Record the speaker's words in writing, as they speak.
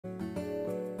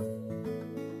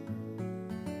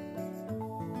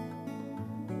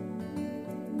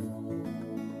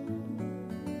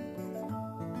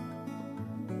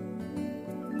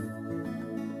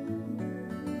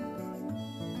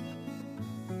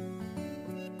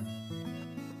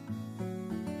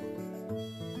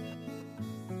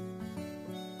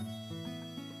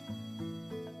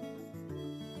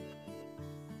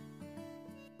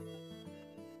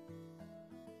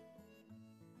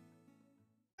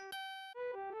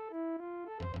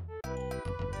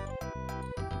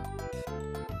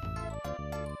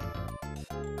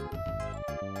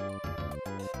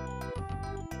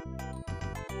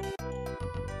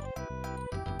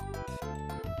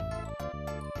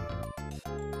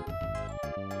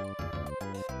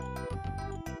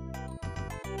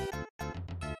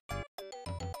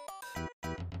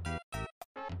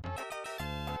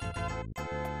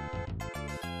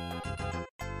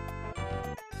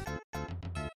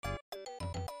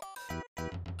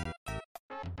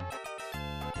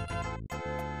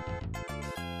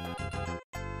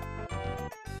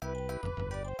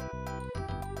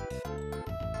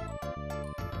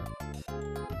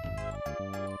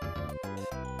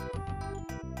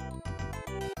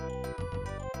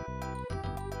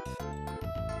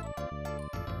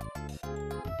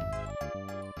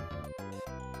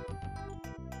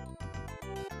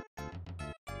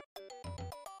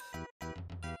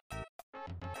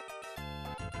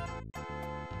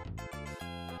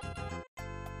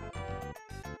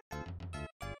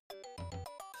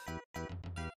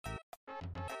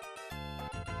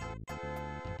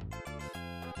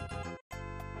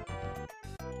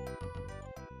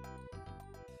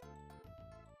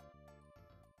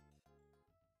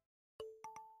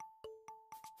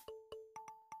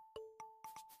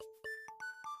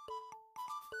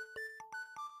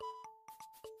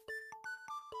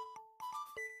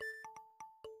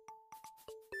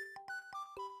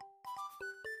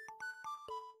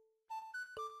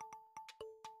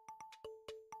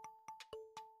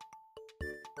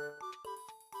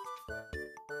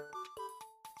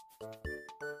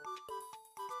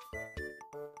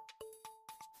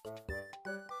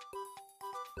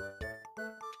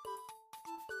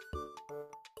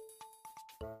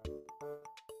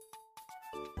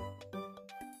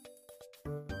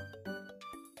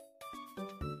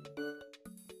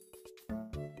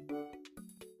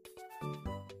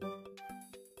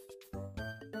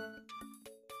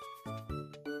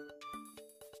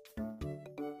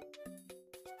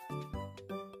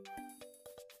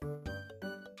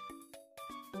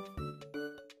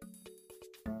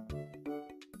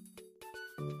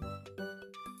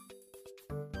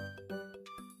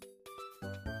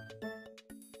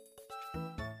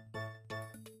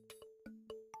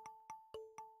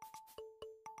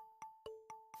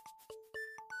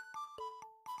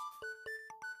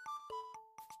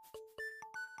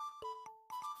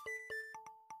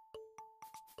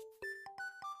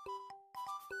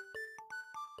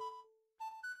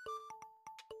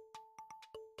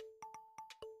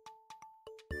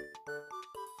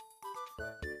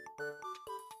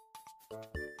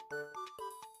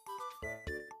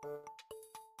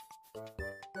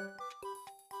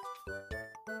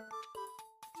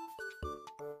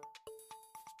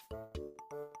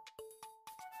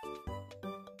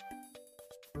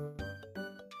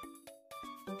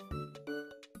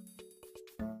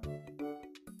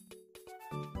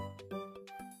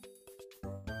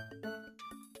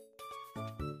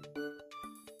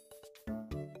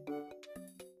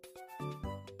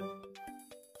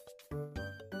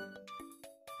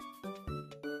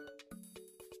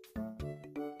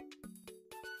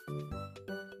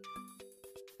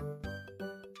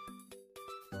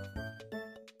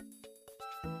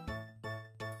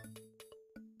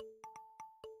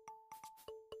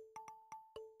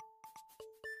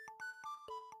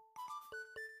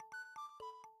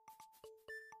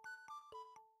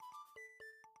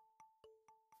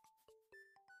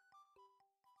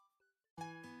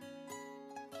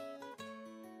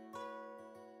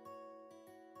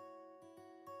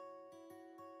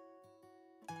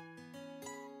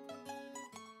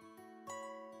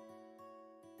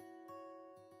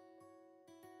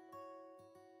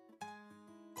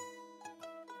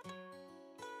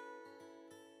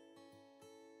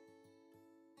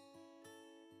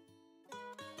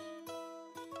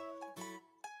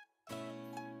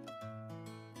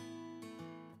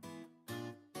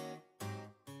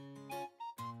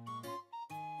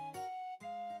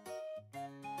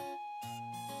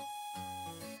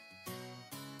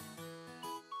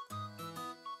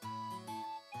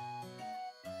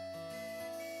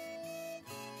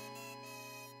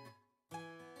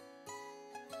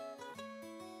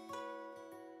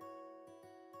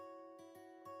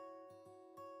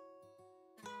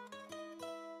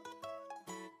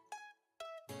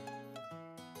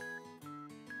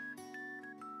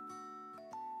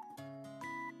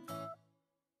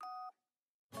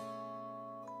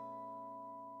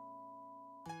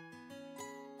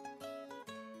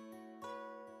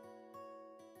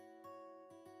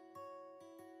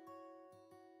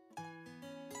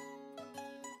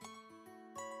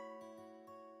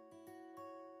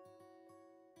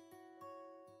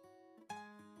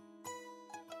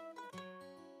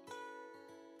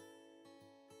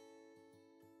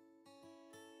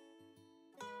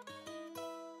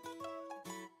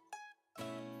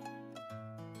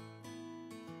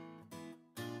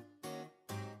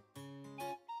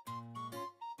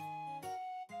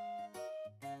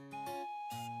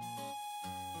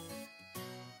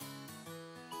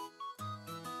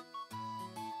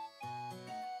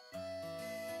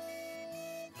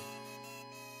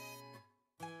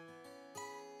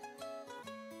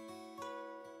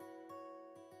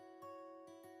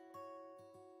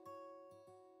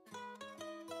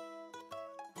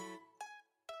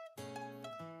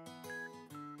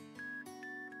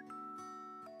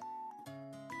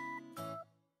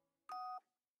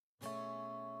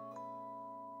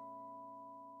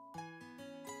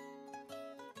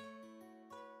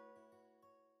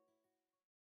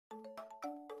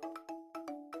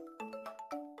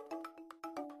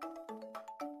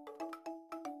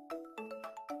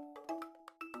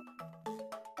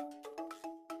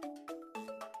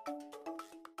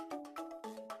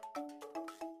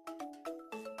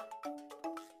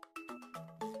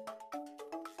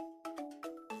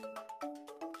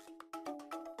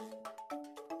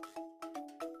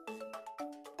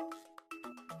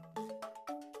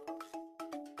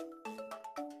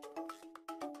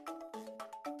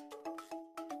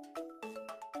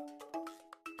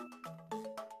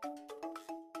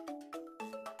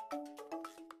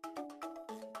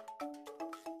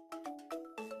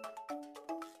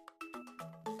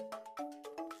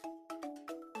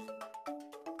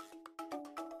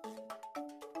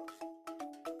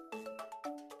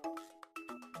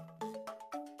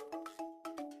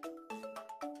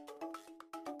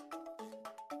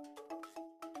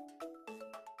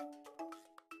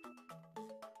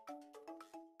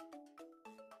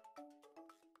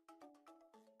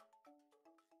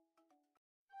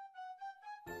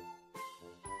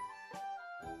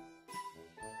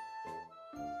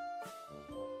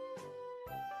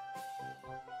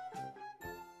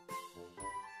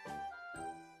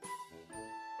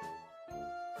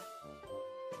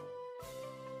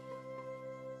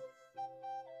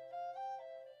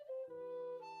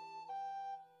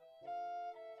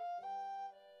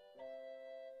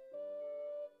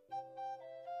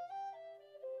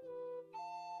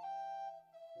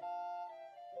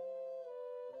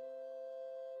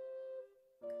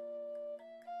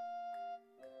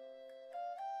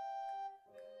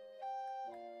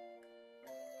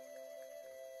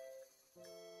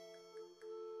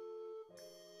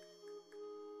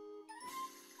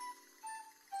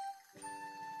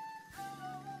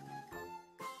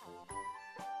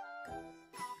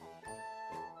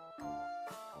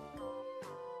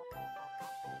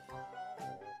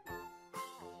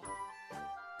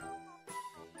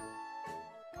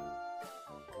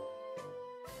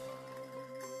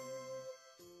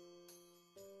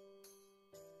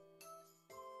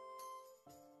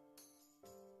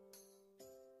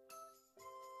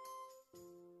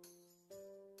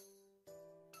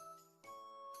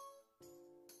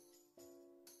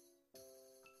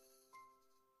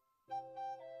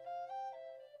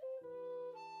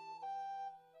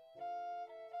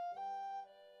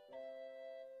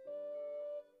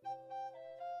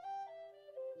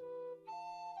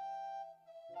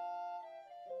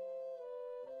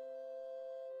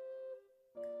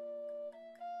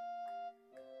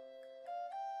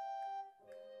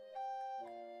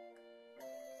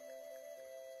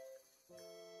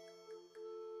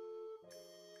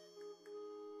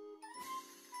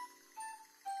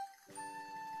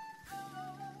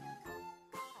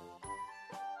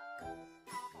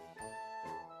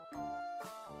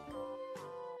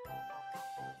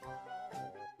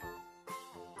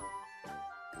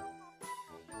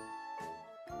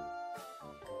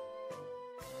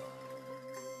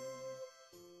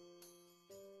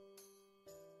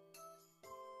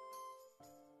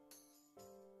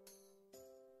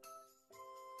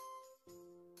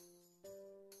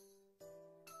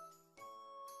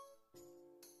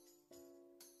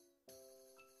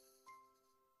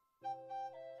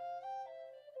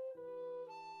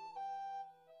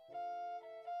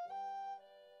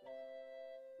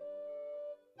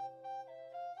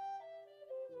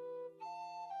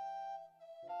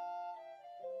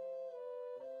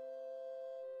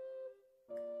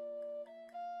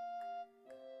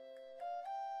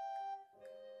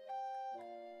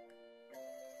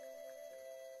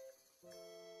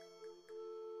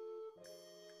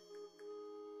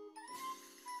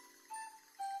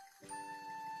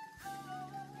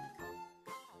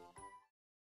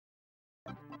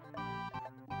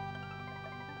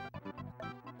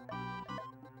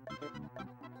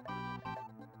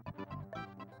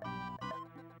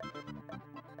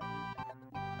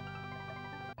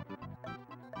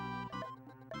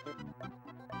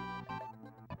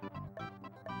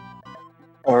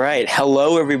All right,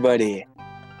 hello everybody.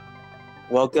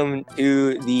 Welcome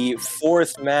to the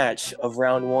fourth match of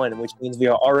round one, which means we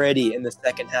are already in the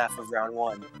second half of round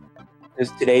one.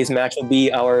 Today's match will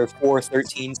be our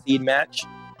 4-13 seed match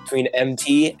between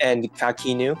MT and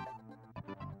Cakinhu.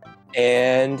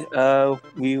 And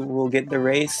we will get the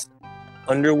race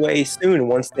underway soon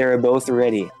once they're both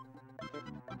ready.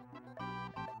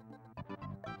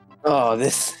 Oh,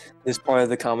 this part of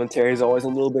the commentary is always a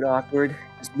little bit awkward.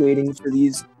 Just waiting for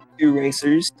these two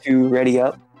racers to ready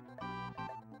up.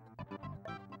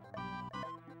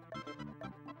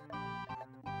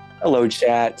 Hello,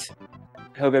 chat.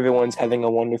 I hope everyone's having a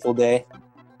wonderful day.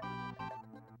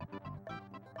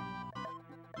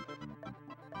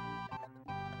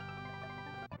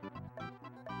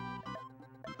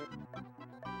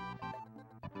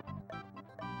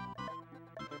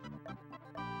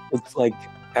 Looks like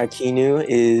Cakinhu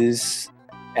is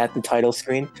at the title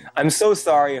screen. I'm so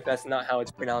sorry if that's not how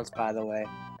it's pronounced, by the way.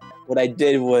 What I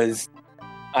did was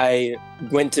I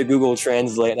went to Google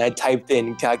Translate and I typed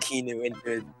in Cakinhu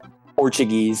into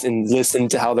Portuguese and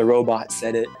listened to how the robot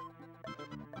said it.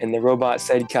 And the robot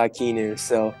said Cakinhu,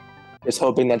 so just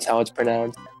hoping that's how it's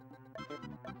pronounced.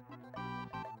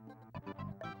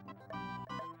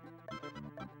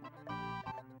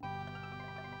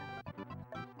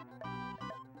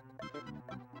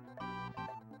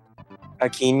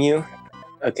 Cakinhu?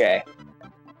 Okay.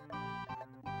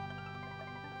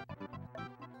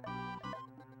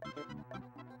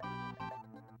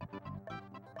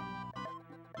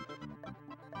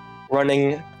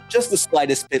 Running just the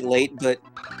slightest bit late, but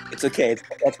it's okay.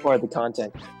 That's part of the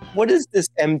content. What is this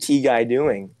MT guy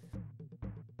doing?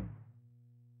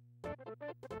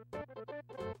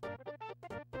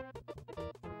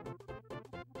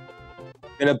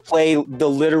 Gonna play the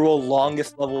literal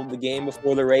longest level of the game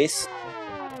before the race?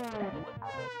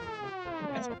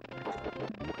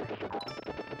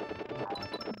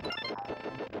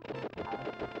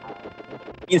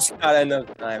 He's got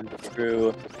enough time.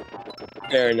 True.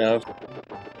 Fair enough.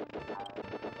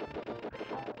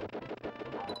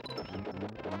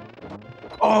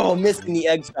 Oh, missing the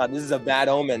egg shot. This is a bad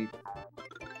omen.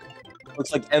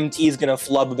 Looks like MT is gonna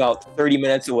flub about 30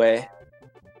 minutes away.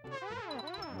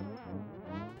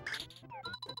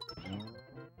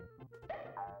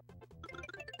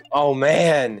 Oh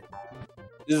man,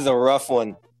 this is a rough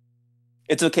one.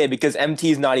 It's okay because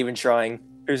MT's not even trying.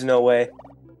 There's no way.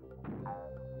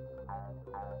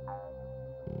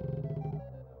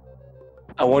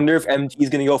 I wonder if MT's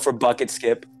gonna go for bucket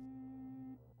skip.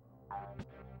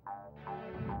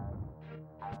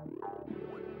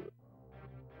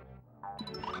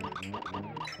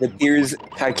 It appears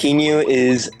Cakinhu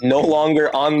is no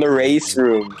longer on the race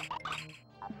room.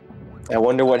 I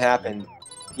wonder what happened.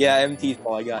 Yeah, MT's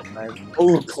probably got time.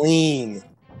 Oh, clean.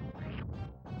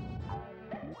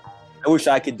 I wish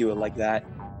I could do it like that.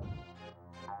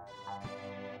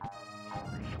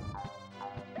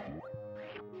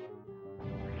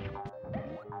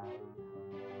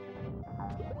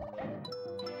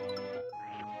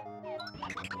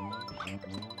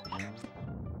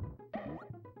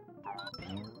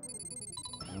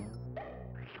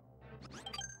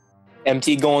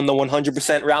 MT going the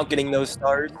 100% route, getting those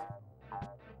stars.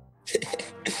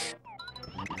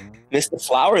 Missed the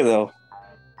flower, though.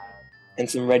 And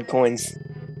some red coins.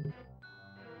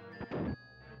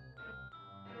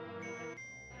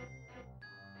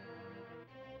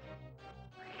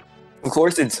 Of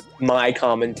course, it's my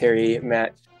commentary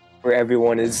match where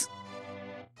everyone is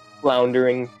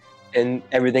floundering and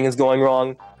everything is going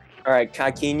wrong. All right,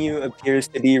 Cakinhu appears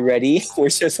to be ready. We're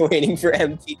just waiting for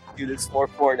MT to do this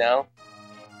 4-4 now.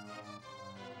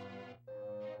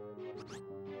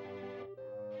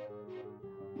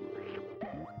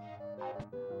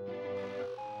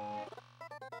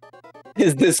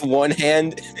 Is this one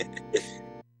hand?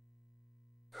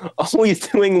 Oh, he's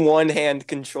doing one hand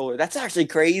controller. That's actually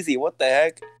crazy. What the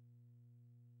heck?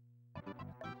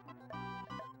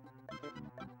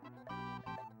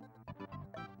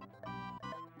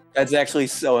 That's actually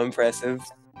so impressive.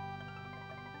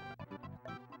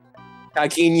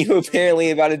 Cakinhu apparently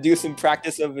about to do some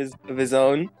practice of his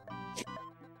own.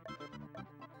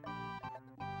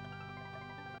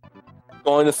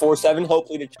 Going to 4-7,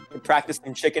 hopefully to practice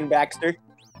some chicken Baxter.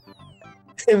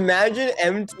 Imagine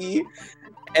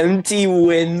MT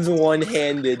wins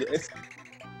one-handed.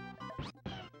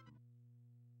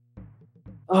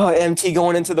 Oh, MT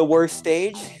going into the worst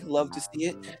stage. Love to see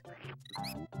it.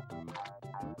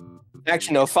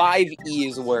 Actually, no, 5E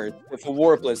is worse. For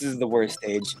Warpless, this is the worst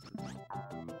stage.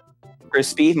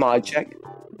 Crispy, mod check.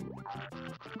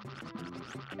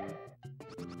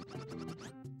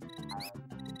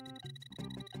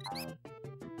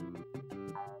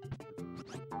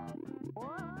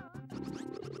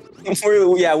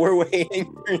 we're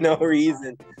waiting for no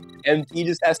reason. MT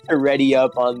just has to ready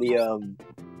up on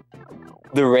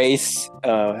the race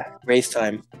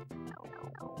time.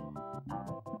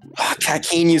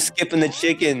 Cakinhu skipping the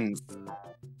chickens.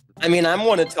 I mean, I'm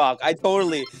want to talk.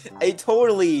 It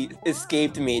totally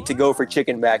escaped me to go for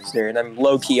chicken Baxter, and I'm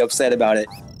low key upset about it.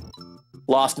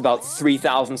 Lost about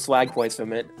 3,000 swag points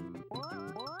from it,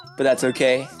 but that's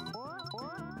okay.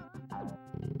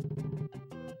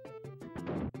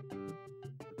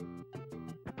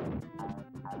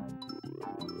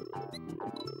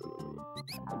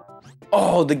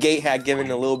 Oh, the gate hack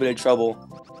giving a little bit of trouble.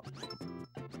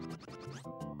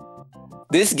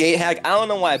 This gate hack, I don't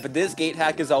know why, but this gate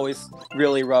hack is always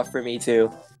really rough for me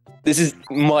too. This is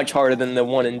much harder than the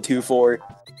 1 and 2-4.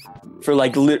 For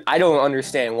like, I don't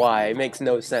understand why. It makes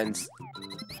no sense.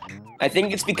 I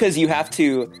think it's because you have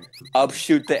to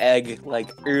upshoot the egg like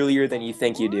earlier than you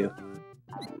think you do.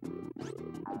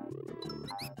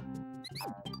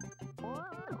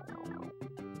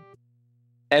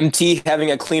 MT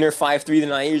having a cleaner 5-3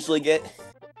 than I usually get.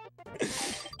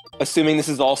 Assuming this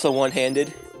is also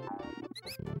one-handed.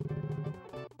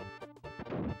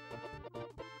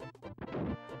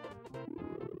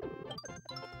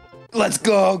 Let's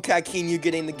go! Cakinhu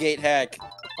getting the gate hack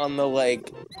on the,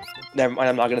 like... Never mind,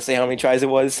 I'm not gonna say how many tries it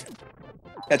was.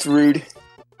 That's rude.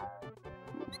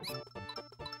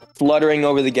 Fluttering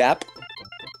over the gap.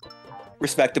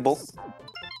 Respectable.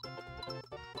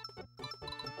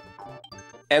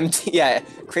 MT, yeah,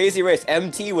 crazy race.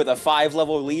 MT with a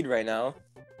 5-level lead right now.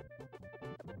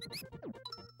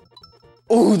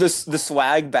 Ooh, the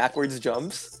swag backwards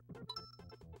jumps.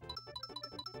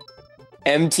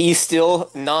 MT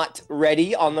still not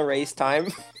ready on the race time.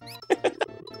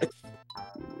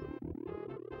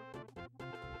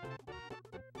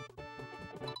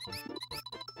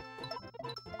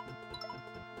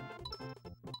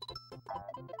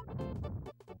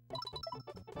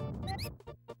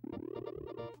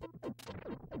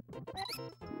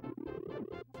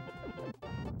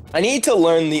 I need to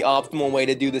learn the optimal way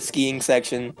to do the skiing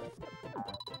section.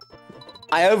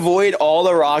 I avoid all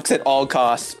the rocks at all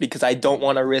costs because I don't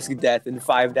want to risk death in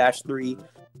 5-3.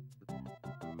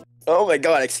 Oh my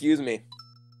god, excuse me.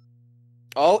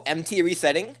 Oh, MT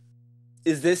resetting?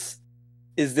 Is this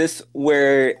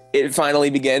where it finally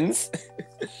begins?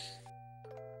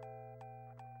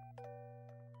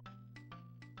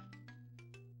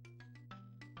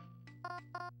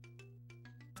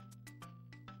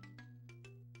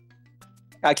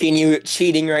 Cakinhu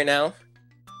cheating right now.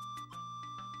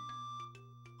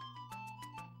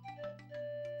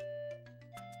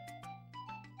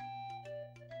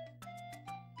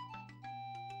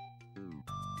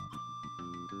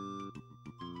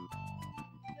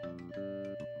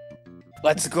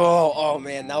 Let's go! Oh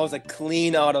man, that was a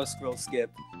clean auto scroll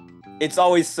skip. It's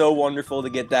always so wonderful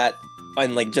to get that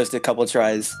on like just a couple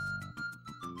tries.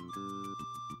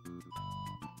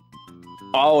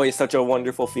 Always such a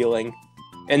wonderful feeling.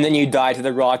 And then you die to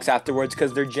the rocks afterwards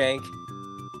because they're jank.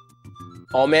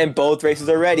 Oh man, both races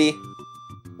are ready.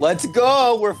 Let's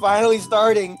go! We're finally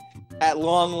starting at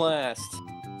long last.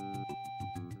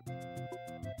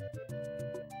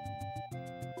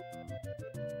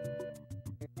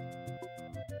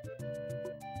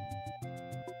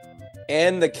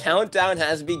 And the countdown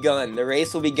has begun. The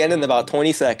race will begin in about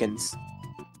 20 seconds.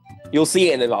 You'll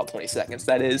see it in about 20 seconds,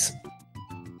 that is.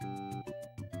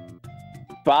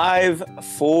 5,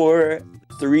 4,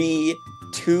 3,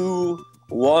 2,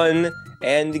 1,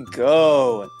 and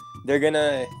go.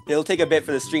 It'll take a bit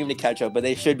for the stream to catch up, but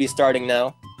they should be starting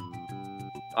now.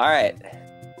 Alright.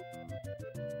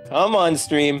 Come on,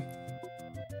 stream.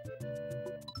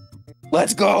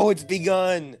 Let's go, it's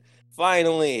begun.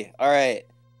 Finally. Alright.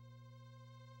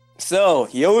 So,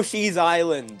 Yoshi's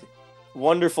Island.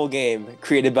 Wonderful game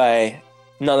created by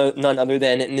none other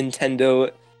than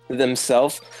Nintendo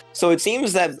themselves. So it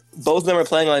seems that both of them are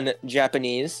playing on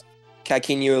Japanese.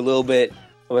 Cakinhu a little bit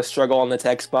of a struggle on the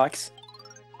text box.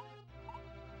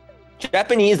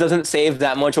 Japanese doesn't save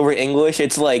that much over English.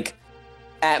 It's like,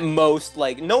 at most,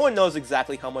 like, no one knows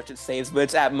exactly how much it saves, but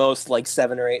it's at most like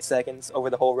 7 or 8 seconds over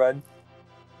the whole run.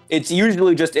 It's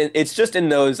usually just in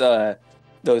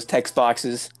those text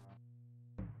boxes.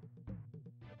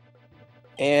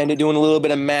 And doing a little bit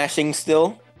of mashing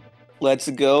still. Let's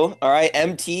go. Alright,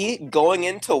 MT going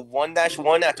into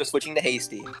 1-1 after switching to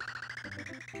Hasty.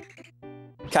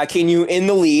 Cakinhu in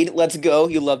the lead. Let's go.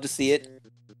 You love to see it.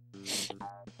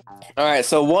 Alright,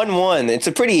 so 1-1. It's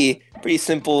a pretty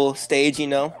simple stage, you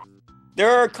know.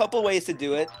 There are a couple ways to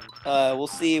do it. We'll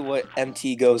see what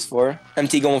MT goes for.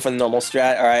 MT going for the normal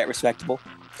strat. Alright, respectable.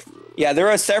 Yeah, there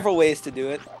are several ways to do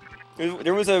it.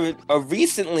 There was a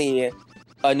recently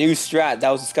a new strat that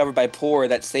was discovered by Poor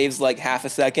that saves like half a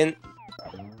second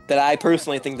that I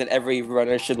personally think that every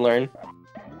runner should learn.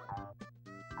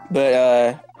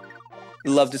 But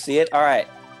love to see it. All right,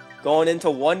 going into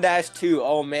 1-2.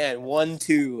 Oh man,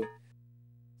 1-2.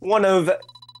 One of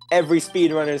every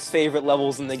speedrunner's favorite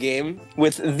levels in the game,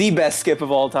 with the best skip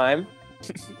of all time.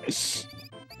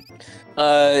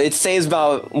 It saves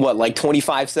about, what, like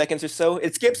 25 seconds or so?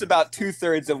 It skips about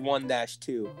 2/3 of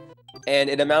 1-2. And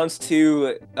it amounts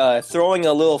to throwing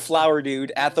a little flower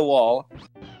dude at the wall.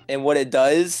 And what it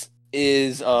does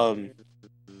is,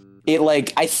 it,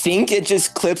 like, I think it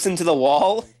just clips into the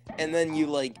wall, and then you,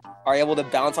 like, are able to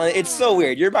bounce on it. It's so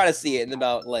weird. You're about to see it in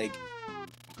about, like,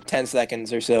 10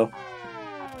 seconds or so.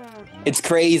 It's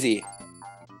crazy.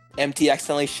 MT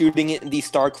accidentally shooting it in the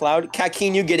star cloud.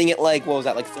 Cakinhu getting it like, what was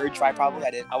that, like third try probably?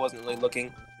 I wasn't really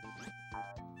looking.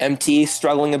 MT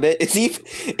struggling a bit.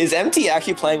 Is MT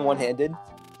actually playing one-handed?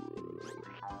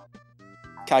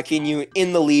 Cakinhu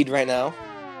in the lead right now.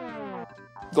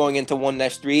 Going into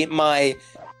 1-3. My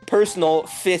personal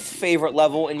 5th favorite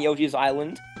level in Yoshi's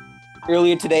Island.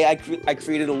 Earlier today, I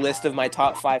created a list of my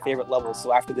top 5 favorite levels,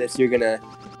 so after this, you're gonna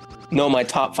know my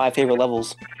top 5 favorite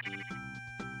levels.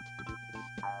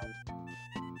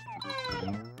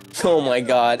 Oh my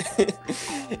god.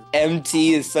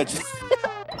 MT is such...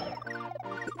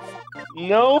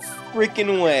 No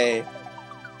freaking way.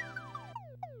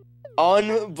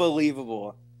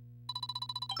 Unbelievable.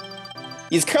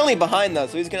 He's currently behind though,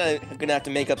 so he's gonna have to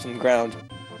make up some ground.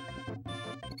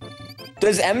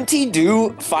 Does MT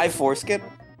do 5-4 skip?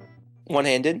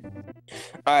 One-handed?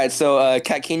 Alright, so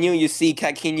Cakinhu, you see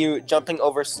Cakinhu jumping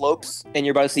over slopes, and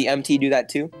you're about to see MT do that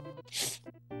too.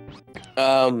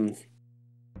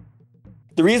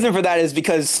 The reason for that is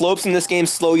because slopes in this game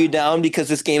slow you down because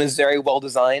this game is very well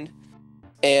designed,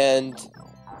 and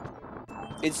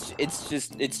it's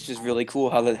just really cool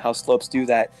how slopes do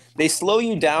that. They slow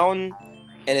you down,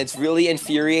 and it's really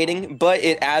infuriating, but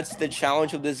it adds to the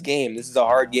challenge of this game. This is a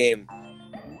hard game,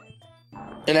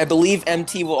 and I believe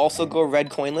MT will also go red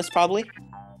coinless probably.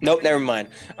 Nope, never mind.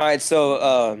 All right,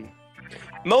 so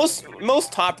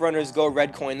most top runners go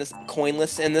red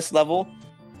coinless in this level.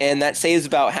 And that saves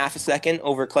about half a second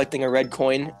over collecting a red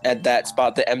coin at that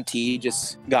spot that MT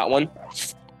just got one.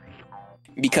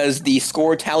 Because the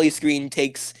score tally screen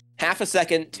takes half a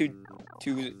second to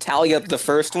tally up the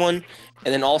first one,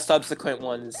 and then all subsequent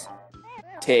ones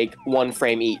take 1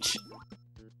 frame each.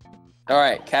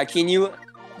 Alright, Cakinhu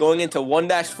going into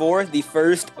 1-4, the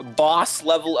first boss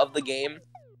level of the game.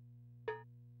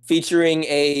 Featuring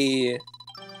a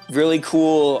really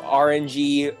cool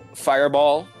RNG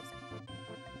fireball.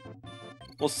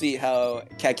 We'll see how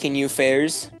Cakinhu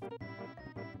fares.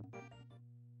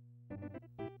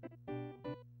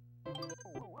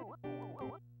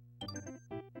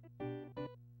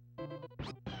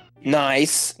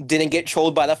 Nice. Didn't get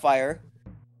trolled by the fire.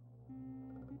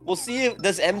 We'll see if...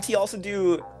 Does MT also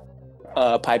do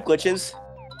pipe glitches?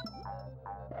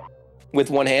 With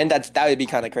one hand? That would be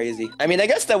kind of crazy. I mean, I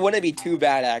guess that wouldn't be too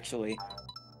bad, actually.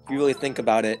 If you really think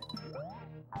about it.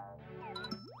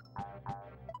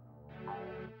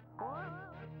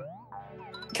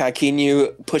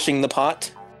 Cakinhu pushing the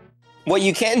pot. What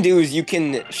you can do is you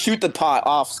can shoot the pot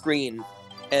off screen,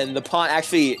 and the pot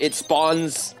actually, it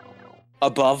spawns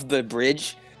above the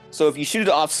bridge. So if you shoot it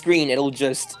off screen, it'll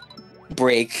just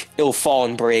break. It'll fall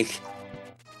and break.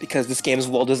 Because this game is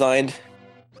well designed.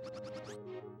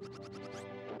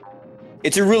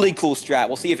 It's a really cool strat.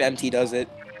 We'll see if MT does it.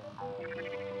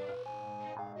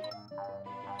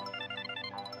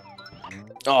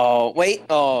 Oh, wait.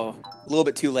 Oh, a little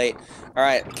bit too late.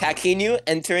 Alright, Cakinhu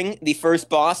entering the first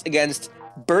boss against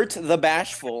Bert the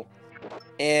Bashful.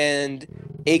 And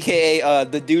aka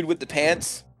the dude with the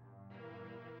pants.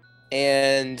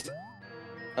 And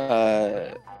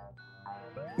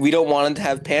we don't want him to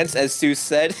have pants, as Seuss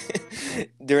said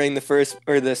during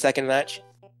the second match.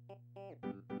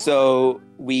 So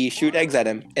we shoot eggs at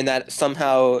him, and that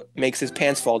somehow makes his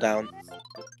pants fall down.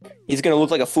 He's gonna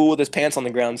look like a fool with his pants on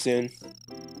the ground soon.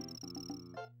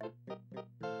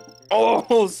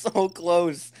 Oh, so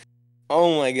close.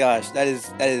 Oh my gosh, that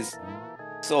is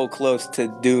so close to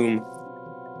doom.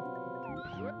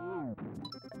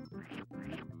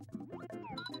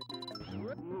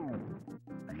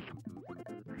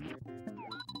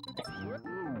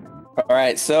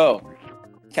 Alright, so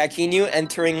Cakinhu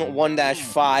entering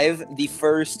 1-5, the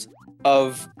first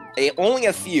of only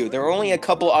a few. There are only a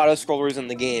couple auto-scrollers in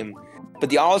the game, but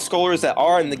the auto-scrollers that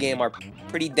are in the game are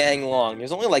pretty dang long.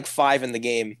 There's only like 5 in the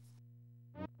game.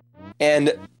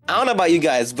 And I don't know about you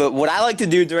guys, but what I like to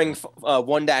do during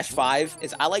 1-5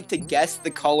 is I like to guess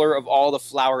the color of all the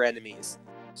flower enemies.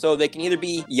 So they can either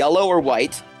be yellow or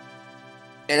white.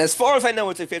 And as far as I know,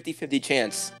 it's a 50-50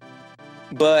 chance.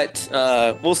 But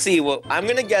we'll see. Well, I'm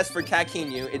going to guess for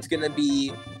Cakinhu, it's going to be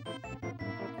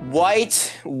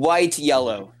white, white,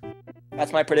 yellow.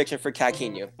 That's my prediction for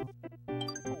Cakinhu.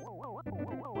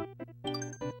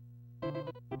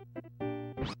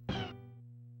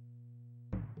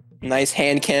 Nice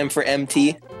hand cam for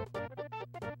MT.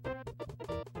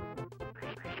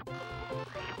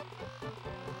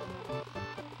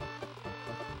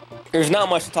 There's not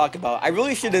much to talk about. I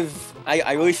really should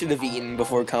have eaten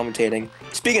before commentating.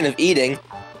 Speaking of eating,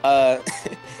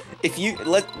 if you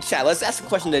let's ask a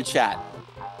question to chat.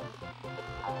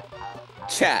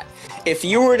 Chat, if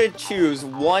you were to choose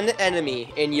one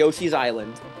enemy in Yoshi's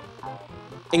Island,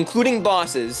 including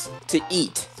bosses, to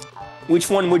eat, which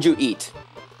one would you eat?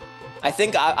 I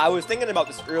think I was thinking about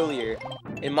this earlier,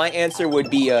 and my answer would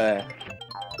be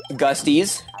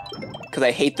Gusties, because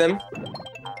I hate them.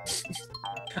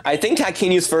 I think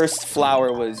Cakinhu's first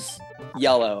flower was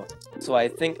yellow, so I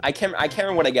think I can't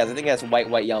remember what I guessed. I think that's white,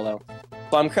 white, yellow.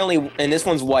 So I'm currently, and this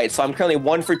one's white, so I'm currently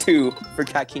 1 for 2 for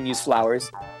Cakinhu's flowers.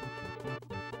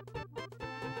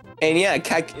 And yeah,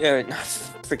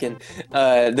 freaking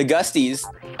the Gusties.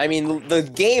 I mean, the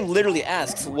game literally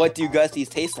asks, "What do Gusties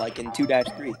taste like?" in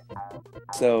 2-3.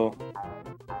 So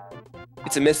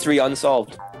it's a mystery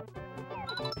unsolved.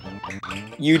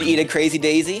 You'd eat a Crazy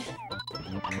Daisy?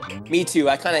 Me too.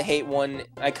 I kind of hate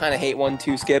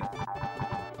 1-2 skip.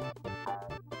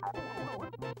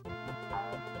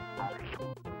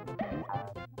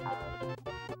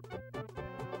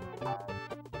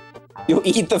 You'll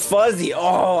eat the fuzzy.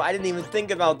 Oh, I didn't even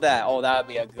think about that. Oh, that would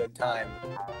be a good time.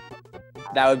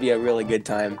 That would be a really good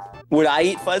time. Would I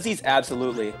eat fuzzies?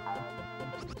 Absolutely.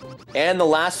 And the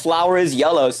last flower is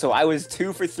yellow, so I was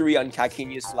 2 for 3 on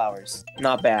Cakinhu's flowers.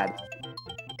 Not bad.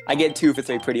 I get 2 for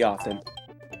 3 pretty often.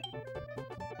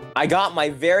 I got my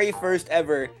very first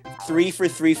ever 3 for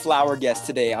 3 flower guess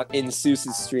today in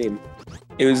Seuss's stream.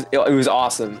 It was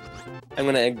awesome. I'm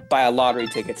gonna buy a lottery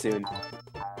ticket soon.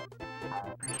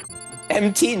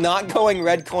 MT not going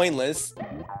red coinless.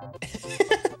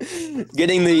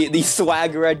 Getting the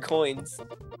swag red coins.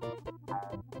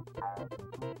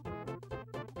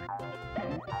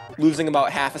 Losing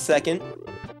about half a second.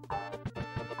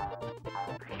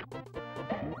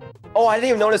 Oh, I didn't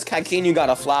even notice Cakinhu got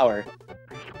a flower.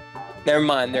 Never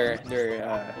mind,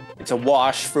 it's a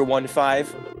wash for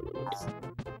 1-5.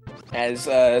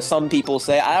 As some people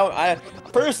say. I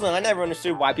personally, I never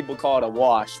understood why people call it a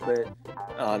wash, but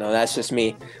oh no, that's just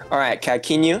me. Alright,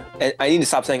 Cakinhu. I need to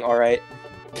stop saying alright.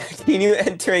 Cakinhu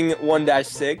entering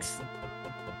 1-6.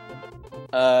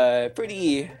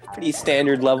 Pretty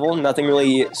standard level. Nothing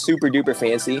really super duper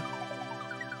fancy.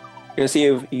 Gonna see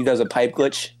if he does a pipe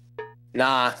glitch.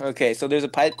 Nah, okay, so there's a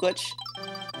pipe glitch.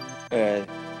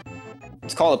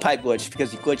 It's called a pipe glitch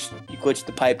because you glitch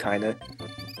the pipe kinda.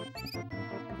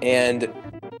 And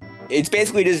it's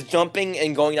basically just jumping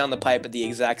and going down the pipe at the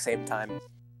exact same time.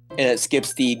 And it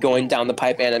skips the going down the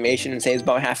pipe animation and saves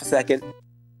about half a second.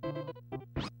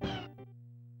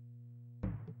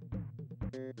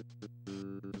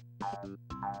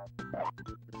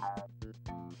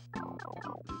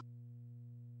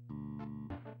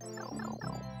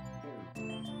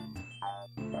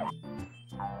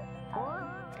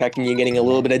 Cakinhu getting a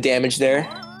little bit of damage there.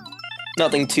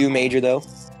 Nothing too major though.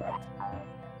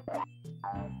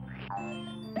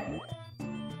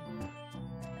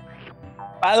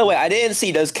 By the way, I didn't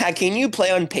see. Does Cakinhu play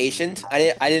on patient?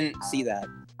 I didn't see that.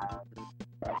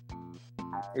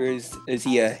 Or is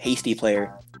he a hasty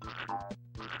player?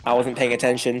 I wasn't paying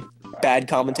attention. Bad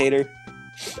commentator.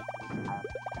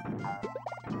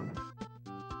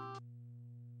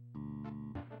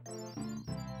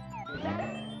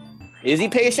 Is he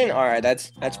patient? Alright,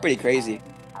 that's pretty crazy.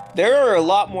 There are a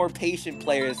lot more patient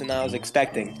players than I was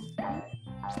expecting.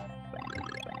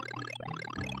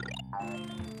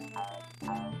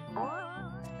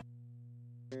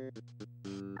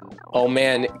 Oh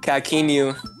man,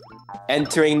 Cakinhu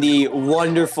entering the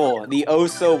wonderful, the oh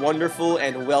so wonderful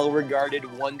and well-regarded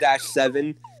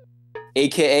 1-7,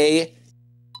 aka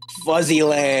Fuzzy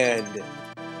Land.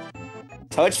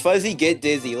 Touch Fuzzy, get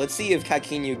dizzy. Let's see if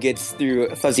Cakinhu gets through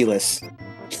Fuzzyless.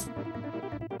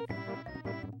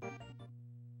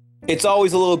 It's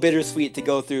always a little bittersweet to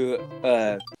go through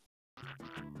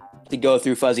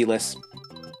Fuzzyless.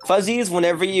 Fuzzies,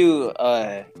 whenever you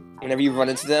run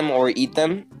into them or eat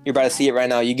them, you're about to see it right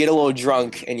now, you get a little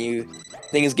drunk and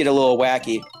things get a little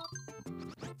wacky.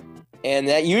 And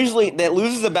that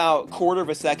loses about 1/4 of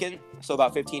a second so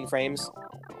about 15 frames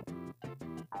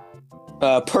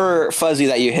per fuzzy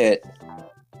that you hit.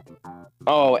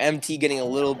 Oh, MT getting a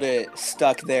little bit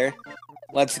stuck there.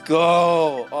 Let's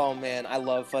go! Oh man, I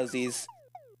love fuzzies.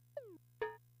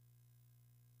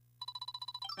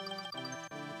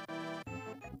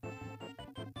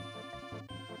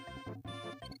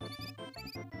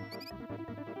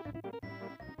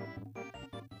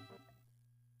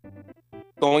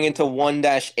 Going into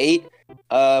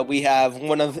 1-8, we have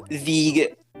one of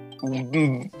the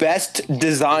best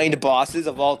designed bosses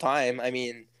of all time. I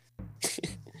mean,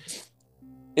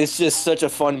 it's just such a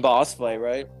fun boss fight,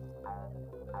 right?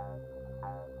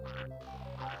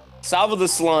 Salvo the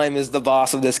Slime is the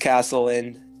boss of this castle,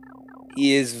 and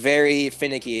he is very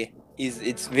finicky.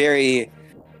 It's very,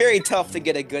 very tough to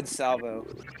get a good salvo.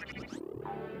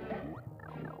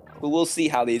 But we'll see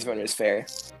how these runners fare.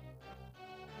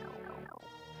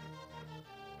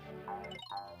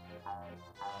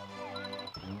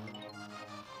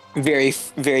 Very,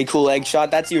 very cool egg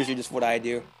shot. That's usually just what I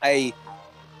do. I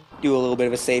do a little bit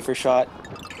of a safer shot.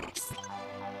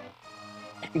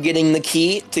 Getting the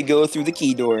key to go through the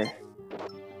key door.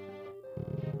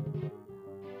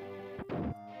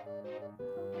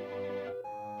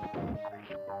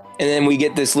 And then we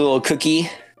get this little cookie.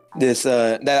 This,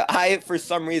 that I, for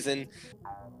some reason,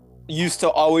 used to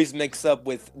always mix up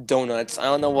with donuts. I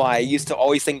don't know why. I used to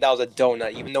always think that was a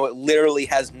donut, even though it literally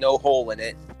has no hole in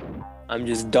it. I'm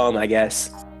just dumb, I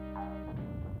guess.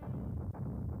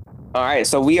 Alright,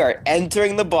 so we are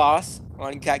entering the boss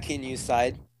on Cakinu's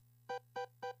side.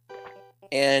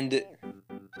 And it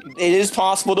is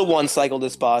possible to one-cycle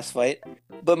this boss fight,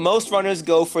 but most runners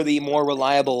go for the more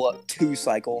reliable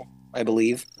two-cycle, I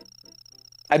believe.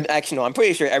 Actually, no, I'm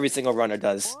pretty sure every single runner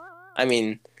does. I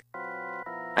mean,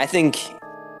 I think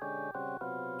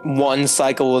one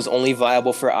cycle was only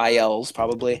viable for ILs,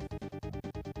 probably.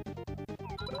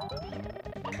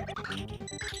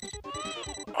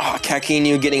 Oh,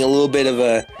 Cakinhu getting a little bit of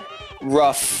a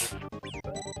rough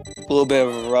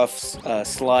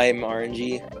slime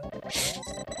RNG.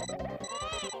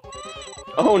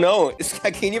 Oh no, is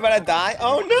Cakinhu about to die?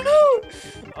 Oh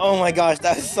no! Oh my gosh,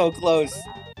 that was so close.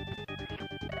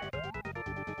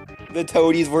 The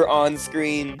toadies were on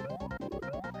screen.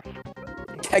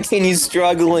 Cakinhu's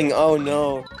struggling, oh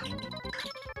no.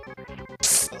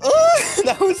 Oh,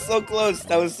 that was so close,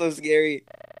 that was so scary.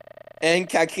 And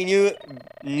Cakinhu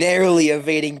narrowly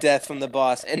evading death from the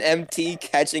boss, and MT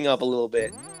catching up a little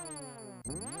bit.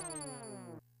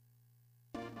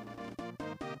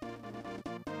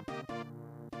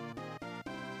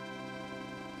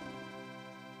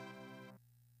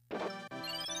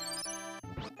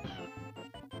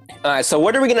 Alright, so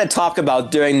what are we gonna talk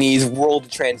about during these world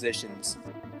transitions?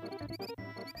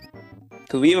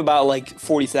 Because we have about like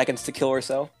 40 seconds to kill or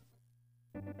so.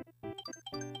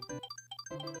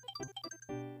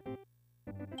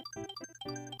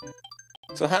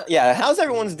 So how's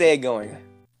everyone's day going?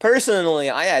 Personally,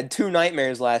 I had 2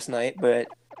 nightmares last night, but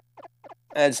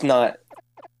that's not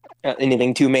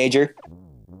anything too major.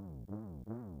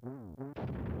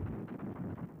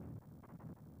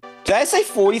 Did I say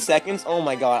 40 seconds? Oh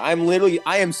my god,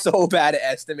 I am so bad at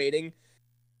estimating.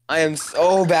 I am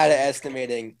so bad at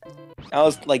estimating. That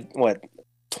was like, what,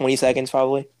 20 seconds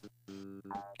probably?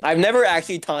 I've never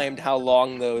actually timed how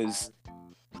long those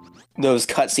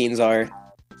cutscenes are.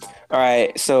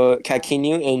 Alright, so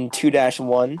Cakinhu in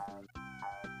 2-1.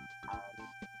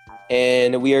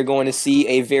 And we are going to see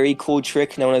a very cool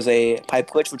trick known as a pipe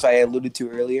glitch, which I alluded to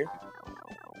earlier.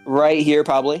 Right here,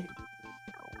 probably.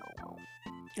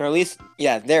 Or at least,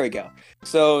 yeah, there we go.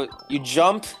 So, you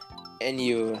jump, and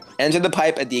you enter the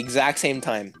pipe at the exact same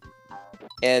time.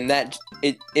 And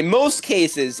in most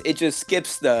cases, it just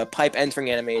skips the pipe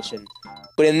entering animation.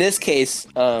 But in this case,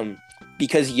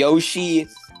 because Yoshi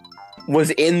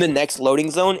was in the next loading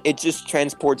zone, it just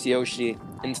transports Yoshi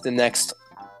into the next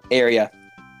area.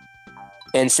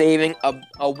 And saving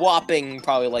a whopping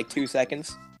probably like 2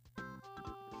 seconds.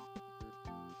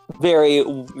 Very,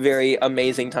 very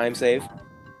amazing time save.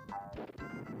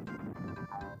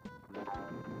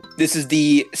 This is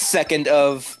the second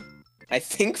of, I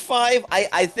think 5?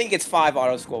 I think it's 5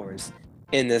 auto-scrollers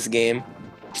in this game.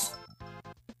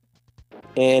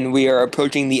 And we are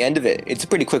approaching the end of it. It's a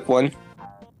pretty quick one.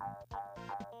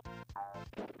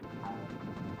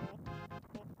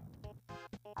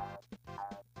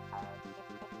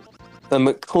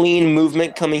 Some clean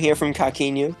movement coming here from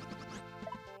Cakinhu,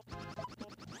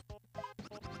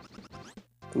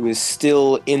 who is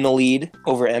still in the lead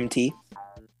over MT.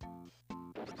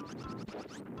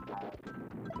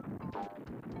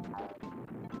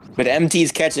 But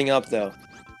MT's catching up, though.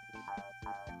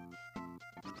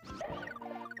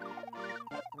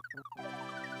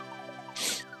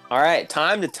 Alright,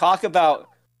 time to talk about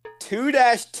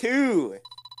 2-2.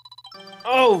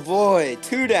 Oh boy,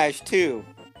 2-2.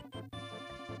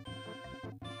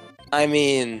 I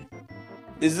mean,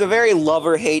 this is a very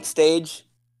love-or-hate stage.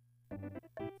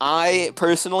 I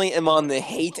personally am on the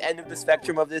hate end of the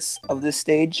spectrum of this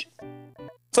stage.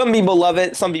 Some people love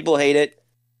it, some people hate it.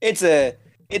 It's a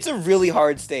really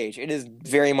hard stage. It is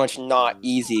very much not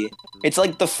easy. It's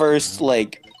like the first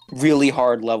really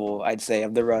hard level, I'd say,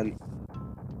 of the run.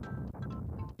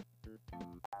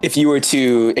 If you were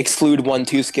to exclude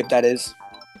 1-2 skip, that is.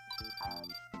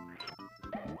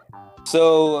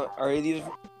 So, are these...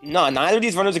 No, neither of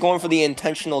these runners are going for the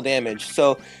intentional damage.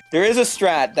 So, there is a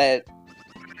strat that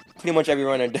pretty much every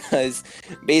runner does.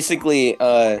 Basically,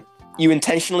 you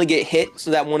intentionally get hit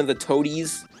so that one of the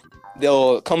toadies,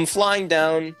 they'll come flying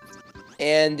down,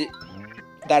 and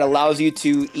that allows you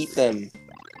to eat them.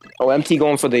 Oh, MT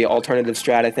going for the alternative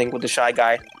strat, I think, with the Shy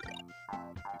Guy.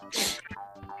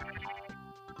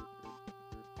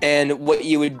 And what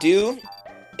you would do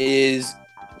is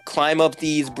climb up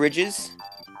these bridges,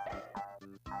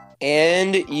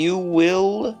 and you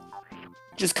will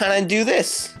just kind of do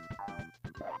this.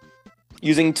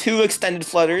 Using 2 extended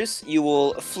flutters, you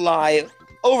will fly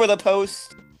over the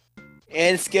post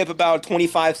and skip about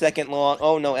 25-second long.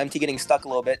 Oh no, MT getting stuck a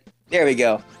little bit. There we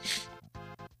go.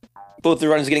 Both the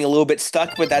runners getting a little bit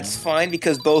stuck, but that's fine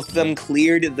because both of them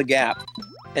cleared the gap.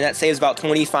 And that saves about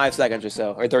 25 seconds or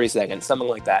so, or 30 seconds, something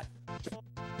like that.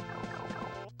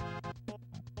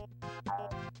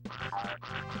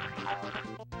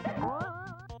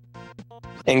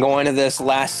 And going to this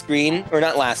last screen, or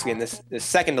not last screen, this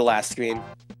second to last screen,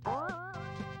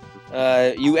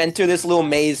 you enter this little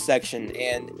maze section,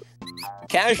 and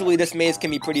casually this maze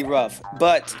can be pretty rough,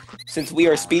 but since we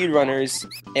are speedrunners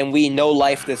and we know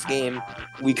life this game,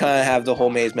 we kind of have the whole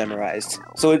maze memorized.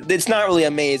 So it's not really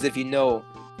a maze if you know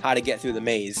how to get through the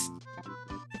maze.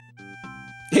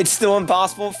 It's still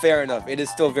impossible? Fair enough. It is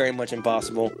still very much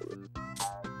impossible.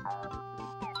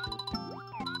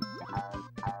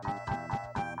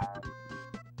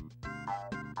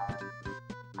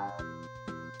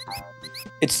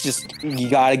 It's just, you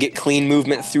gotta get clean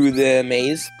movement through the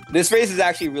maze. This race is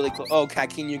actually really cool. Oh,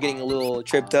 Cakinhu getting a little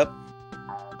tripped up.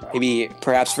 Maybe,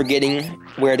 perhaps forgetting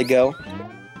where to go.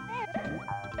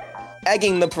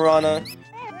 Egging the piranha.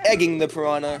 Egging the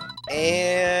piranha.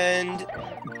 And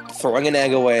throwing an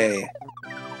egg away.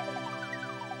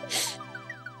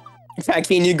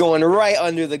 Cakinhu going right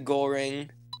under the goal ring.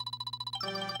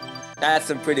 That's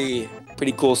some pretty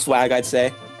cool swag, I'd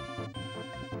say.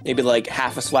 Maybe like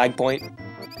half a swag point.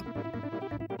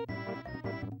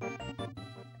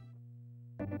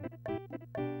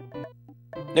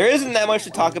 There isn't that much to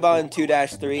talk about in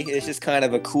 2-3. It's just kind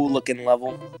of a cool looking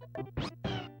level.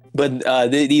 But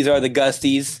these are the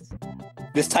Gusties.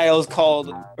 This title is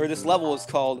called, or this level is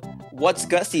called, What's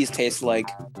Gusties Taste Like?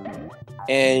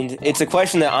 And it's a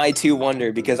question that I too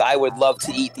wonder, because I would love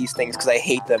to eat these things because I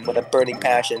hate them with a burning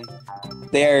passion.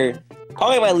 They're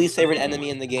probably my least favorite enemy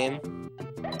in the game,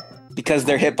 because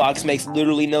their hitbox makes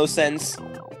literally no sense.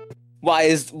 Why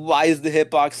is the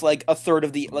hitbox like a third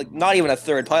of the, like not even a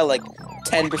third, probably like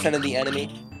 10% of the enemy?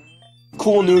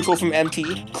 Cool neutral from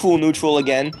MT, cool neutral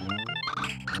again.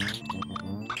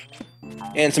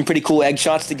 And some pretty cool egg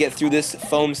shots to get through this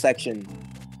foam section.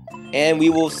 And we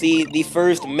will see the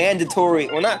first mandatory,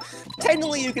 or not,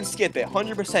 technically you can skip it,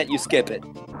 100% you skip it.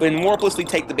 But in Warpless we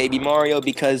take the Baby Mario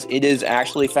because it is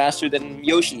actually faster than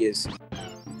Yoshi is.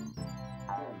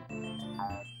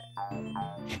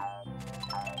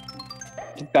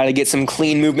 Gotta get some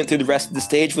clean movement through the rest of the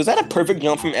stage. Was that a perfect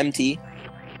jump from MT?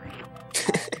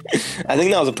 I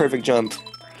think that was a perfect jump.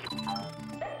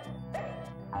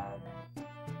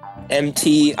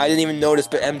 MT, I didn't even notice,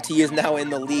 but MT is now in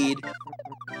the lead.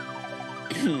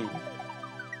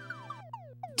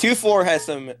 2-4 has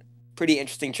some pretty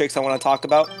interesting tricks I want to talk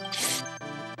about.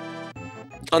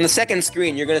 On the second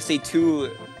screen, you're going to see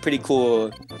 2 pretty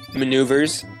cool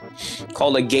maneuvers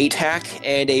called a gate hack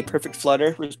and a perfect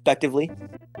flutter, respectively.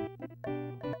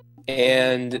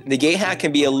 And the gate hack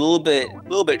can be a little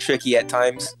bit tricky at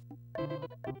times,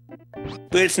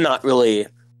 but it's not really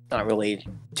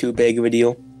too big of a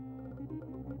deal.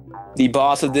 The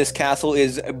boss of this castle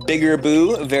is Bigger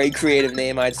Boo, a very creative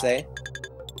name, I'd say.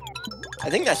 I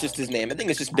think that's just his name. I think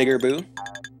it's just Bigger Boo.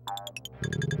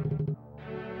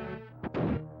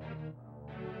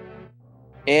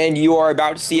 And you are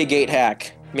about to see a gate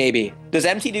hack. Maybe. Does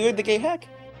MT do the gate hack?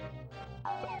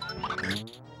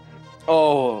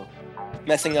 Oh,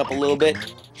 messing up a little bit.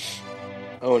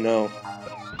 Oh no.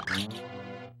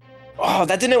 Oh,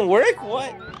 that didn't work?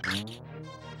 What?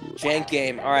 Jank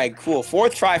game. Alright, cool.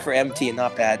 4th try for MT,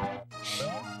 not bad.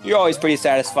 You're always pretty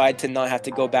satisfied to not have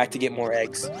to go back to get more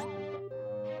eggs.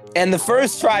 And the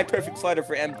 1st try perfect flutter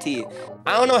for MT.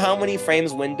 I don't know how many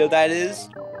frames window that is,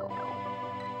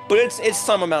 but it's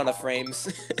some amount of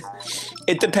frames.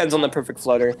 It depends on the perfect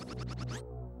flutter.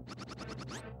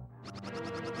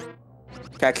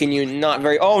 Cakinhu not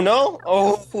very... Oh, no?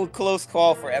 Oh, close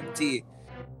call for MT.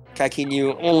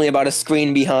 Cakinhu only about a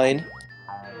screen behind.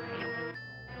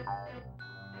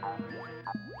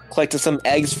 Collected some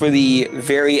eggs for the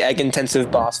very egg-intensive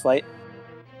boss fight.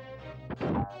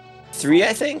 3,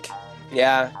 I think?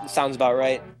 Yeah, sounds about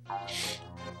right.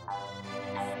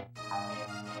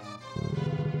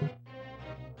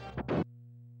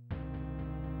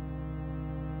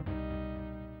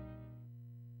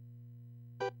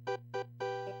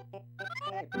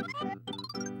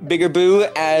 Bigger Boo,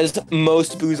 as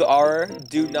most boos are,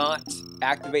 do not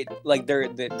activate, like,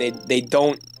 they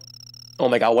don't... Oh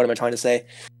my god, what am I trying to say?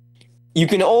 You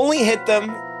can only hit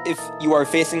them if you are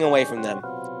facing away from them.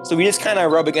 So we just kind of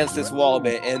rub against this wall a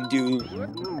bit and do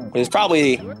what is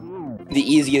probably the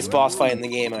easiest boss fight in the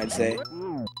game, I'd say.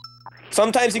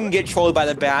 Sometimes you can get trolled by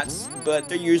the bats, but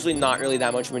they're usually not really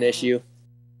that much of an issue.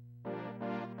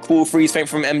 Cool freeze frame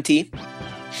from MT.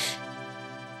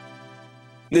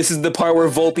 This is the part where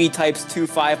Volpe types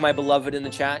 2-5 my beloved in the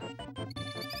chat.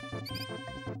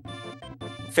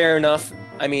 Fair enough.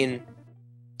 I mean,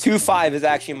 2-5 is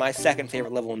actually my 2nd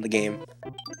favorite level in the game.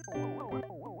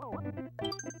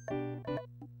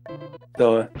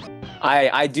 So,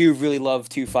 I do really love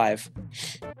 2-5.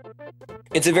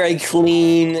 It's a very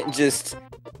clean, just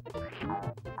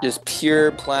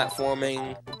pure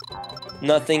platforming.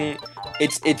 Nothing.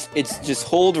 It's just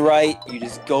hold right. You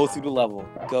just go through the level.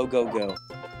 Go, go, go.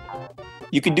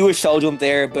 You could do a shell jump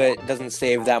there, but it doesn't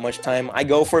save that much time. I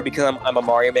go for it because I'm a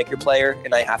Mario Maker player,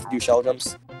 and I have to do shell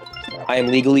jumps. I am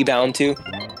legally bound to.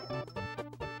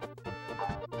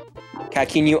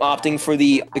 Cakinhu opting for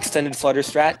the extended flutter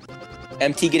strat.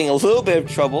 MT getting a little bit of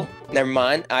trouble. Never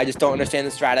mind. I just don't understand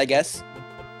the strat, I guess.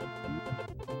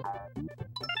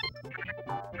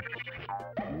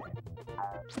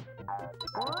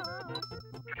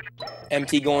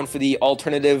 MT going for the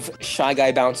alternative Shy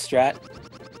Guy bounce strat.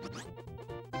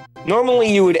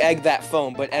 Normally you would egg that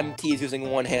foam, but MT is using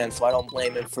one hand, so I don't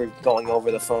blame him for going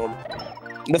over the foam.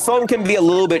 The foam can be a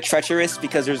little bit treacherous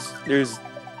because there's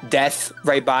death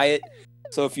right by it.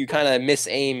 So if you kind of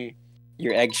misaim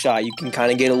your egg shot, you can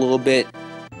kind of get a little bit...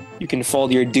 You can fall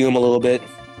to your doom a little bit.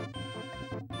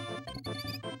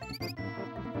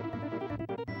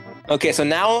 Okay, so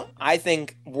now I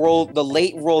think the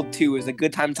late World 2 is a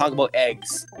good time to talk about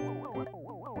eggs.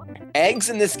 Eggs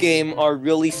in this game are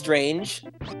really strange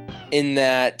in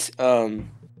that,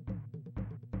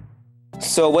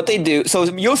 so what they do, so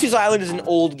Yoshi's Island is an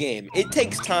old game. It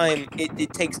takes time,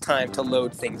 it takes time to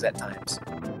load things at times.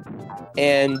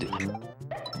 And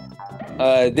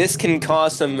this can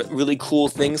cause some really cool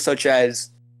things, such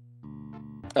as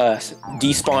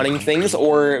despawning things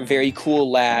or very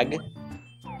cool lag.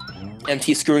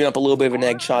 MT screwing up a little bit of an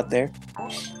egg shot there.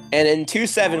 And in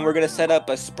 2.7, we're going to set up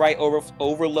a sprite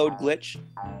overload glitch.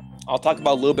 I'll talk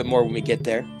about a little bit more when we get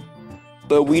there.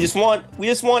 But we just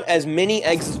want as many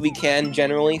eggs as we can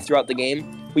generally throughout the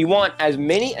game. We want as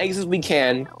many eggs as we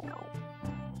can,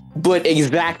 but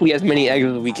exactly as many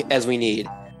eggs as we need.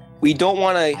 We don't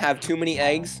want to have too many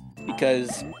eggs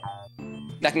because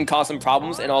that can cause some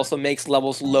problems and also makes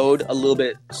levels load a little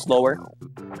bit slower.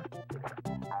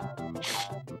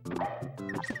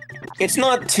 It's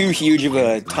not too huge of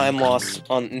a time loss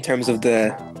in terms of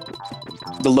the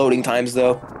loading times,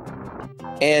 though.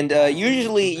 And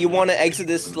usually you want to exit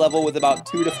this level with about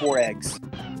 2 to 4 eggs.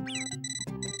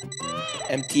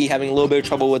 MT having a little bit of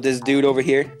trouble with this dude over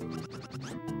here.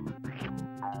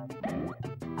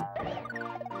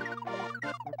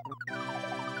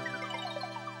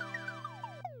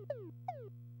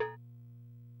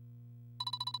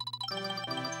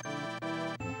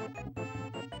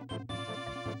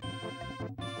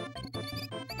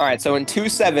 Alright, so in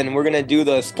 2.7, we're going to do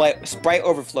the sprite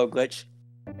overflow glitch.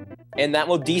 And that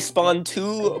will despawn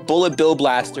 2 bullet bill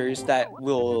blasters that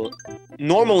will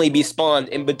normally be spawned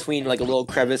in between like a little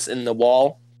crevice in the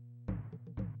wall.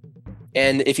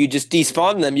 And if you just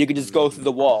despawn them, you can just go through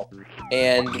the wall.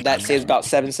 And that saves about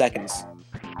 7 seconds.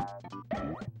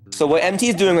 So what MT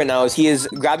is doing right now is he is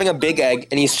grabbing a big egg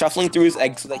and he's shuffling through his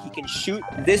egg so that he can shoot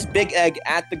this big egg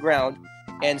at the ground.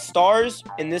 And stars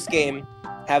in this game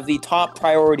have the top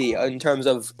priority in terms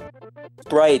of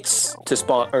sprites to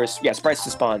spawn, sprites to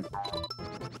spawn.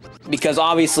 Because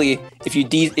obviously, if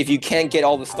you can't get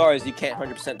all the stars, you can't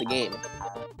 100% the game.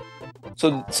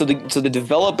 So the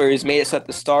developers made it so that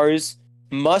the stars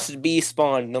must be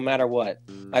spawned no matter what,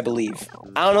 I believe.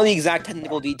 I don't know the exact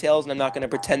technical details, and I'm not going to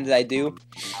pretend that I do.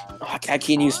 Oh,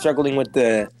 Cakinhu's struggling with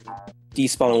the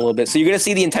despawn a little bit. So you're going to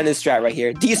see the intended strat right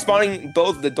here. Despawning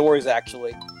both the doors,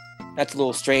 actually. That's a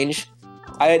little strange.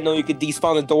 I didn't know you could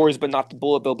despawn the doors, but not the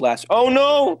bullet bill blast. Oh,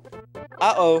 no!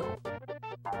 Uh-oh.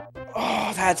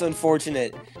 Oh, that's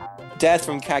unfortunate. Death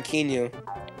from Cakinhu.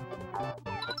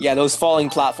 Yeah, those falling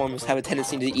platforms have a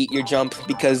tendency to eat your jump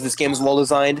because this game is well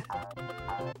designed.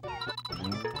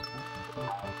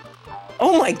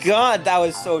 Oh my god, that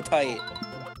was so tight.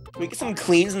 Can we get some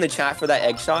cleans in the chat for that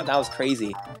egg shot? That was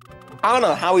crazy. I don't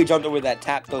know how he jumped over those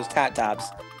tap taps.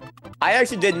 I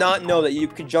actually did not know that you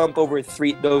could jump over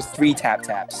those three tap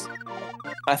taps.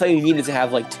 I thought you needed to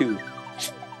have like 2.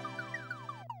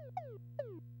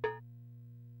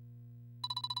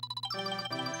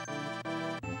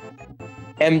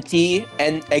 MT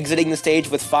and exiting the stage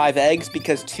with 5 eggs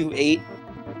because 2-8.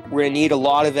 We're gonna need a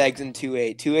lot of eggs in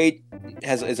 2-8.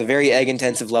 2-8 is a very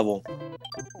egg-intensive level.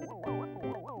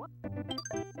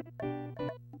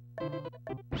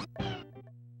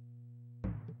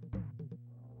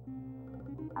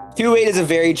 Two 8 is a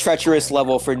very treacherous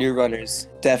level for new runners,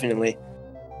 definitely.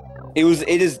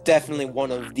 It is definitely one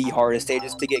of the hardest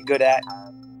stages to get good at.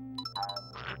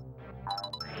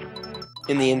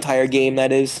 In the entire game,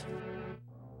 that is.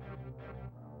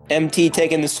 MT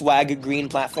taking the swag green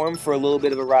platform for a little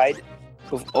bit of a ride.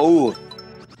 Oh.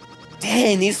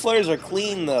 Dang, these flutters are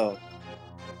clean, though.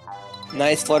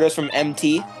 Nice flutters from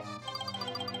MT.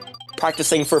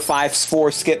 Practicing for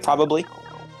 5-4 skip, probably.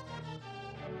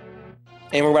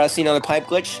 And we're about to see another pipe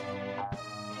glitch.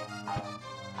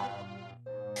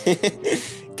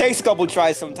 Takes a couple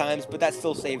tries sometimes, but that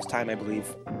still saves time, I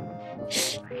believe.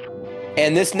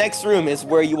 And this next room is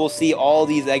where you will see all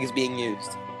these eggs being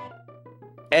used.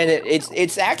 And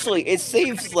it's actually, it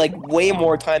saves like way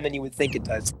more time than you would think it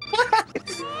does.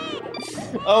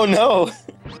 Oh no.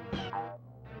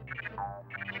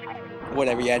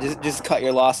 Whatever, yeah, just cut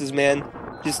your losses, man.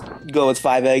 Just go with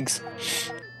 5 eggs.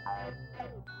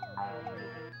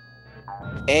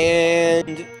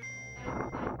 And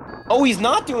oh, he's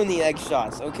not doing the egg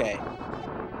shots. Okay.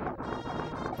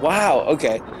 Wow,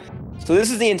 okay. So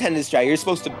this is the intended strat. You're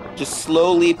supposed to just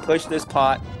slowly push this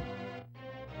pot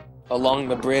along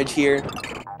the bridge here,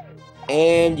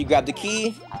 and you grab the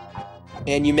key,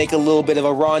 and you make a little bit of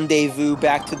a rendezvous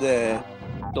back to the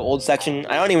old section.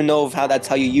 I don't even know if that's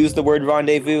how you use the word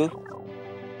rendezvous.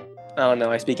 I don't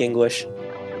know, I speak English.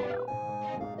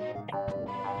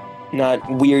 Not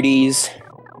weirdies.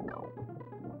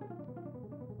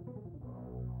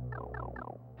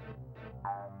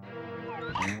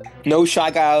 No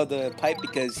shot guy out of the pipe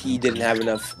because he didn't have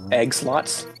enough egg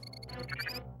slots.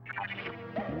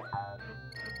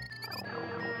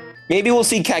 Maybe we'll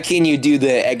see Cakinhu do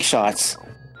the egg shots.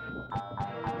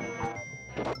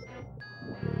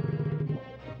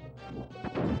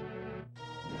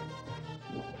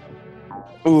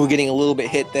 Ooh, getting a little bit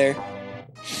hit there.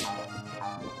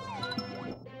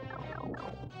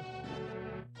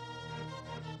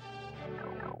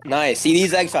 Nice. See,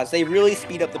 these egg shots, they really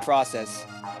speed up the process.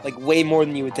 Like, way more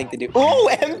than you would think they do. Oh,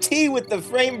 MT with the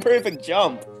frame-perfect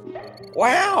jump.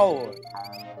 Wow.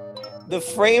 The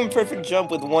frame-perfect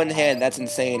jump with one hand, that's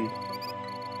insane.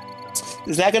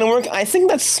 Is that gonna work? I think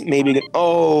that's maybe good.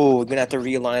 Oh, we're gonna have to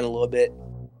realign a little bit.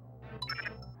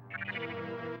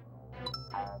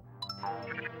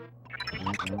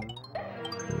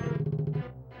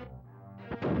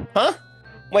 Huh?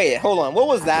 Wait, hold on. What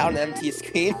was that on the MT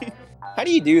screen? How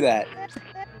do you do that?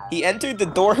 He entered the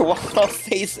door while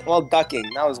ducking.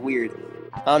 That was weird.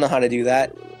 I don't know how to do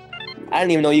that. I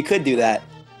didn't even know you could do that.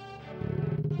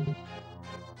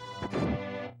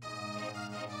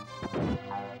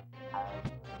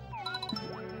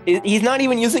 He's not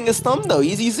even using his thumb, though.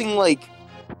 He's using, like,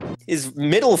 his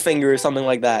middle finger or something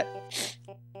like that.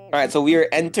 Alright, so we are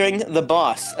entering the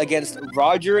boss against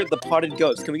Roger the Potted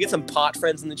Ghost. Can we get some pot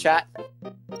friends in the chat?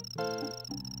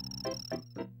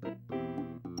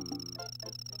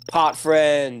 Pot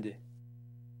friend.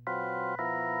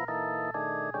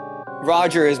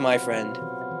 Roger is my friend.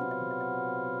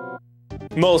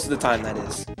 Most of the time, that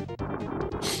is.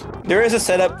 There is a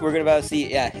setup we're about to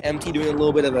see. Yeah, MT doing a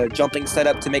little bit of a jumping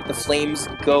setup to make the flames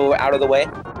go out of the way.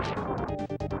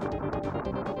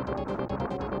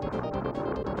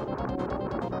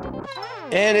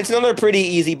 And it's another pretty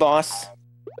easy boss.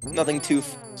 Nothing too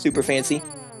super fancy.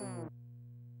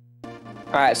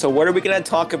 Alright, so what are we going to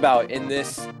talk about in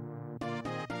this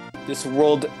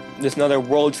another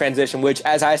world transition, which,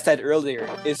 as I said earlier,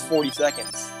 is 40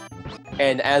 seconds.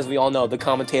 And as we all know, the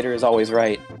commentator is always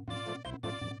right.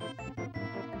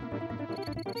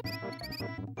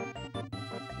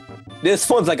 This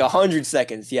one's like 100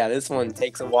 seconds. Yeah, this one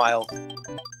takes a while.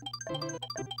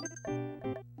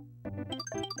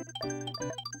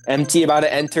 MT about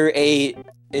to enter an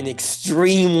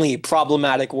extremely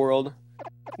problematic world.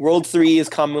 World 3 is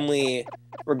commonly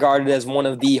regarded as one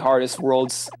of the hardest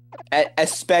worlds,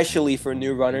 especially for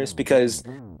new runners, because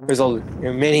there's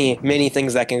many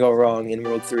things that can go wrong in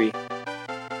World 3.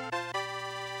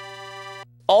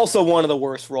 Also one of the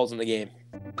worst worlds in the game.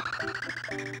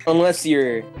 Unless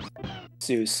you're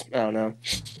Zeus. I don't know.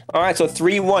 Alright, so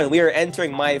 3-1. We are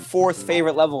entering my 4th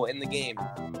favorite level in the game.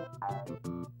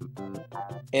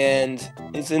 And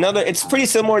it's pretty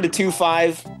similar to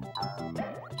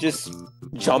 2-5. Just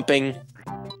jumping.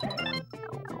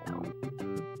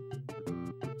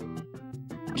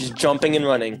 Just jumping and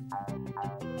running.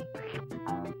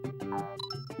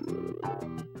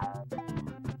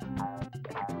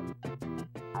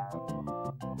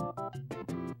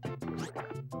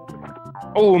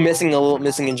 Oh, missing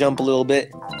a jump a little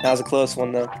bit. That was a close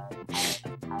one though.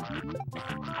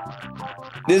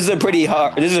 This is a pretty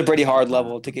hard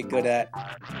level to get good at.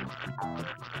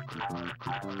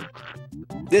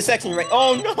 This section right—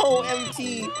 oh no,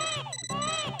 MT!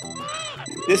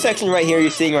 This section right here you're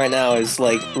seeing right now is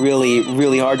like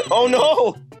really hard. Oh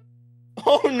no!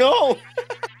 Oh no!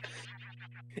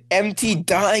 MT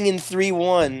dying in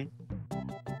 3-1.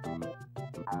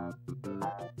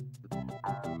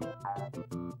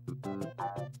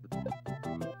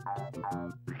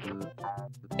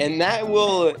 And that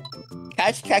will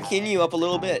catch Cakinhu up a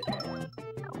little bit.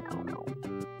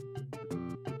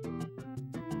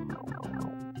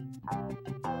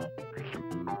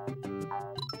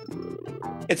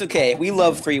 It's okay. We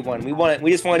love 3-1. We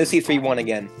just wanted to see 3-1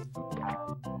 again.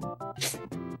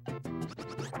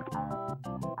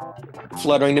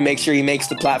 Fluttering to make sure he makes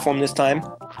the platform this time.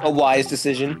 A wise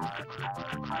decision.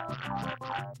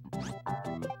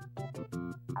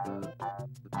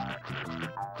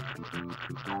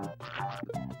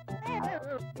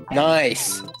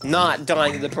 Nice! Not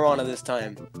dying to the piranha this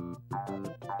time.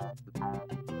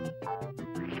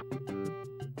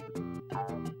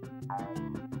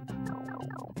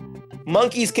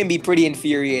 Monkeys can be pretty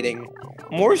infuriating.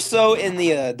 More so in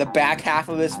the back half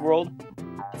of this world.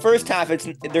 First half,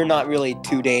 they're not really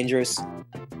too dangerous.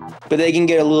 But they can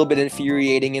get a little bit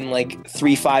infuriating in like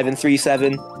 3-5 and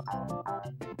 3-7.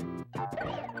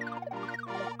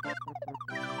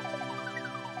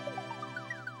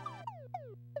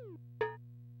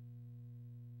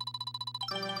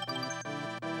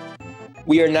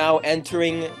 We are now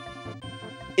entering—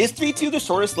 is 3-2 the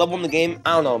shortest level in the game?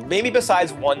 I don't know. Maybe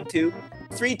besides 1-2.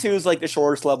 3-2 is like the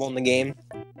shortest level in the game.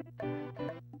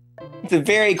 It's a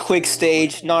very quick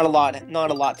stage. Not a lot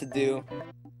to do.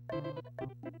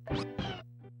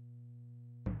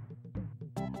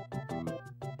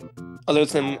 Other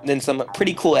than some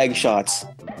pretty cool egg shots.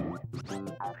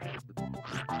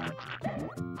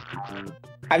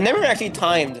 I've never actually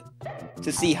timed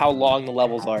to see how long the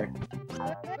levels are.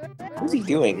 What's he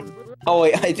doing? Oh,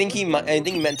 wait, I think he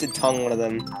meant to tongue one of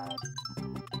them.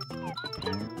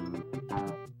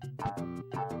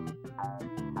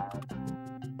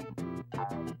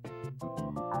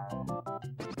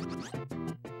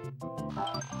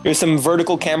 There's some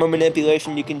vertical camera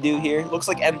manipulation you can do here. Looks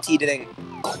like MT didn't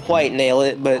quite nail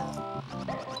it, but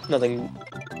nothing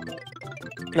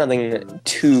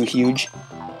too huge.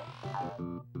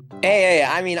 Hey,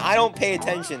 I mean, I don't pay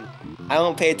attention. I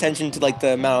don't pay attention to like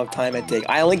the amount of time I take.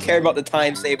 I only care about the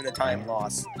time save and the time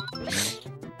loss.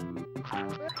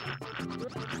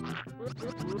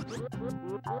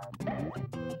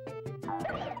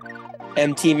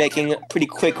 MT making pretty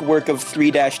quick work of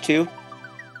 3-2.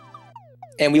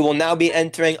 And we will now be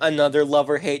entering another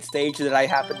love-or-hate stage that I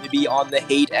happen to be on the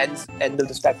hate end of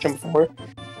the spectrum for.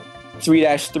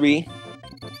 3-3.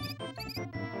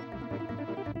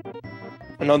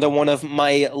 Another one of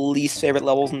my least favorite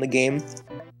levels in the game.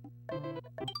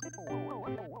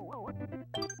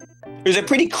 There's a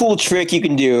pretty cool trick you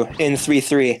can do in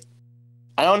 3-3.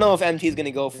 I don't know if MT is gonna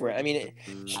go for it. I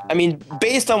mean,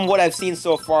 based on what I've seen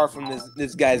so far from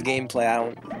this guy's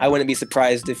gameplay, I wouldn't be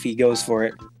surprised if he goes for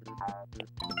it.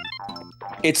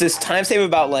 It's this time save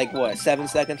about like what, 7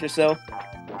 seconds or so.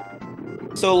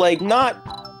 So like not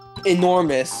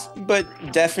enormous, but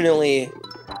definitely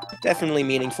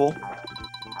meaningful.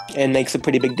 And makes a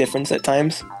pretty big difference at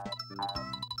times.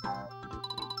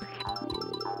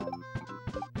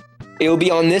 It will be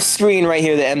on this screen right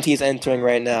here that MT is entering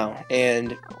right now.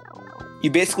 And you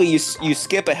basically, you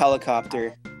skip a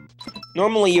helicopter.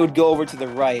 Normally you would go over to the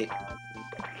right.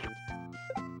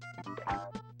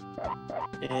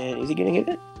 And is he gonna get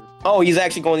it? Oh, he's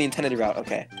actually going the intended route,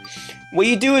 okay. What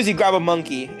you do is you grab a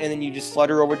monkey, and then you just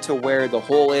flutter over to where the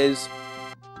hole is.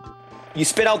 You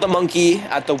spit out the monkey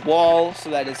at the wall so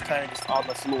that it's kind of just on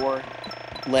the floor,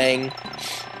 laying.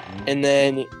 And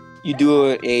then you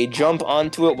do a jump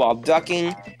onto it while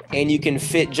ducking, and you can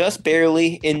fit just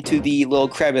barely into the little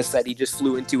crevice that he just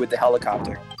flew into with the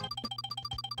helicopter.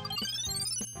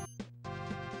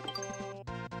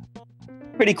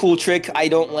 Pretty cool trick. I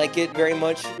don't like it very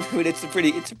much, but it's a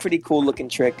pretty cool looking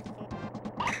trick.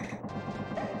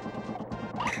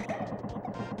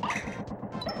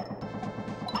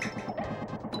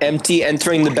 MT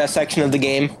entering the best section of the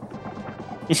game.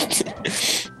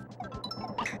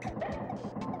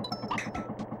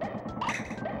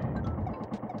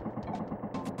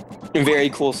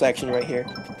 Very cool section right here.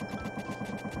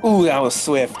 Ooh, that was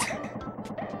swift.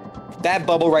 That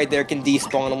bubble right there can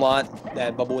despawn a lot.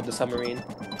 That bubble with the submarine.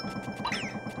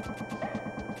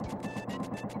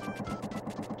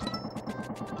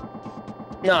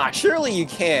 Nah, surely you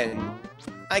can.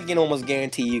 I can almost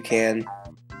guarantee you can.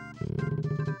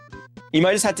 You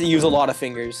might just have to use a lot of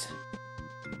fingers.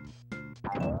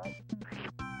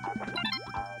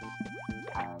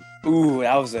 Ooh,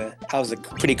 that was a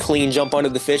pretty clean jump onto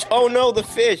the fish. Oh no, the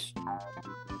fish!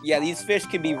 Yeah, these fish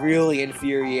can be really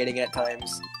infuriating at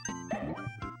times.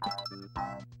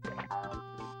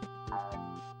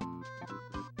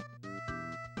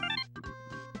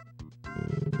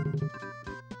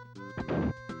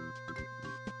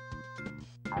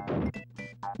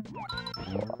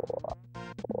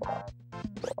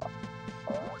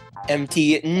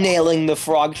 MT nailing the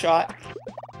frog shot.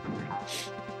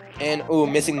 And, ooh,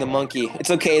 missing the monkey.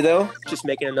 It's okay, though. Just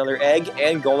making another egg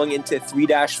and going into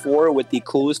 3-4 with the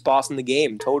coolest boss in the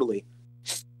game. Totally.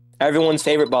 Everyone's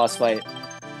favorite boss fight.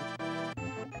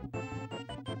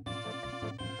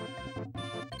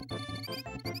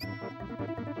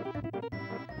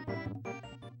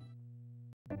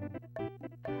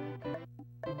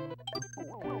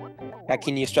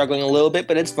 Cakinhu struggling a little bit,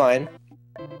 but it's fine.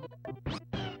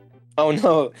 Oh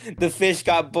no, the fish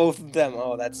got both of them.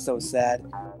 Oh, that's so sad.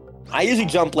 I usually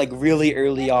jump like really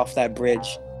early off that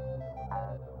bridge,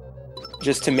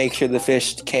 just to make sure the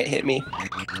fish can't hit me.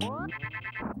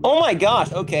 Oh my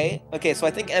gosh, okay. Okay, so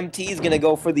I think MT is gonna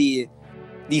go for the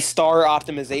star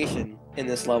optimization in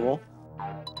this level.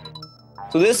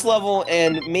 So this level,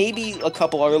 and maybe a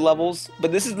couple other levels,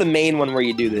 but this is the main one where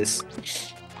you do this.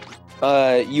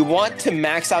 You want to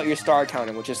max out your star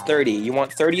counter, which is 30. You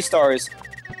want 30 stars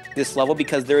this level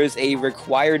because there is a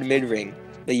required mid-ring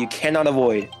that you cannot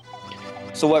avoid.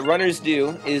 So what runners do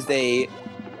is they,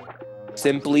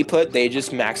 simply put, they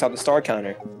just max out the star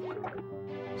counter.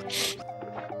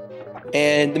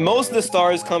 And most of the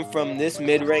stars come from this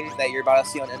mid-ring that you're about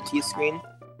to see on MT's screen,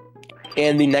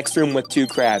 and the next room with 2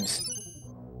 crabs.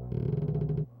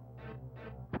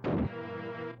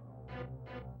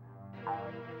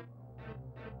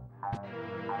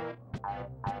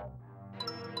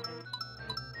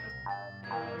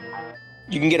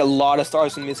 You can get a lot of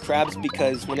stars from these crabs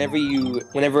because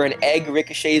whenever an egg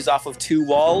ricochets off of 2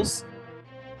 walls,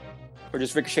 or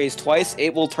just ricochets twice,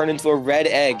 it will turn into a red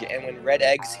egg, and when red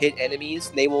eggs hit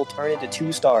enemies, they will turn into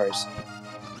 2 stars.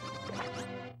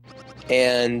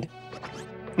 And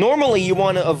normally you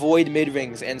want to avoid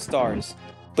mid-rings and stars,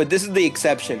 but this is the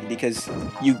exception because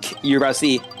you're about to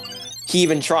see, he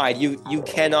even tried. You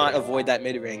cannot avoid that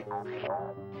mid-ring.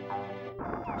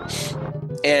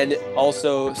 And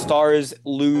also, stars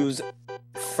lose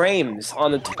frames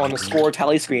on the score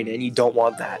tally screen, and you don't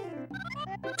want that.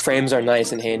 Frames are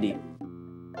nice and handy.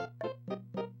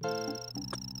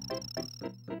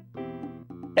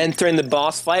 Entering the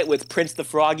boss fight with Prince the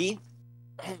Froggy.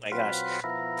 Oh my gosh.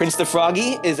 Prince the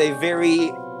Froggy is a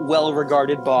very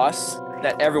well-regarded boss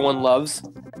that everyone loves.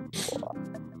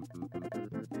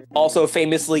 Also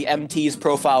famously MT's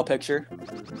profile picture.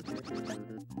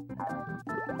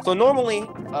 So normally,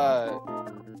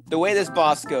 the way this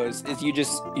boss goes is you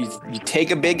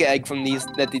take a big egg from these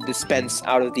that they dispense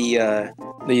out of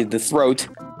the throat.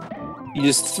 You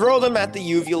just throw them at the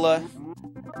uvula,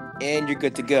 and you're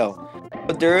good to go.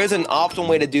 But there is an optimal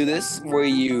way to do this where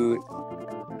so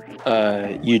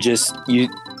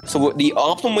the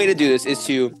optimal way to do this is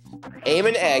to aim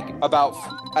an egg about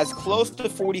as close to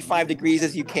 45 degrees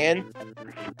as you can,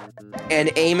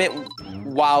 and aim it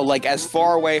while like as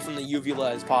far away from the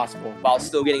uvula as possible, while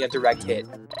still getting a direct hit.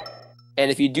 And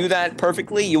if you do that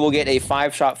perfectly, you will get a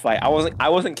 5-shot fight. I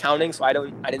wasn't counting, so I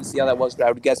didn't see how that was, but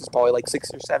I would guess it's probably like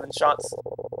 6 or 7 shots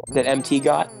that MT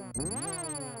got.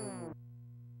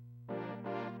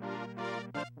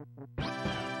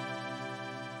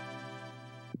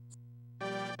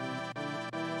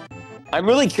 I'm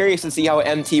really curious to see how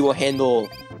MT will handle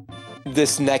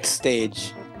this next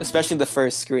stage, especially the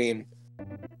first screen,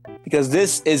 because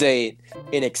this is an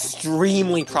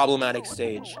extremely problematic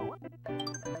stage.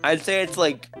 I'd say it's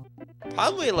like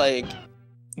probably like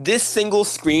this single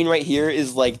screen right here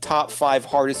is like top 5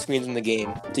 hardest screens in the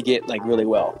game to get like really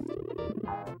well.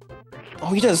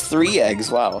 Oh, he does 3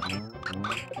 eggs. Wow.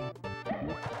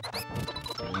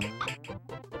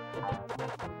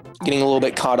 Getting a little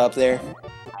bit caught up there.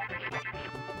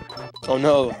 Oh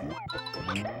no.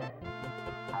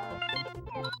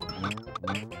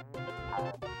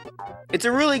 It's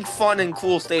a really fun and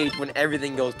cool stage when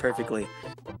everything goes perfectly.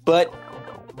 But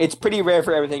it's pretty rare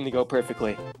for everything to go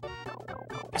perfectly.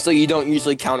 So you don't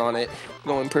usually count on it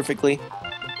going perfectly.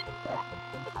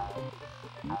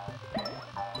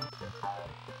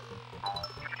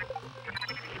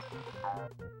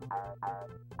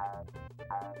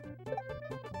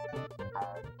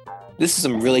 This is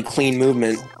some really clean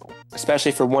movement,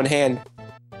 especially for one hand.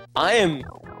 I am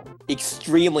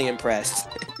extremely impressed.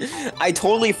 I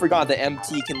totally forgot that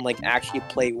MT can like actually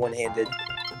play one-handed.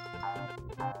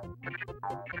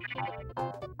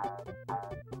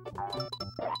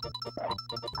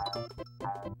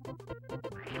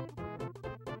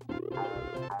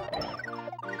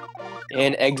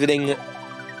 And exiting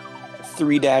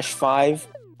 3-5,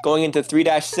 going into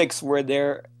 3-6 where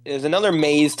there is another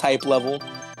maze type level.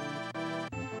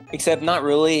 Except not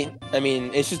really. I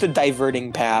mean, it's just a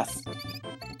diverting path.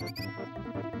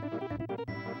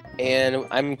 And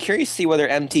I'm curious to see whether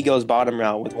MT goes bottom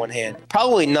route with one hand.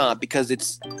 Probably not, because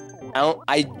it's...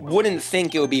 I wouldn't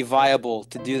think it would be viable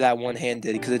to do that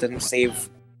one-handed, because it doesn't save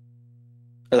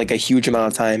like a huge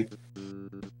amount of time.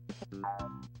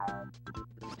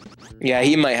 Yeah,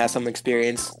 he might have some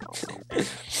experience.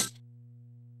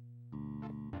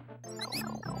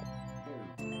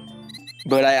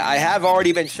 But I have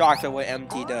already been shocked at what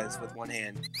MT does with one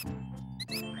hand.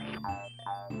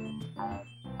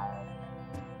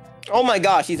 Oh my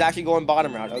gosh, he's actually going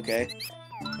bottom route. Okay.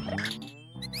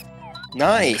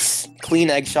 Nice. Clean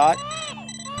egg shot.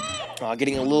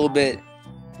 Getting a little bit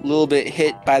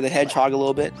hit by the hedgehog a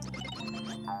little bit.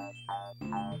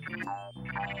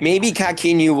 Maybe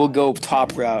Cakinhu will go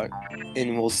top route,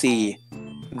 and we'll see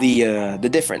the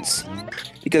difference.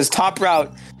 Because top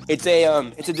route, it's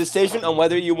a decision on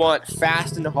whether you want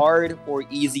fast and hard or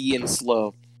easy and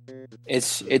slow.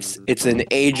 It's an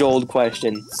age-old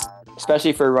question,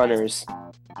 especially for runners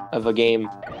of a game,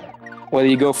 whether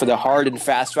you go for the hard and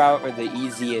fast route or the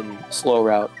easy and slow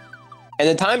route. And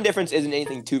the time difference isn't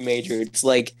anything too major. It's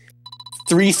like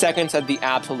 3 seconds at the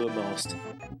absolute most.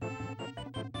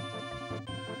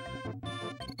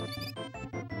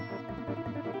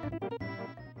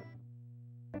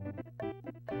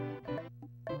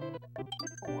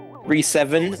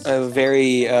 Re-7, a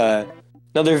very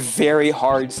another very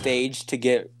hard stage to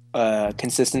get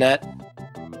consistent at.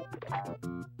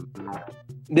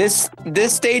 This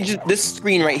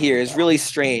screen right here is really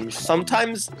strange.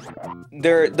 Sometimes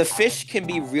the fish can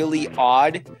be really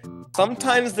odd.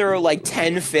 Sometimes there are like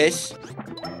 10 fish,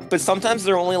 but sometimes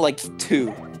there are only like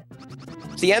 2.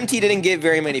 See, MT didn't get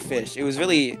very many fish.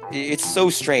 It's so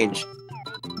strange.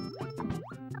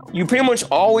 You pretty much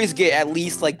always get at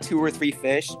least like 2 or 3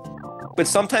 fish, but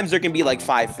sometimes there can be like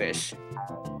 5 fish.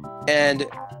 And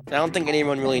I don't think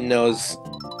anyone really knows.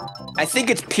 I think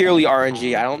it's purely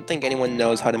RNG. I don't think anyone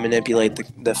knows how to manipulate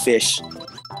the fish.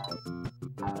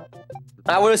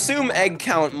 I would assume egg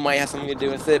count might have something to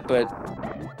do with it, but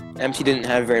MT didn't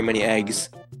have very many eggs.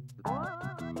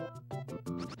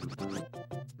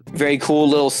 Very cool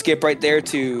little skip right there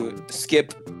to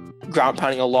skip ground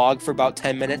pounding a log for about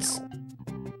 10 minutes.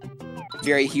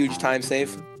 Very huge time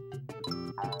save.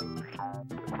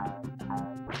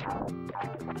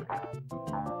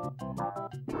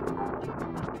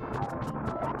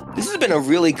 This has been a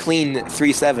really clean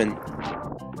 3-7.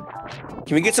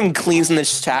 Can we get some cleans in the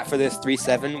chat for this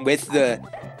 3-7 with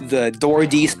the door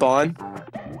despawn?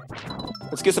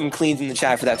 Let's get some cleans in the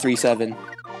chat for that 3-7.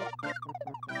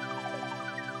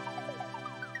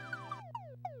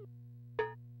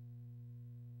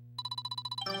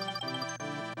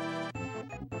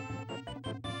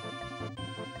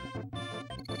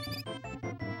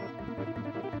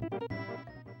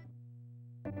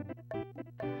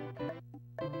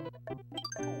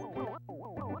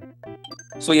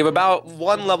 So you have about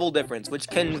 1 level difference, which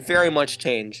can very much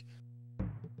change.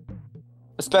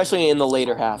 Especially in the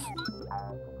later half.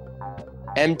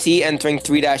 MT entering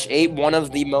 3-8, one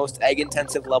of the most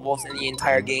egg-intensive levels in the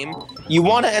entire game. You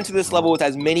want to enter this level with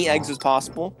as many eggs as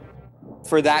possible.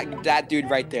 For that dude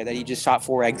right there that he just shot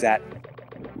 4 eggs at.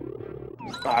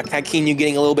 Cakinhu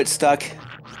getting a little bit stuck.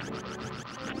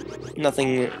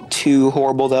 Nothing too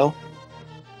horrible, though.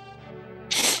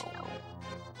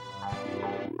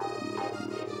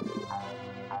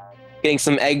 Getting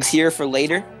some eggs here for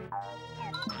later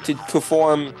to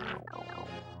perform,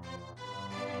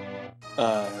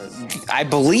 I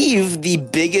believe, the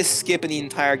biggest skip in the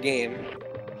entire game.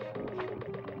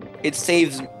 It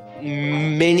saves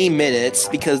many minutes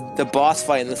because the boss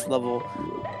fight in this level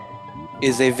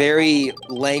is a very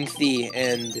lengthy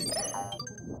and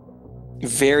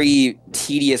very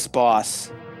tedious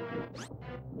boss.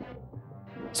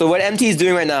 So what MT is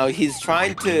doing right now, he's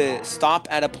trying to stop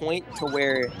at a point to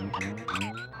where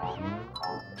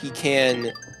he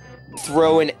can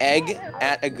throw an egg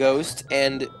at a ghost,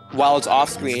 and while it's off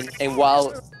screen, and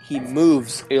while he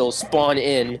moves, it'll spawn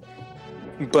in,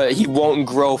 but he won't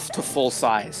grow to full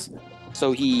size.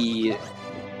 So he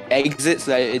exits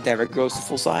so that it never grows to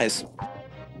full size.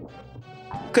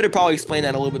 Could have probably explained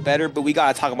that a little bit better, but we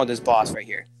gotta talk about this boss right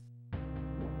here.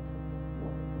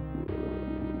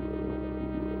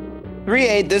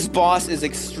 3-8, this boss is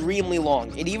extremely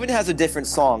long. It even has a different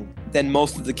song than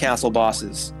most of the castle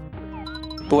bosses.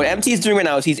 But what MT is doing right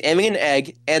now is he's aiming an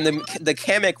egg, and the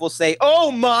Kamek will say,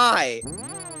 "Oh my!"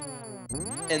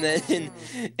 And then,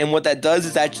 and what that does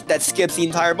is that skips the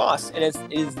entire boss, and it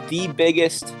is the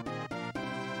biggest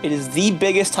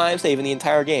time save in the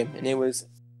entire game, and it was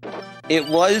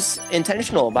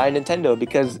intentional by Nintendo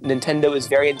because Nintendo is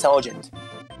very intelligent.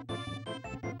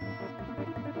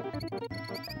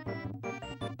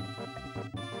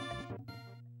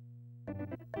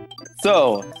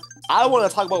 So, I want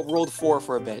to talk about World 4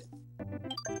 for a bit.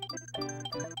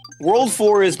 World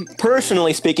 4 is,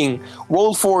 personally speaking,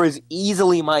 World 4 is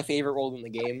easily my favorite world in the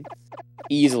game.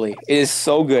 Easily. It is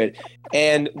so good.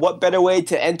 And what better way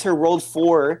to enter World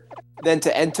 4 than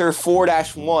to enter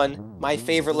 4-1, my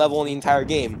favorite level in the entire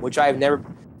game, which I have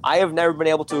never been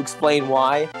able to explain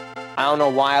why. I don't know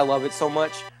why I love it so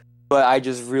much, but I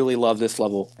just really love this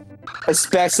level.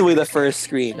 Especially the first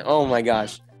screen. Oh my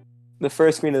gosh. The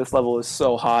first screen of this level is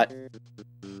so hot.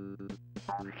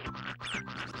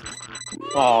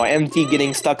 Oh, MT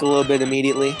getting stuck a little bit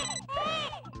immediately.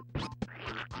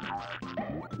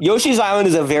 Yoshi's Island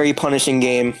is a very punishing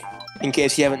game, in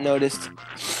case you haven't noticed.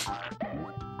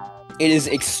 It is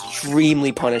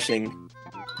extremely punishing.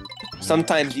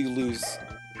 Sometimes you lose,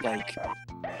 like,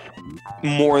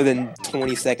 more than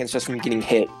 20 seconds just from getting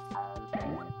hit.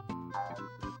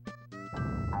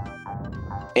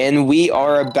 And we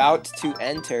are about to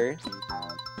enter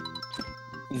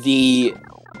the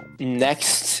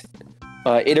next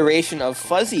iteration of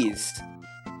Fuzzies.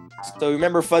 So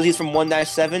remember Fuzzies from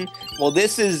 1-7? Well,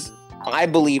 this is, I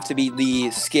believe, to be the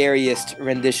scariest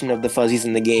rendition of the Fuzzies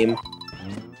in the game.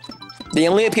 They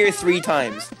only appear 3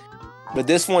 times, but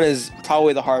this one is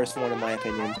probably the hardest one in my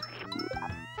opinion.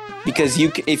 Because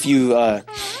if you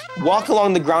walk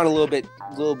along the ground a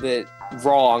little bit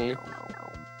wrong,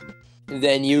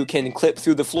 then you can clip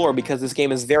through the floor because this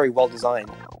game is very well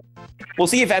designed. We'll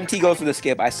see if MT goes for the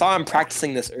skip. I saw him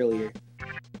practicing this earlier.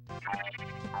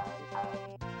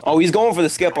 Oh, he's going for the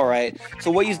skip, alright.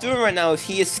 So what he's doing right now is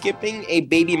he is skipping a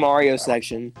Baby Mario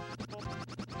section.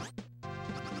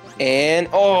 And,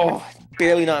 oh,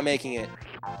 barely not making it.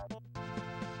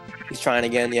 He's trying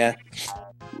again, yeah.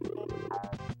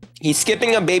 He's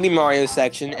skipping a Baby Mario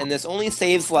section, and this only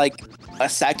saves like a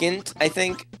second, I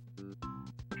think.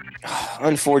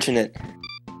 Unfortunate.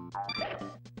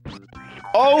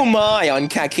 Oh my! On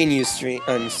Cakinhu's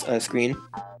screen.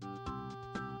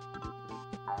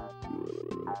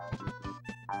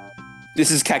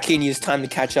 This is Cakinhu's time to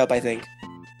catch up, I think.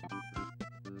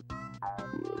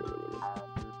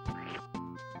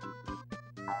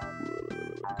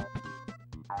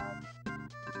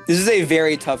 This is a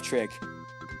very tough trick.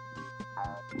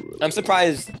 I'm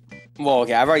surprised... Well,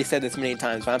 okay, I've already said this many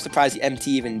times, but I'm surprised the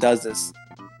MT even does this.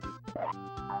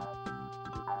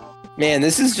 Man,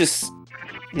 this is just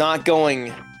not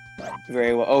going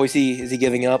very well. Oh, is he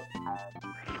giving up?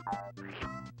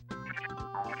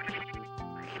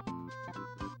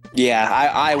 Yeah,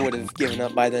 I would have given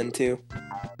up by then too.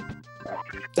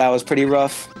 That was pretty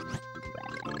rough.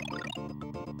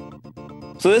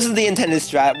 So this is the intended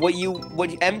strat.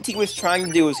 What MT was trying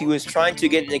to do is he was trying to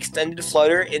get an extended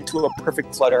flutter into a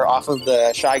perfect flutter off of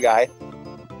the Shy Guy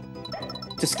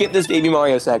to skip this Baby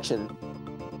Mario section.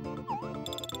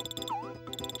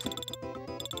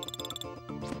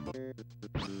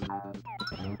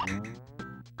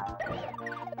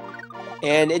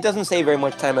 And it doesn't save very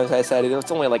much time, as I said.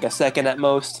 It's only like a second at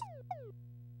most.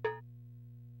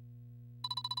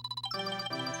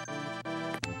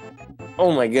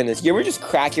 Oh my goodness. You ever just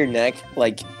crack your neck,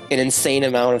 like, an insane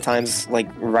amount of times, like,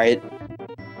 right?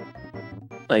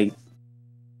 Like,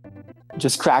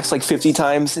 just cracks like 50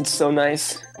 times. It's so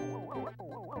nice.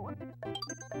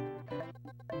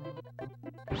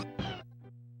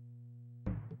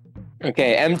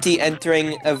 Okay, Empty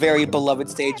entering a very beloved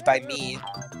stage by me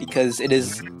because it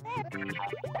is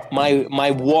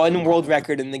my one world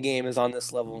record in the game is on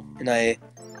this level, and I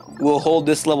will hold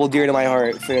this level dear to my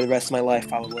heart for the rest of my life,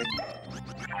 probably.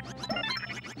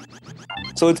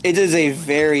 So it is a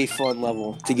very fun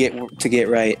level to get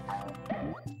right.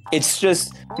 It's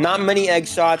just not many egg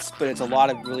shots, but it's a lot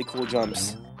of really cool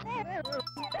jumps.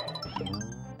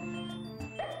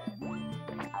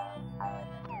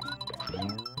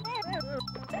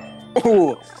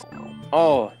 Ooh.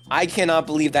 Oh, I cannot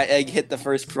believe that egg hit the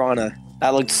first piranha.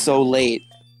 That looked so late.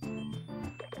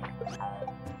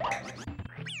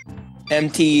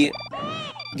 Empty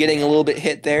getting a little bit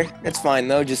hit there. That's fine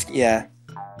though, just yeah.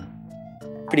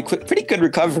 Pretty good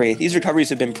recovery. These recoveries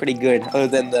have been pretty good, other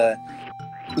than the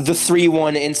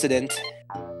 3-1 incident.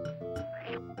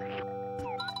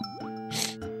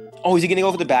 Oh, is he gonna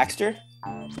go for the Baxter?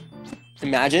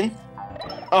 Imagine.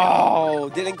 Oh,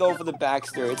 didn't go for the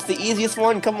Baxter. It's the easiest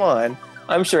one, come on.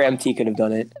 I'm sure MT could have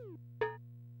done it.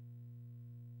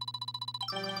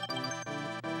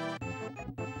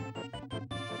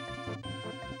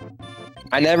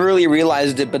 I never really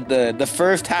realized it, but the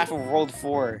first half of World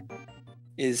 4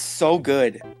 is so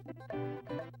good.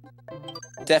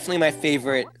 Definitely my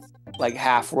favorite, like,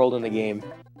 half world in the game.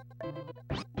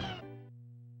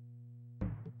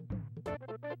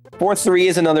 4-3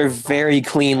 is another very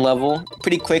clean level.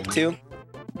 Pretty quick, too.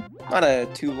 Not a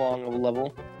too long of a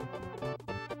level.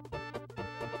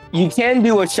 You can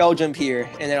do a shell jump here,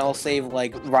 and then I'll save,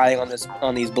 like, riding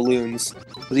on these balloons.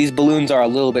 These balloons are a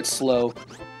little bit slow.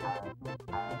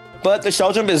 But the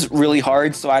shell jump is really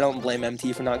hard, so I don't blame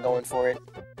MT for not going for it.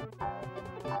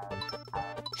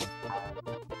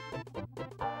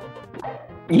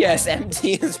 Yes,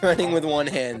 MT is running with one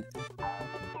hand.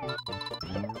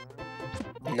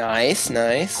 Nice,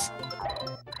 nice.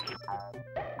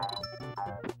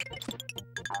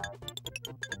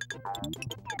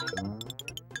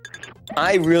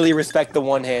 I really respect the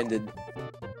one-handed.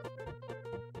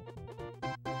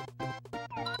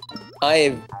 I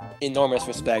have enormous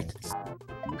respect.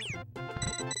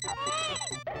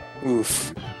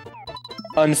 Oof.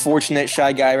 Unfortunate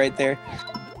Shy Guy right there.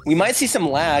 We might see some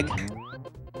lag.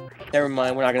 Never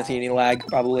mind, we're not gonna see any lag,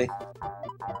 probably.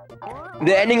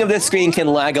 The ending of this screen can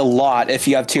lag a lot if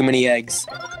you have too many eggs.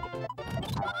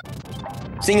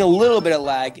 Seeing a little bit of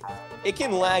lag, it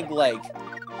can lag, like,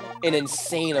 an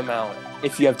insane amount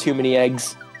if you have too many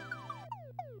eggs.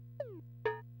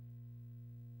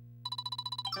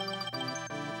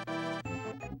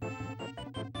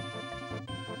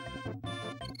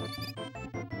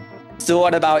 Still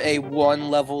at about a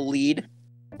 1-level lead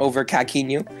over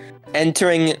Cakinhu,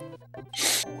 entering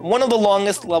one of the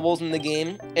longest levels in the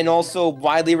game, and also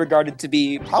widely regarded to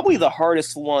be probably the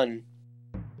hardest one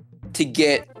to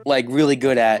get, like, really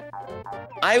good at.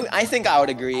 I think I would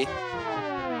agree.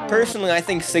 Personally, I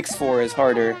think 6-4 is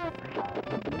harder,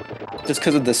 just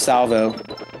because of the salvo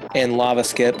and lava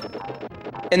skip.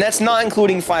 And that's not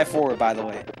including 5-4, by the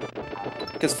way,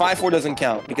 because 5-4 doesn't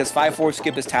count, because 5-4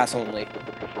 skip is TAS only.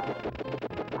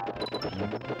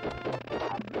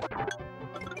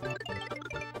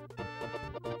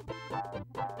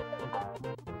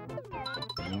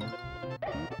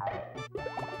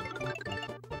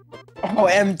 Oh,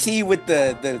 MT with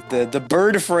the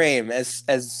bird frame, as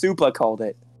Supa called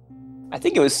it. I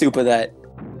think it was Supa that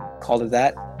called it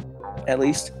that, at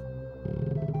least.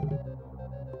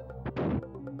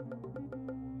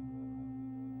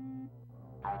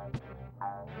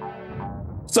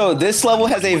 So this level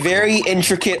has a very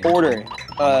intricate order.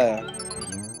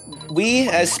 We,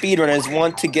 as speedrunners,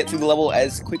 want to get through the level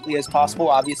as quickly as possible,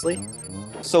 obviously.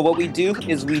 So what we do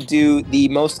is we do the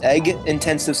most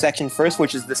egg-intensive section first,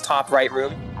 which is this top right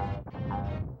room.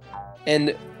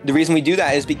 And the reason we do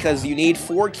that is because you need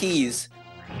 4 keys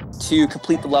to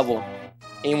complete the level.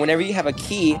 And whenever you have a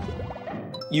key,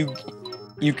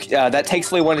 that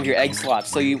takes away one of your egg slots.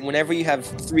 So whenever you have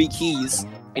 3 keys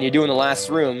and you're doing the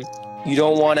last room, you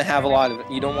don't want to have a lot of...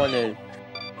 You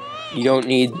don't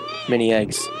need many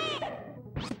eggs.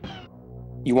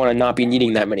 You want to not be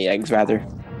needing that many eggs, rather.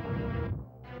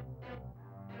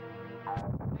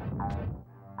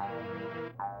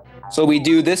 So we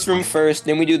do this room first,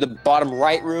 then we do the bottom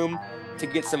right room to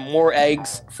get some more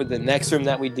eggs for the next room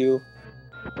that we do.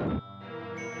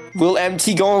 Will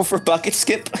MT go for bucket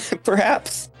skip,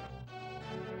 perhaps?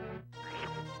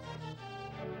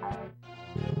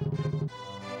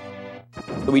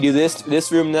 So we do this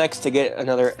room next to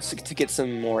get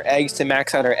some more eggs to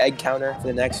max out our egg counter for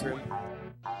the next room.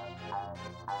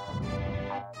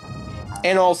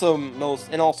 And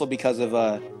also because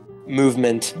of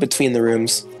movement between the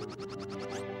rooms.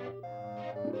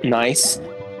 Nice.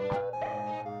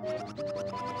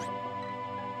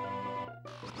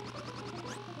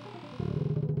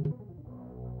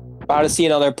 About to see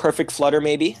another perfect flutter,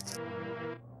 maybe.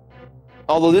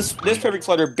 Although this perfect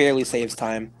flutter barely saves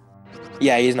time.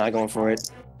 Yeah, he's not going for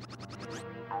it.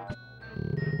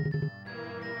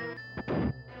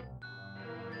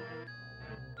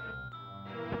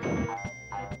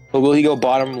 But will he go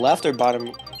bottom left or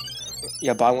bottom?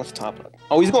 Yeah, bottom left, top left.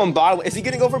 Oh, he's going bottom. Is he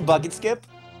gonna go for bucket skip?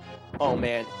 Oh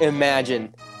man,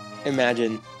 imagine.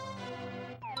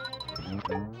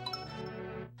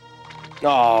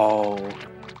 Oh,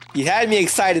 you had me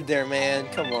excited there, man.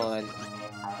 Come on.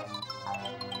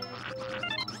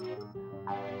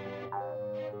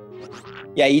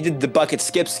 Yeah, you did the bucket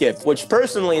skip, which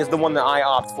personally is the one that I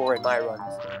opt for in my runs.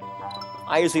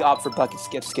 I usually opt for bucket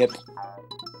skip.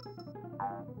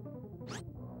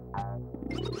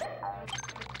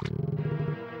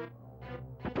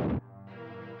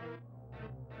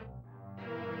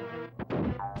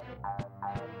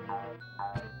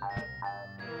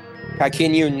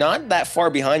 Cakinhu not that far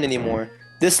behind anymore.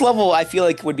 This level, I feel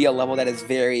like, would be a level that is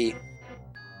very...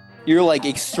 You're, like,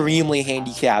 extremely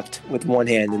handicapped with one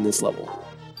hand in this level.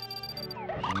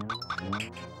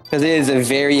 Because it is a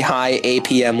very high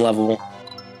APM level.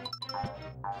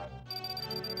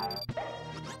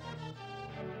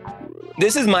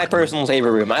 This is my personal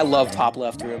favorite room. I love top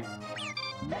left room.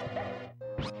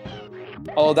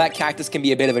 Oh, that cactus can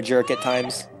be a bit of a jerk at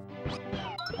times.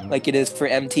 Like it is for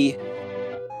MT.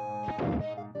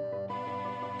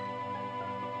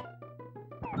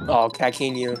 Oh,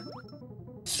 Cakinhu.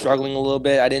 Struggling a little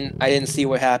bit. I didn't see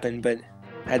what happened, but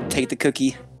I had to take the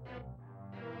cookie.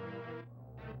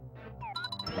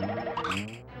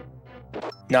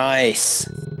 Nice.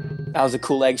 That was a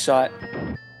cool egg shot.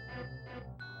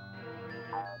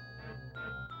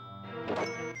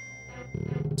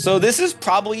 So this is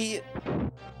probably,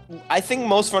 I think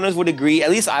most runners would agree, at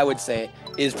least I would say,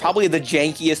 is probably the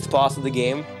jankiest boss of the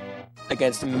game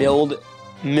against Mild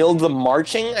the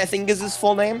Marching, I think is his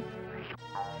full name.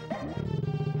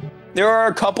 There are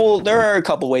a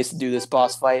couple ways to do this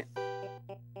boss fight.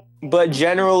 But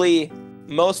generally,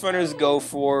 most runners go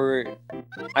for,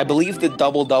 I believe, the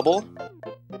double-double.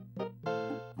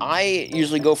 I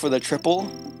usually go for the triple,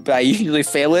 but I usually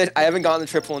fail it. I haven't gotten the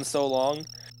triple in so long.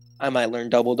 I might learn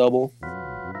double-double.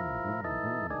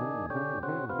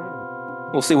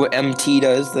 We'll see what MT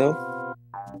does, though.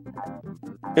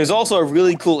 There's also a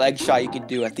really cool egg shot you could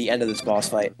do at the end of this boss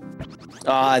fight.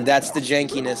 Ah, that's the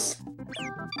jankiness.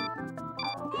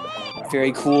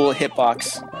 Very cool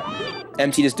hitbox.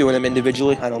 MT just doing them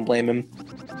individually. I don't blame him.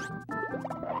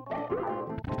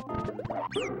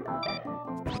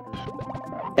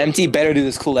 MT better do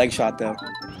this cool egg shot, though.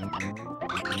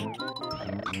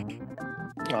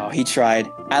 Oh, he tried.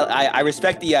 I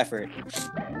respect the effort.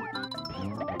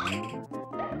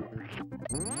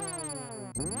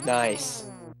 Nice.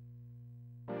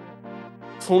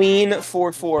 Clean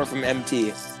 4-4 from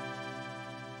MT.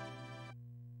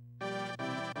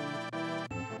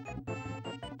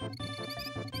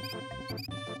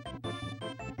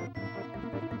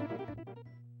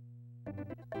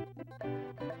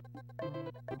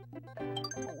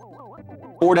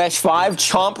 (4-5)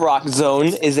 Chomp Rock Zone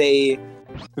is a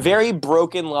very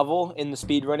broken level in the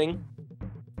speedrunning,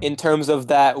 in terms of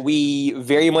that we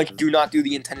very much do not do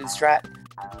the intended strat.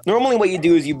 Normally what you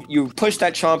do is you push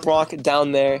that Chomp Rock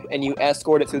down there and you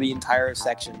escort it through the entire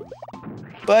section.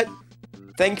 But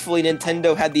thankfully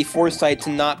Nintendo had the foresight to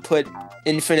not put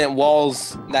infinite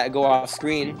walls that go off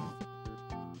screen.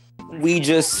 We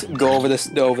just go over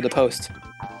the post.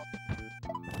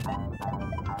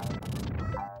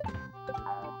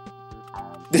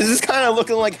 This is kind of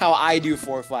looking like how I do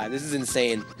 4-5. This is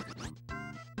insane.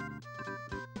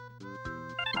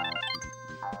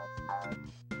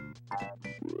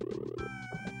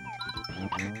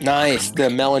 Nice, the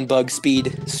melon bug speed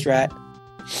strat.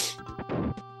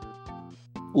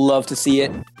 Love to see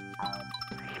it.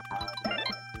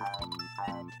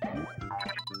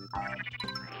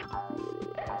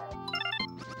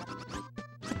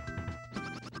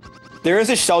 There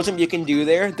is a shell jump you can do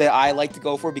there that I like to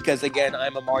go for because, again,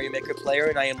 I'm a Mario Maker player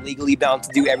and I am legally bound to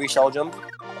do every shell jump.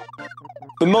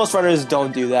 But most runners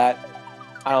don't do that.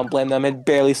 I don't blame them. It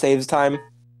barely saves time.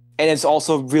 And it's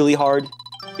also really hard.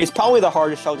 It's probably the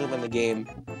hardest shell jump in the game.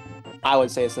 I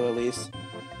would say so, at least.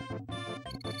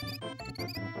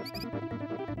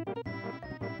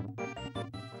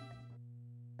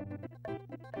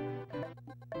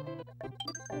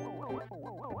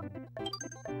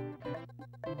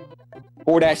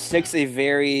 (4-6) a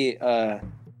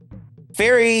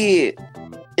very,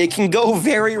 it can go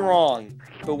very wrong,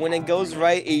 but but when it goes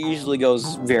right, it usually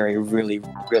goes really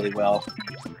well.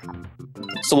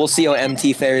 So we'll see how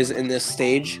MT fares in this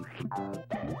stage.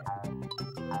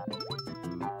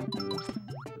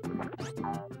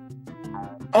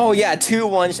 Oh yeah,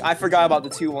 2-1. I forgot about the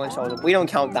 2-1 shot. We don't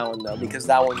count that one though, because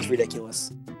that one's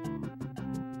ridiculous.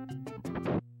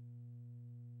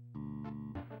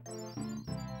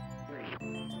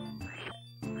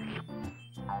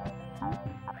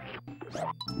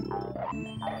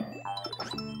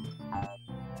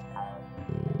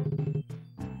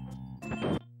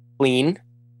 Clean.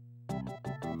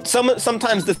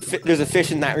 Sometimes there's a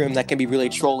fish in that room that can be really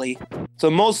trolly.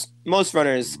 So most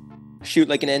runners shoot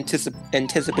like an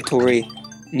anticipatory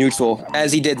neutral,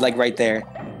 as he did like right there.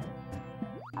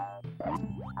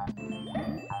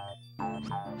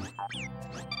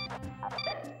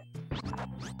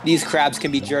 These crabs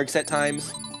can be jerks at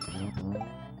times.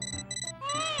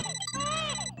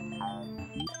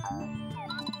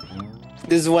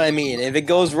 This is what I mean. If it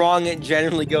goes wrong, it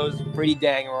generally goes pretty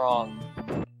dang wrong.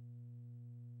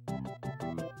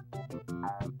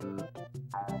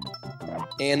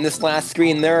 And this last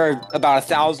screen, there are about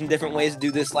 1,000 different ways to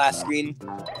do this last screen,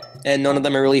 and none of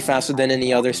them are really faster than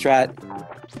any other strat.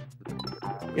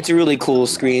 It's a really cool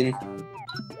screen.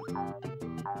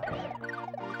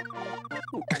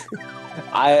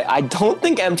 I don't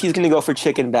think MT's gonna go for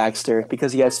Chicken Baxter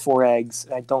because he has 4 eggs.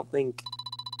 I don't think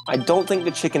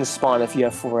the chickens spawn if you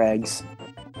have 4 eggs.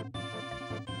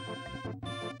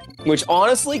 Which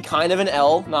honestly, kind of an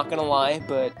L, not gonna lie,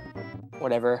 but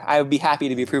whatever. I would be happy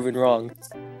to be proven wrong.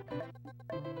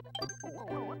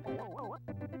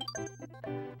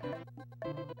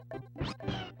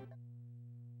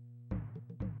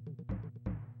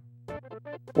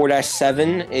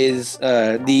 (4-7) is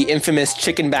the infamous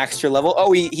Chicken Baxter level.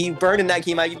 Oh, he burned in that.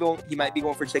 He might be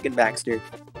going for Chicken Baxter.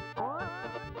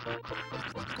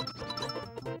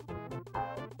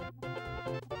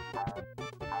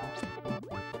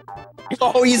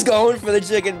 Oh, he's going for the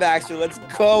Chicken Baxter. Let's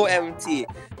go, MT.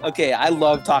 Okay, I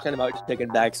love talking about Chicken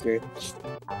Baxter.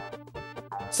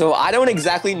 So I don't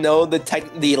exactly know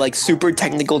the like super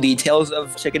technical details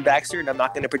of Chicken Baxter, and I'm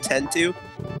not going to pretend to.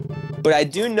 But I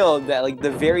do know that like the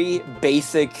very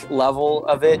basic level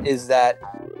of it is that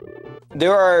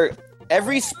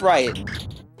every sprite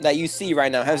that you see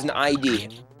right now has an ID.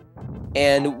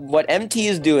 And what MT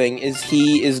is doing is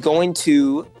he is going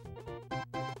to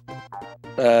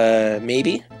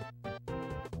maybe?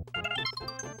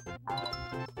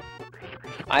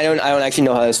 I don't actually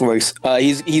know how this works. What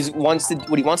he wants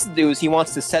to do is he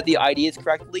wants to set the IDs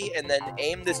correctly and then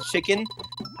aim this chicken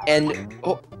and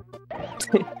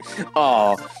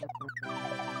oh.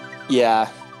 Yeah.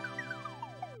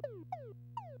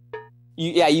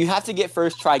 You have to get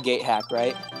first try gate hack,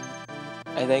 right?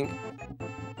 I think.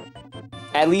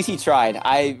 At least he tried.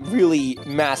 I really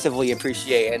massively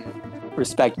appreciate and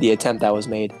respect the attempt that was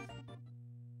made.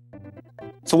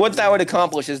 So what that would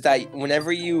accomplish is that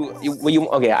whenever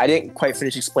okay, I didn't quite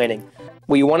finish explaining.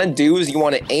 What you want to do is you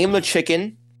want to aim the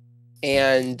chicken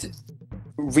and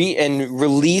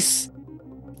release.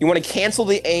 You want to cancel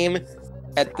the aim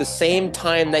at the same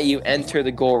time that you enter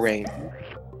the goal ring,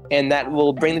 and that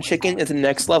will bring the chicken into the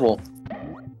next level.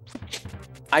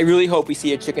 I really hope we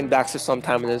see a Chicken Baxter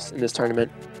sometime in this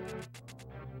tournament.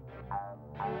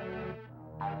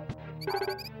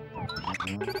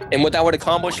 And what that would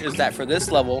accomplish is that for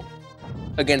this level,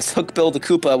 against Hookbill the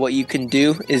Koopa, what you can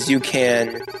do is you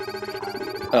can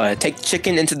take the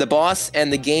chicken into the boss,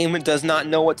 and the game does not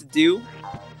know what to do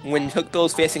when Hookbill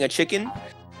is facing a chicken.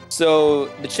 So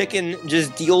the chicken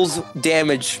just deals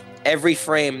damage every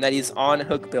frame that he's on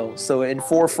Hookbill. So in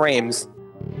 4 frames,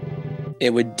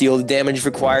 it would deal the damage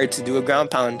required to do a ground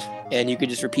pound, and you could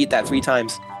just repeat that 3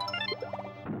 times.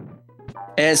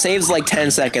 And it saves like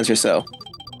 10 seconds or so.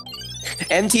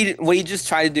 MT, what he just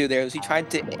tried to do there was he tried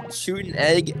to shoot an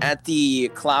egg at the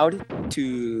cloud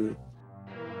to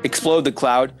explode the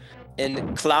cloud.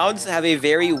 And clouds have a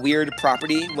very weird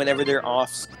property whenever they're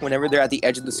at the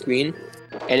edge of the screen.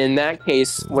 And in that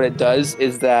case, what it does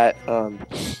is that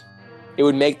it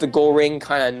would make the goal ring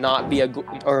kind of not be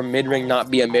or mid ring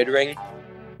not be a mid ring.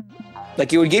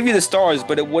 Like it would give you the stars,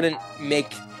 but it wouldn't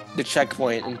make the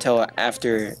checkpoint until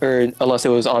after, or unless it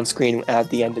was on screen at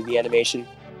the end of the animation.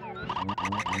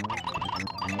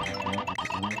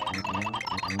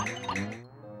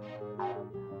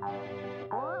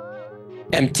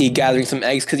 MT gathering some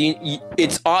eggs because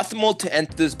it's optimal to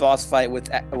enter this boss fight with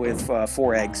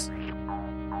 4 eggs.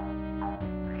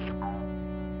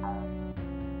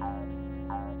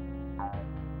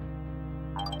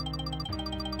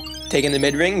 Taking the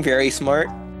mid ring, very smart.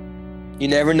 You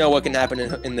never know what can happen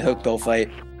in the Hookbill fight.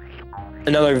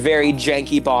 Another very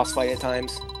janky boss fight at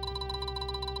times.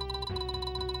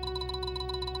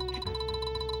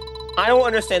 I don't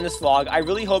understand this fog. I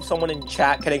really hope someone in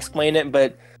chat can explain it,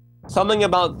 but something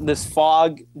about this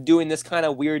fog doing this kind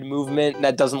of weird movement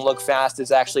that doesn't look fast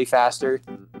is actually faster.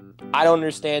 I don't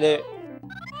understand it,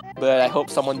 but I hope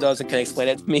someone does and can explain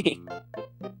it to me.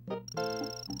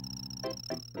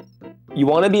 You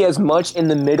want to be as much in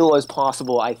the middle as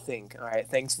possible, I think. Alright,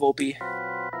 thanks, Volpe.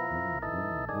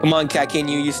 Come on,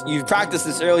 Cakinhu. You practiced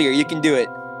this earlier. You can do it.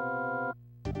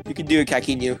 You can do it,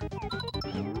 Cakinhu.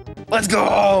 Let's go!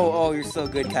 Oh, you're so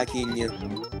good, Cakinhu.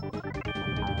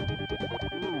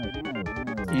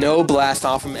 No blast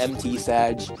off from MT,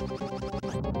 Sag.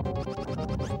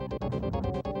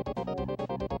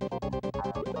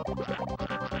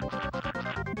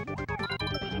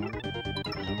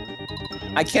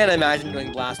 I can't imagine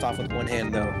doing blast off with one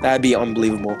hand, though. That'd be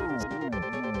unbelievable.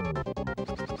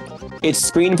 It's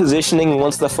screen positioning.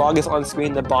 Once the fog is on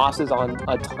screen, the boss is on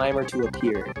a timer to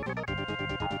appear.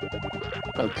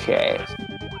 Okay.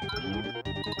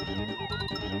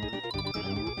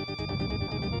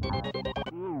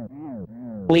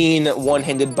 Clean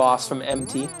one-handed boss from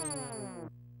MT.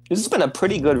 This has been a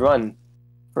pretty good run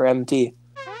for MT.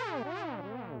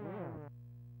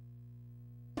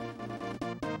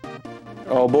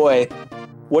 Oh boy.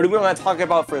 What do we want to talk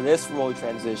about for this roll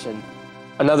transition?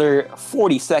 Another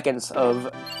 40 seconds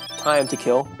of time to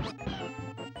kill.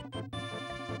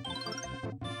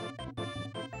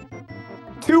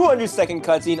 200-second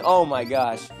cutscene. Oh my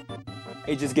gosh.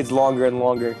 It just gets longer and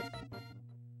longer.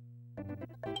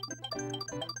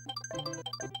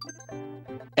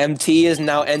 MT is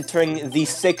now entering the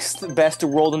 6th best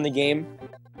world in the game.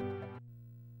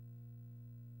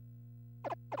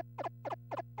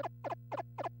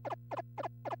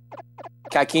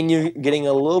 Cakinhu getting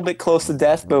a little bit close to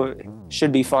death, but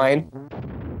should be fine.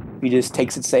 He just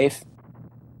takes it safe.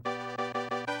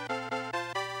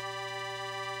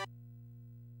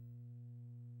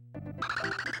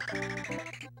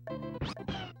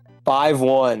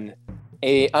 (5-1).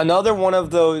 Another one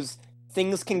of those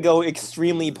things can go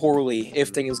extremely poorly if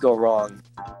things go wrong.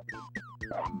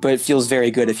 But it feels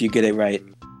very good if you get it right.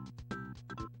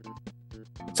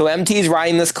 So MT is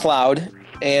riding this cloud,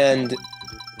 and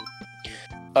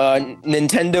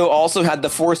Nintendo also had the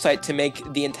foresight to make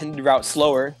the intended route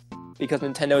slower, because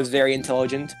Nintendo is very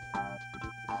intelligent.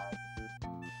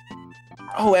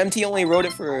 Oh, MT only rode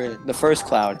it for the first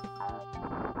cloud.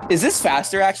 Is this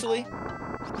faster, actually?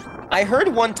 I heard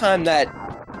one time that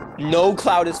no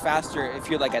cloud is faster if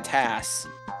you're like a TAS.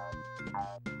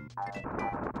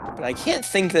 But I can't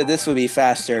think that this would be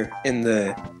faster in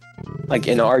the, like,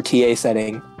 in an RTA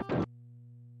setting.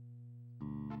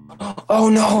 Oh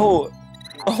no!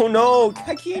 Oh no,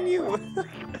 Cakinhu!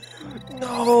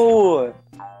 No!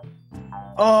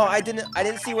 Oh, I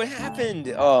didn't see what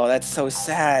happened. Oh, that's so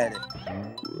sad.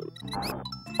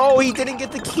 Oh, he didn't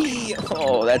get the key.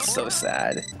 Oh, that's so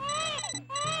sad.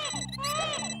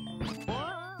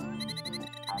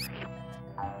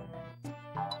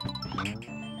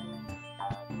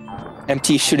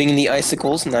 MT shooting the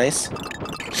icicles, nice.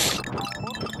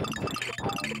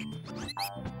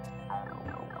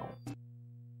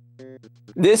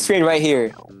 This screen right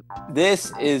here.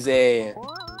 This is a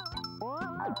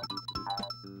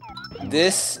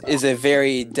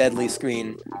very deadly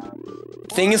screen.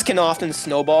 Things can often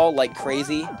snowball like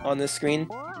crazy on this screen.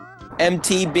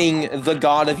 MT, being the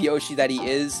god of Yoshi that he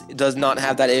is, does not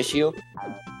have that issue.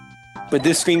 But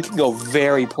this screen can go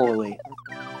very poorly.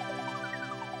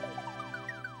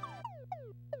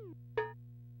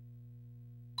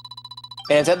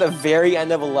 And it's at the very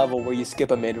end of a level where you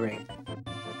skip a mid-ring.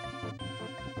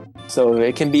 So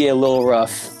it can be a little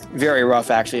rough. Very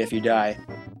rough, actually, if you die.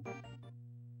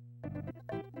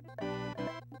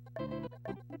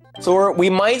 So we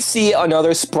might see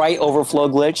another sprite overflow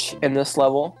glitch in this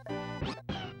level.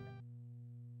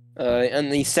 On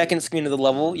the second screen of the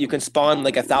level, you can spawn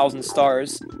like 1,000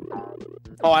 stars.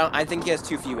 Oh, I think he has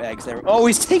too few eggs there. Oh,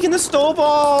 he's taking the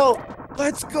snowball!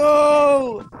 Let's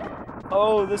go!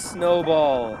 Oh, the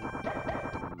snowball.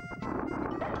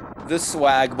 The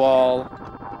swag ball.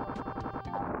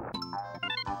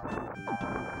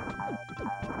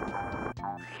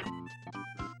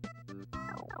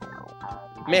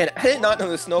 Man, I did not know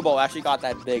the snowball actually got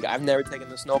that big. I've never taken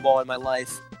the snowball in my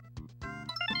life.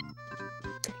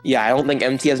 Yeah, I don't think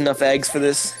MT has enough eggs for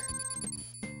this.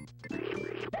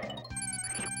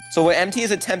 So what MT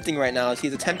is attempting right now is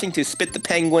he's attempting to spit the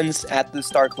penguins at the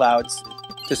star clouds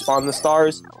to spawn the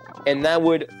stars, and that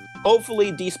would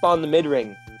hopefully despawn the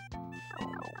mid-ring.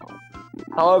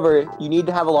 However, you need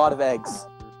to have a lot of eggs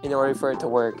in order for it to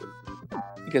work.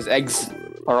 because eggs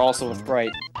are also a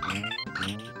sprite.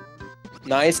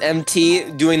 Nice,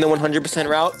 MT doing the 100%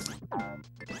 route.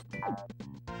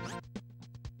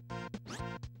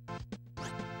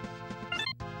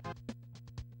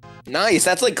 Nice,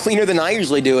 that's like cleaner than I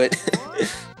usually do it.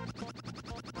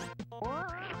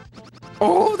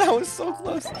 Oh, that was so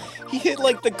close. He hit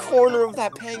like the corner of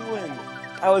that penguin.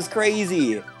 That was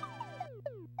crazy.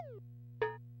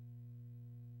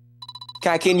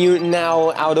 Cakinhu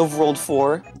now out of World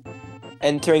 4,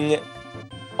 entering,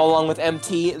 along with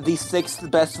MT, the 6th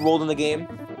best world in the game.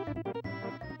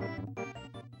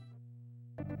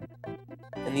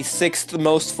 And the 6th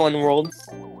most fun world.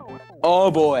 Oh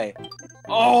boy.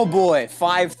 Oh boy,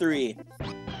 5-3.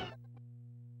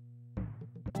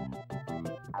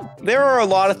 There are a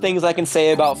lot of things I can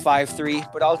say about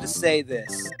 5-3, but I'll just say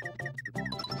this.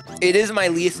 It is my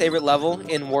least favorite level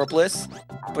in Warpless,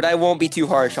 but I won't be too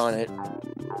harsh on it.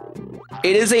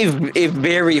 It is a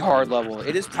very hard level.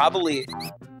 It is probably...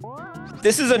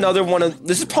 This is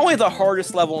probably the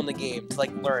hardest level in the game to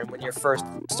like learn when you're first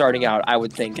starting out, I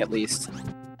would think, at least.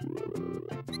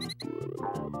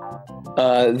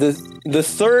 The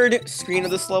third screen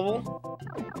of this level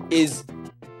is,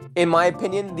 in my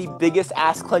opinion, the biggest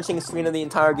ass-clenching screen of the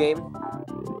entire game.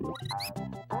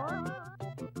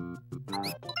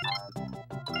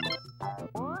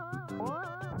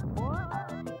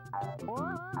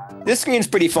 This screen's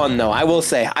pretty fun, though, I will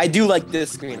say. I do like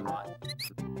this screen a lot.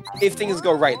 If things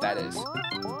go right, that is.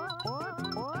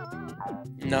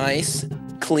 Nice.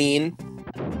 Clean.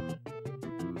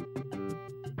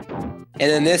 And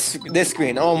then this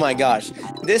screen, oh my gosh.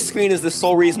 This screen is the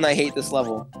sole reason I hate this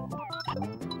level.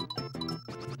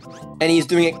 And he's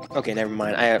doing it... Okay, never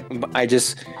mind. I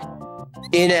just...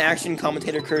 In-action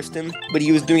commentator cursed him, but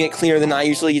he was doing it cleaner than I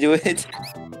usually do it.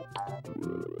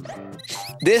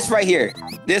 This right here,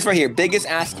 biggest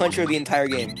ass clencher of the entire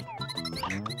game.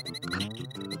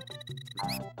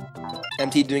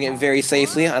 MT doing it very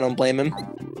safely, I don't blame him.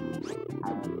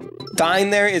 Dying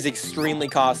there is extremely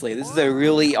costly. This is a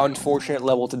really unfortunate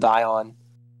level to die on.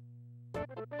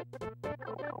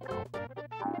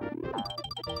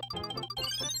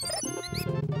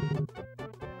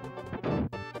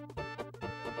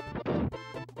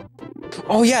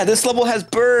 Oh yeah, this level has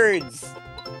birds!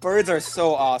 Birds are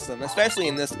so awesome, especially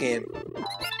in this game.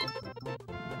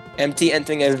 MT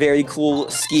entering a very cool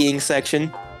skiing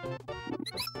section.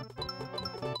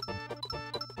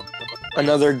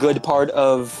 Another good part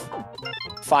of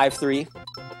 5-3.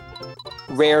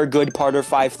 Rare good part of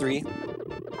 5-3.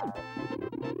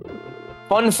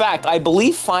 Fun fact, I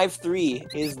believe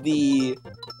 5-3 is the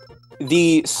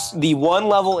one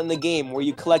level in the game where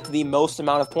you collect the most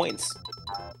amount of points.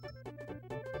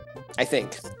 I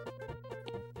think.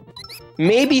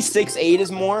 Maybe 6-8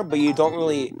 is more, but you don't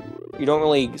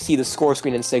really see the score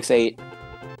screen in 6-8.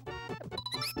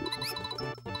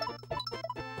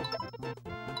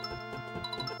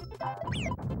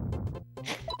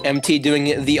 MT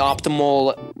doing the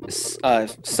optimal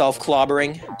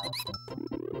self-clobbering.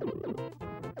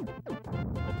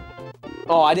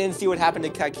 Oh, I didn't see what happened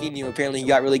to Cakinhu. Apparently, he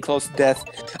got really close to death.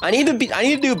 I need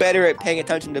to do better at paying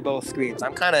attention to both screens.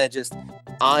 I'm kind of just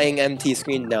eyeing MT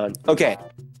screen down. Okay.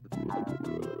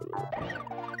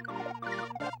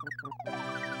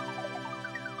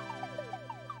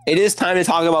 It is time to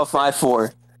talk about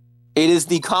 5-4. It is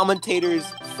the commentator's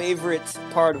favorite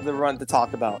part of the run to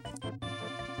talk about.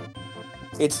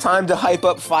 It's time to hype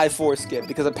up 5-4 skip,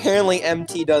 because apparently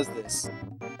MT does this.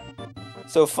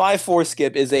 So 5-4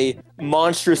 skip is a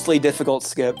monstrously difficult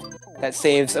skip that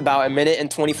saves about 1 minute and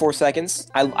 24 seconds.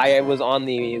 I was on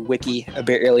the wiki a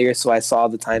bit earlier, so I saw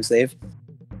the time save.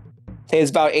 Saves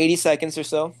about 80 seconds or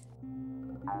so.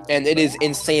 And it is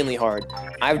insanely hard.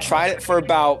 I've tried it for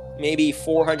about maybe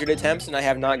 400 attempts, and I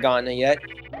have not gotten it yet.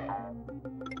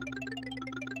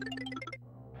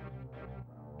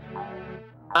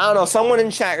 I don't know, someone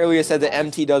in chat earlier said that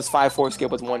MT does 5-4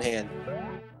 skip with one hand.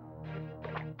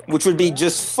 Which would be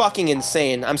just fucking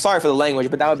insane. I'm sorry for the language,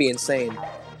 but that would be insane.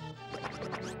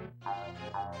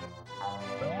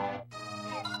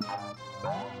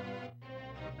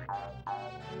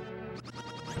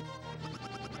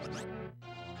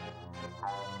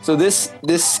 So this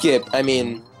skip, I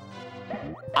mean,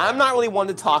 I'm not really one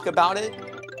to talk about it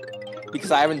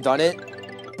because I haven't done it,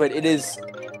 but it is,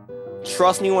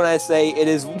 trust me when I say it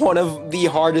is one of the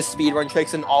hardest speedrun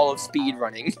tricks in all of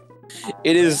speedrunning.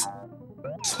 It is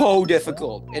so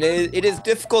difficult, and it is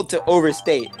difficult to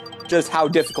overstate just how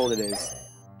difficult it is.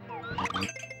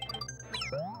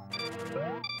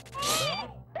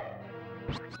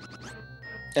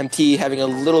 MT having a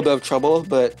little bit of trouble,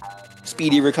 but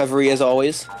speedy recovery as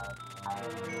always.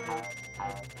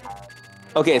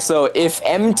 Okay, so if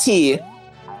MT,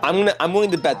 I'm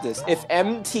willing to bet this. If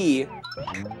MT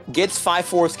gets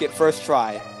 5-4 skip first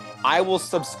try, I will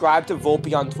subscribe to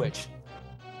Volpe on Twitch.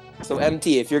 So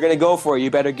MT, if you're gonna go for it,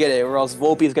 you better get it, or else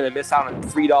Volpe is gonna miss out on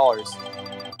 $3.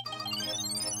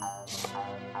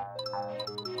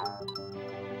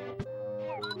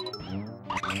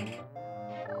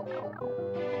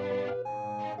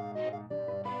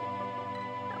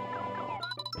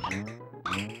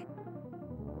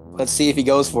 Let's see if he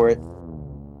goes for it.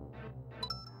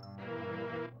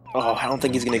 Oh, I don't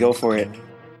think he's gonna go for it.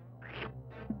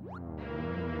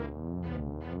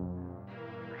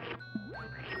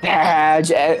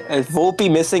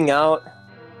 Volpe missing out.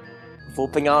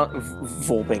 Volpe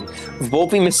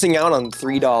missing out on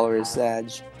 $3,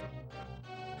 Sag.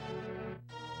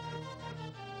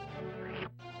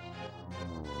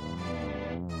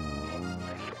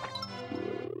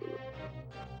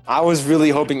 I was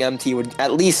really hoping MT would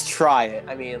at least try it.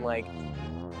 I mean, like...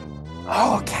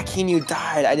 Oh, Cakinhu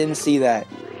died. I didn't see that.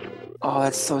 Oh,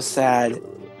 that's so sad.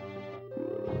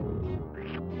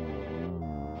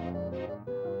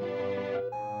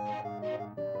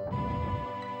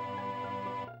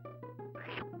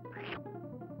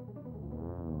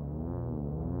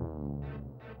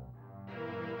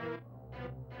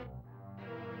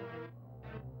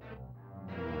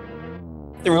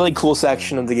 It's a really cool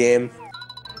section of the game.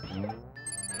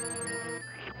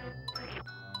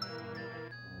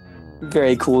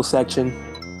 Very cool section.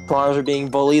 Prawns are being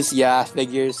bullies? Yeah,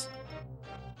 figures.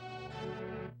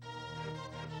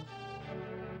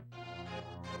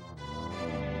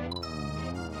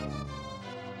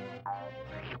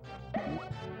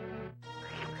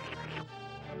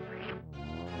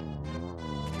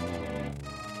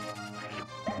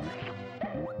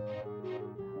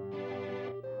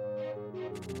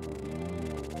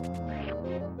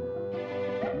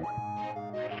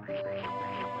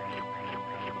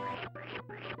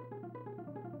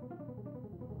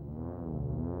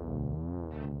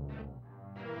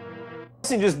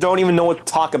 Just don't even know what to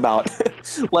talk about.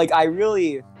 Like, I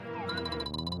really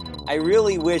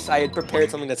wish I had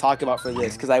prepared something to talk about for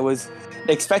this, because I was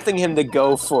expecting him to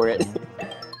go for it.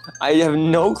 I have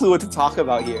no clue what to talk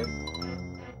about here.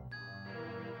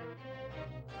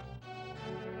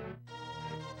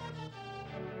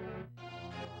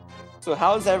 So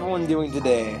how's everyone doing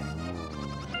today?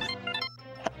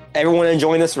 Everyone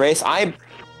enjoying this race?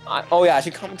 Oh yeah, I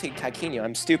should commentate Cakinhu.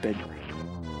 I'm stupid.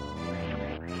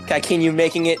 Cakinhu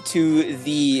making it to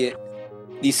the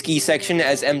ski section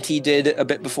as MT did a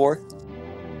bit before.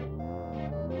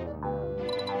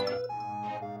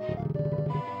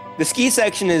 The ski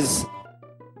section it's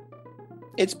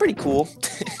pretty cool.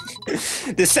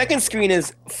 The second screen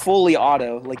is fully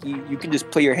auto, like you can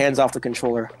just play your hands off the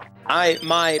controller.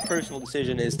 My personal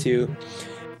decision is to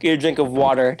get a drink of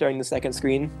water during the second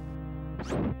screen.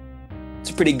 It's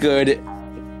a pretty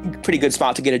good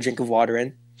spot to get a drink of water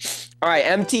in. Alright,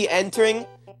 MT entering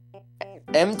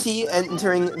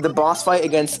the boss fight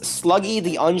against Sluggy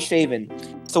the Unshaven.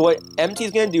 So what MT is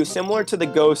going to do, similar to the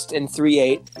Ghost in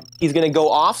 3-8, he's going to go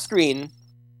off screen.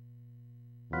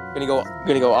 Gonna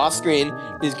go off screen.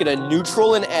 He's going to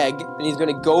neutral an egg, and he's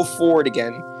going to go forward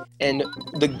again. And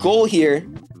the goal here...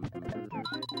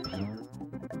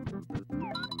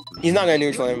 He's not going to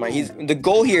neutral, never mind. The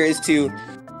goal here is to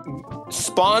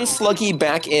spawn Sluggy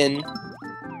back in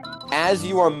as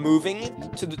you are moving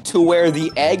to where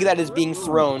the egg that is being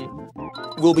thrown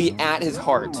will be at his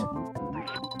heart.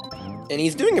 And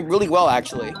he's doing it really well,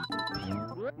 actually.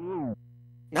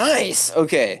 Nice!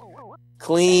 Okay.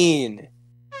 Clean.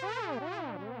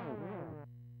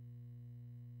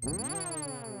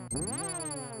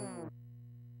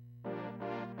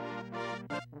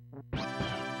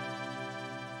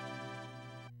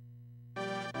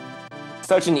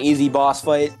 Such an easy boss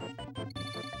fight.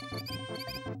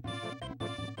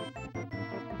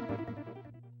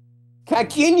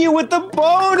 Cakinhu with the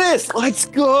bonus! Let's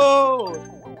go!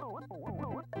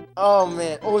 Oh,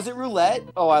 man. Oh, is it roulette?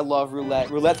 Oh, I love roulette.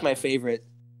 Roulette's my favorite.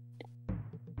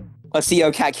 Let's see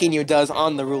how Cakinhu does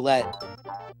on the roulette.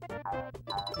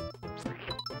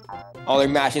 Oh, they're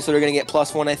matching, so they're gonna get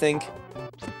 +1, I think.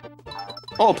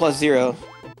 Oh, +0.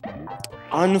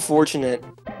 Unfortunate.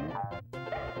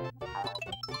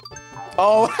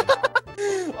 Oh!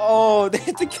 Oh, they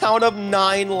had to count up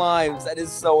 9 lives. That is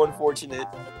so unfortunate.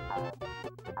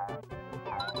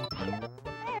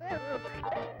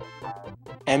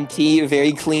 MT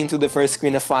very clean through the first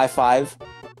screen of 5-5.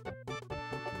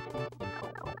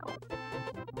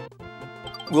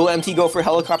 Will MT go for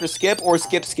helicopter skip or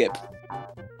skip?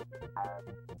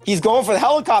 He's going for the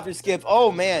helicopter skip.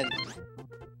 Oh man.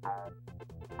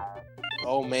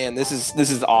 Oh man, this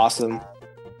is awesome.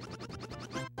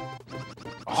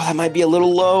 Oh, that might be a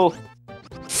little low.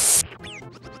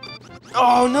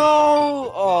 Oh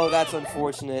no! Oh, that's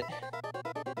unfortunate.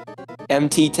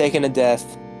 MT taking a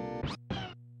death.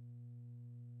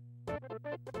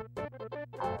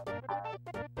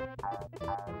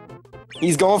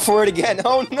 He's going for it again.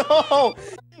 Oh no!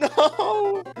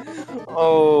 No!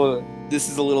 Oh, this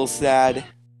is a little sad.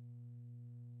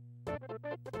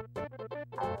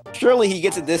 Surely he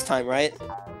gets it this time, right?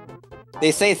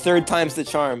 They say third time's the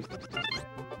charm.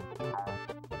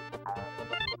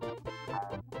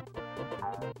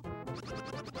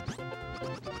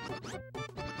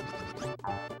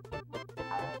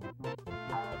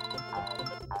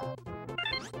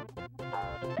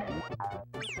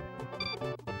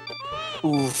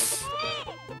 Oof.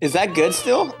 Is that good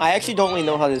still? I actually don't really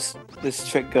know how this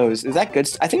trick goes. Is that good?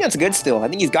 I think that's good still. I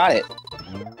think he's got it.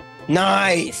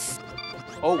 Nice!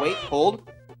 Oh, wait. Hold.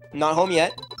 Not home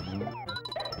yet.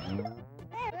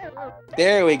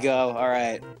 There we go.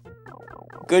 Alright.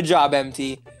 Good job,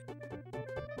 MT.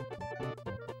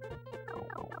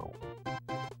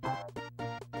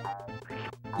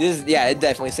 Yeah, it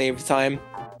definitely saved time.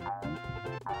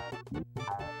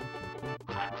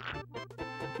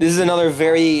 This is another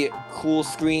very cool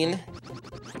screen.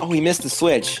 Oh, he missed the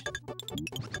switch.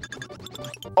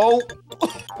 Oh!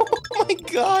 Oh my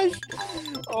gosh!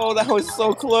 Oh, that was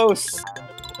so close!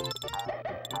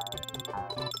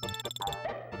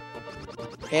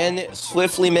 And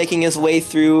swiftly making his way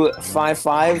through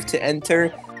 5-5 to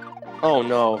enter. Oh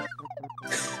no.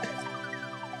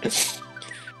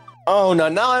 Oh no,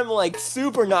 now I'm like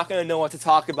super not gonna know what to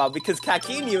talk about because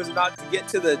Cakinhu is about to get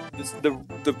to the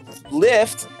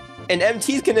lift and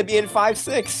MT's gonna be in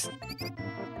 5-6.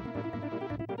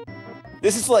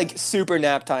 This is like super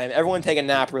nap time. Everyone take a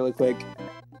nap really quick.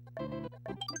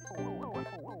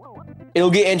 It'll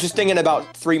get interesting in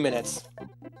about 3 minutes.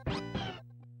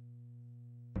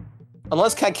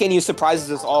 Unless Cakinhu surprises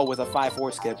us all with a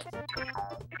 5-4 skip.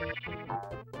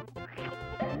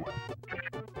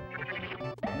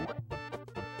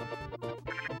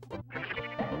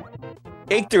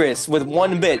 Icterus with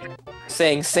 1 bit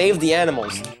saying save the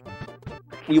animals.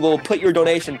 We will put your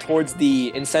donation towards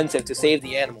the incentive to save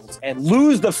the animals and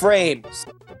lose the frames.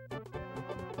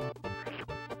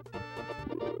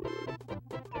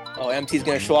 Oh, MT's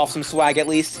gonna show off some swag at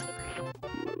least.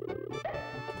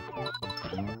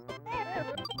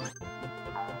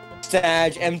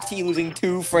 Sag, MT losing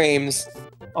 2 frames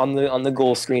on the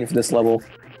goal screen for this level.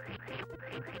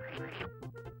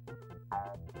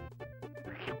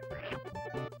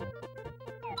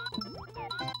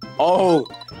 Oh,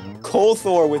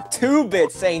 Kolthor with 2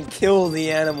 bits saying kill the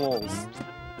animals.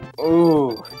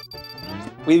 Ooh.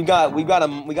 We got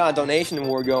a donation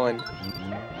war going.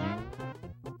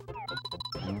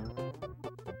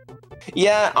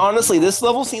 Yeah, honestly, this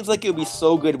level seems like it would be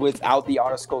so good without the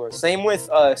autoscroller. Same with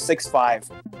 6-5.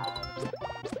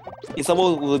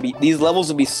 These levels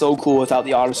would be so cool without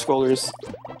the autoscrollers.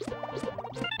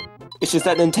 It's just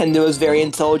that Nintendo is very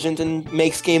intelligent and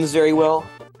makes games very well.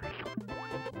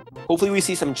 Hopefully we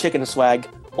see some chicken swag.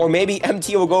 Or maybe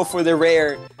MT will go for the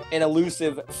rare and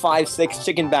elusive 5-6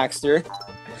 chicken Baxter.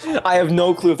 I have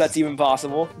no clue if that's even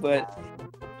possible, but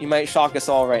he might shock us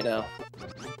all right now.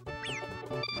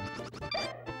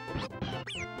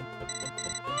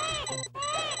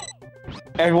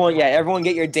 Everyone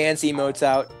get your dance emotes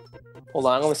out. Hold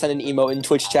on, I'm gonna send an emote in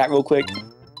Twitch chat real quick.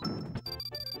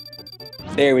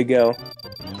 There we go.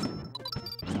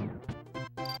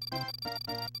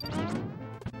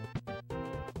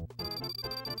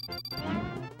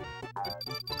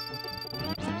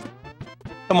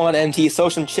 Come on, MT, show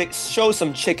some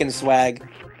chicken swag.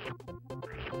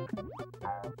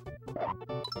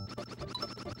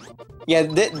 Yeah,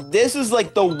 this is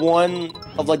like the one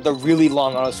of like the really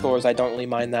long auto scores I don't really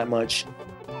mind that much.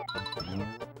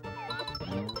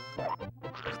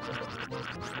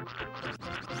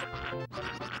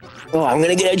 Oh, I'm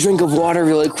gonna get a drink of water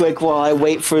really quick while I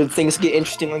wait for things to get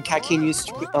interesting on Cakinhu's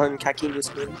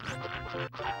screen.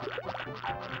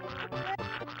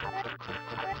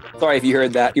 Sorry if you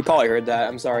heard that. You probably heard that.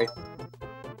 I'm sorry.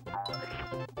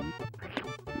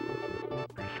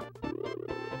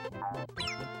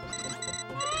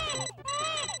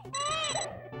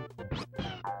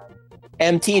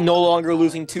 MT no longer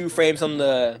losing 2 frames on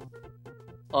the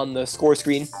score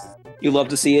screen. You love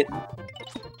to see it.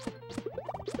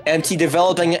 MT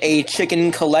developing a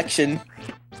chicken collection.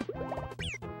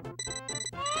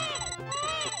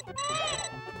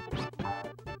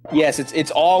 Yes,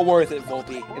 it's all worth it,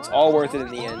 Volpe. It's all worth it in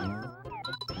the end.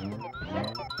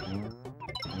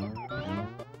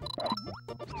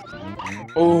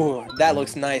 Oh, that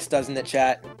looks nice, doesn't it,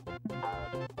 chat?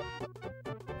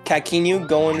 Cakinhu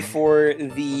going for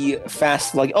the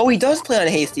fast slug. Oh, he does play on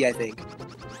hasty, I think.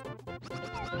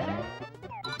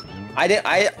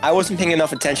 I wasn't paying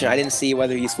enough attention. I didn't see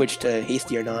whether he switched to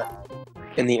hasty or not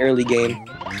in the early game.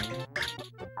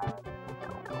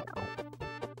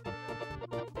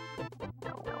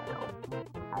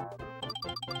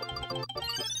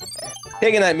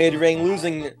 Taking that mid ring,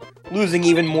 losing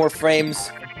even more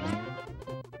frames.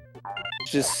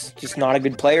 Just not a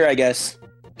good player, I guess.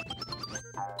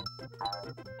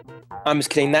 I'm just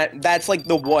kidding. That's like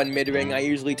the one mid ring I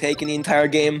usually take in the entire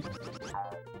game.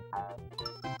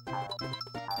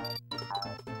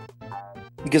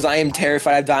 Because I am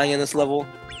terrified of dying in this level.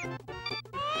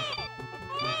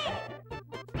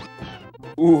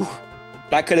 Ooh,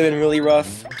 that could have been really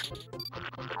rough.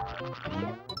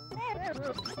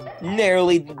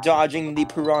 Narrowly dodging the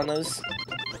piranhas.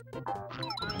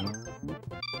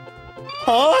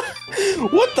 Huh?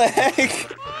 What the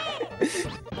heck?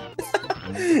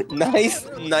 Nice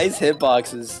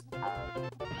hitboxes.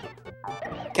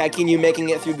 Cakinhu making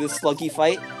it through this sluggy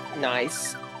fight.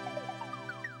 Nice.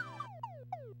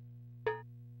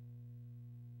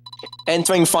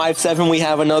 Entering 5-7, we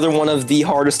have another one of the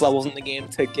hardest levels in the game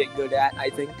to get good at, I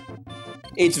think.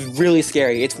 It's really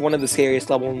scary. It's one of the scariest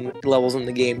levels in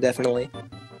the game, definitely.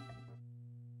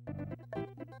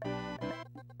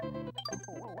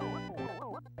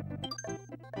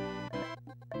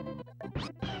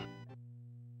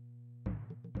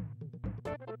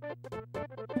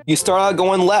 You start out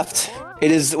going left.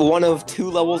 It is one of 2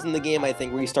 levels in the game, I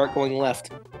think, where you start going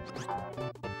left.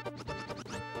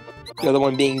 The other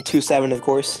one being 2-7, of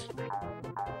course.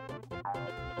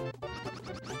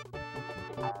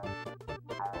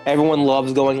 Everyone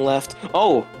loves going left.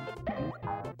 Oh!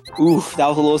 Oof, that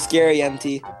was a little scary,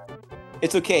 MT.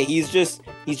 It's okay, he's just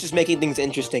making things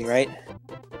interesting, right?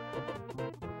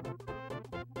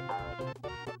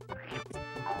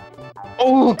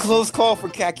 Oh, close call for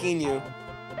Cakinhu.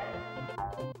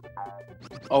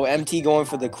 Oh, MT going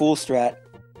for the cool strat.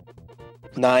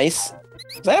 Nice.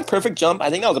 Was that a perfect jump? I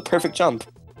think that was a perfect jump.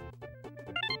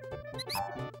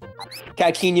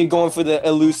 Cakinhu going for the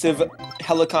elusive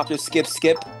helicopter skip.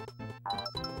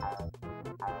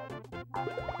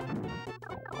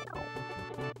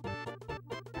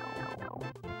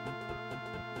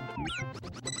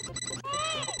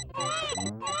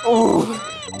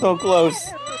 Oh, so close.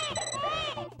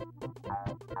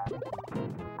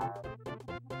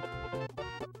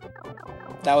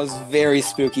 That was very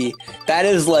spooky. That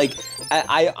is like,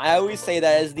 I always say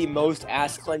that is the most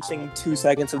ass-clenching 2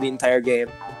 seconds of the entire game.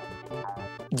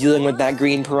 Dealing with that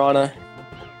green piranha.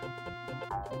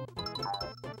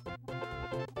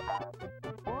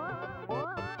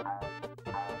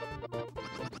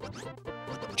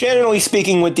 Generally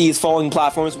speaking, with these falling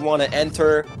platforms, we want to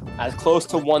enter as close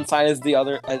to one side as the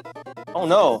other. Oh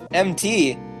no,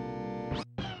 MT.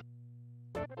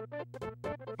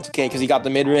 It's okay, because he got the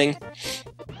mid-ring.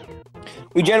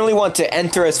 We generally want to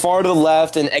enter as far to the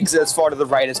left and exit as far to the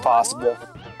right as possible.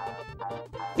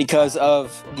 Because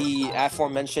of the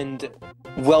aforementioned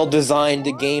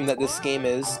well-designed game that this game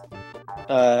is.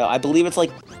 I believe it's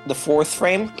like the 4th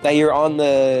frame that you're on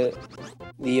the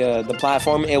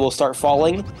platform, it will start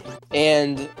falling.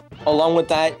 And along with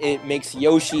that, it makes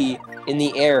Yoshi in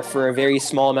the air for a very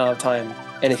small amount of time.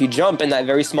 And if you jump in that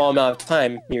very small amount of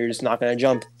time, you're just not going to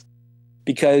jump.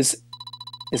 Because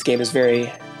this game is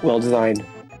very well designed.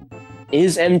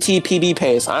 Is MT PB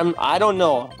pace? I don't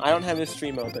know. I don't have his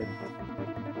stream open.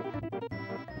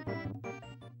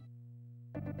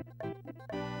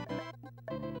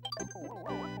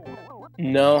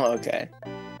 No? Okay.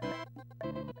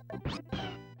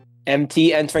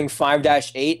 MT entering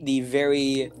 5-8, the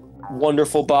very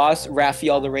wonderful boss,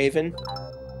 Raphael the Raven.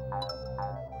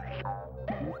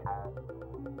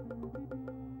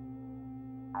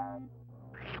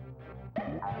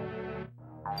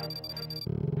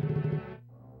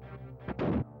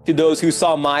 To those who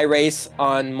saw my race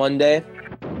on Monday,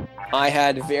 I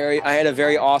had a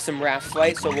very awesome Raph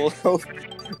fight, so we'll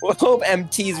hope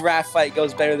MT's Raph fight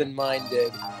goes better than mine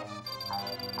did.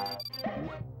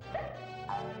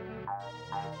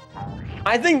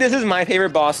 I think this is my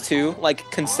favorite boss too, like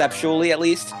conceptually at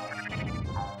least.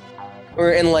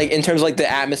 Or in terms of like the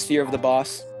atmosphere of the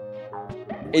boss.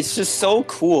 It's just so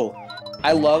cool.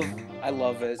 I love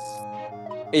it.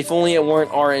 If only it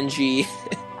weren't RNG.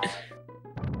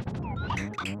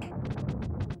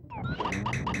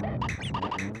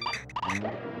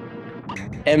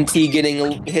 MT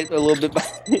getting hit a little bit by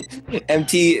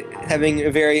MT having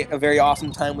a very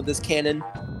awesome time with this cannon.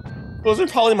 Those are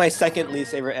probably my second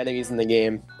least favorite enemies in the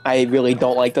game. I really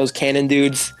don't like those cannon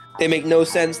dudes. They make no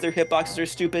sense. Their hitboxes are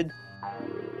stupid.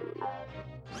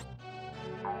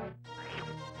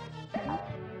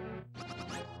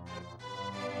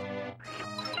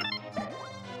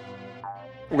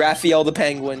 Raphael the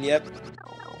Penguin, yep.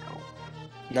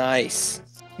 Nice.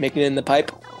 Making it in the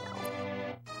pipe.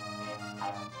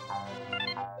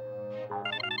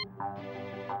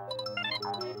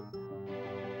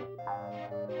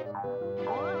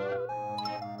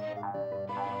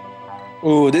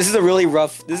 Ooh, this is a really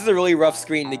rough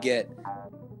screen to get.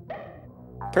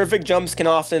 Perfect jumps can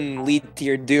often lead to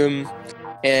your doom,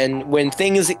 and when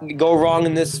things go wrong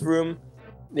in this room,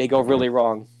 they go really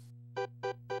wrong.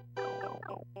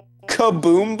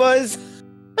 Kaboombas?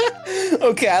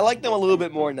 Okay, I like them a little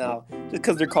bit more now, just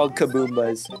because they're called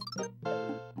Kaboombas.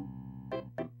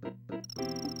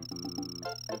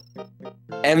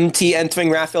 MT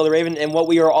entering Raphael the Raven, and what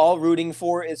we are all rooting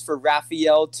for is for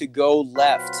Raphael to go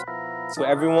left. So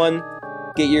everyone,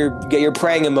 get your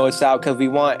praying emotes out, because we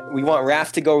want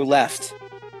Raph to go left.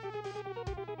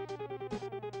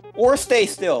 Or stay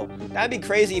still. That'd be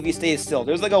crazy if he stays still.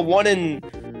 There's like a 1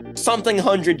 in something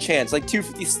 100 chance, like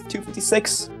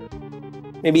 256?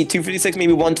 Maybe 256,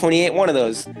 maybe 128, one of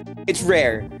those. It's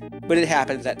rare, but it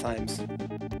happens at times.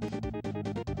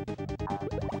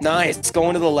 Nice,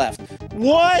 going to the left.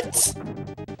 What?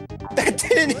 That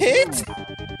didn't hit?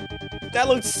 That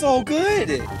looked so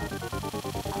good.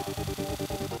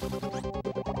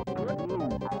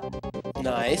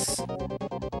 Nice.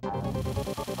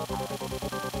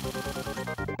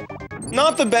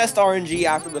 Not the best RNG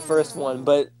after the first one,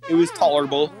 but it was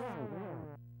tolerable.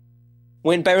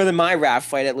 Went better than my Raph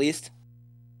fight, at least.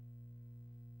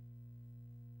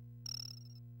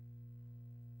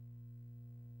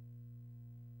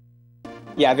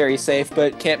 Yeah, very safe,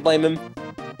 but can't blame him.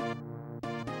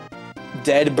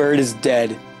 Dead bird is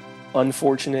dead.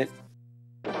 Unfortunate.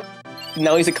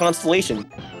 Now he's a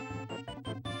constellation.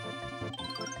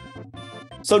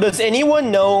 So does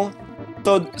anyone know...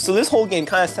 So this whole game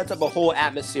kind of sets up a whole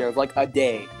atmosphere of like a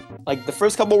day. Like the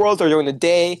first couple worlds are during the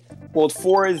day, World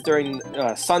 4 is during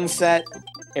sunset,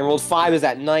 and World 5 is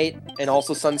at night and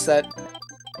also sunset.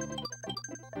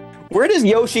 Where does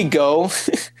Yoshi go?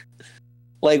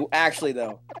 Like, actually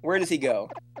though, where does he go?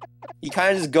 He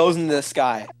kind of just goes into the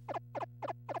sky.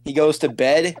 He goes to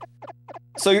bed.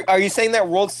 So are you saying that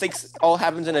World 6 all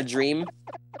happens in a dream?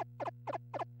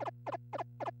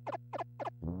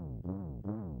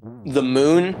 The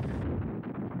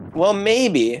moon? Well,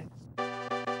 maybe.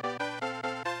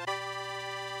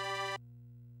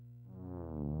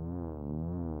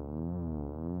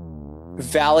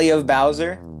 Valley of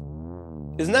Bowser?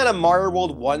 Isn't that a Mario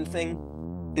World 1 thing?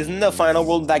 Isn't the final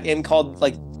world of that game called,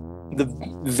 like, the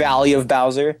Valley of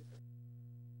Bowser?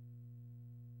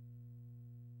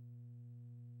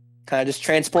 Kind of just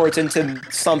transports into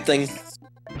something.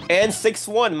 And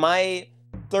 6-1, my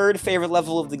third favorite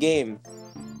level of the game.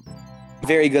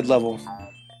 Very good level.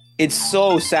 It's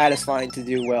so satisfying to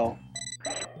do well.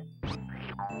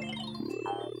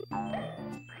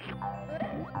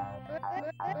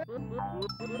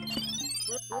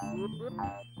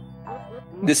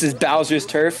 This is Bowser's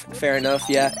Turf. Fair enough,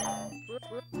 yeah.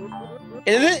 And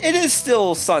it is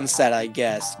still sunset, I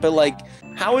guess. But like,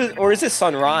 how is, or is it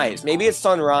sunrise? Maybe it's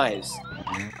sunrise.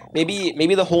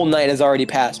 Maybe the whole night has already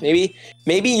passed. Maybe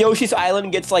Yoshi's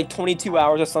Island gets like 22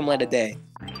 hours of sunlight a day.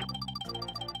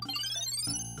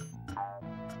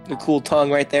 The cool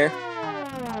tongue right there.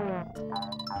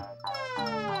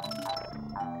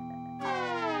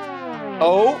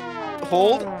 Oh,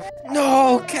 hold.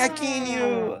 No,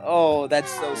 Cakinhu. Oh,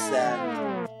 that's so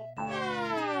sad.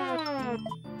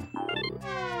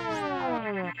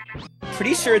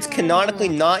 Pretty sure it's canonically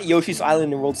not Yoshi's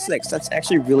Island in World 6. That's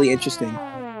actually really interesting.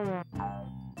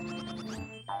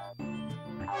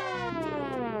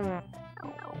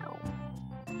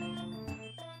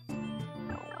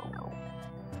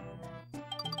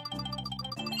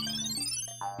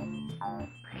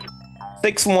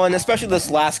 Six one, especially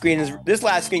this last screen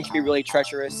can be really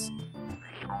treacherous.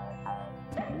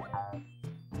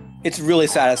 It's really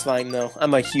satisfying though.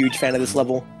 I'm a huge fan of this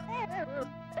level.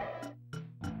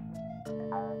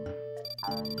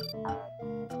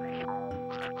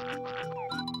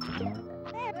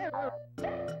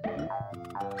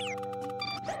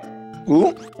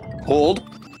 Ooh, hold.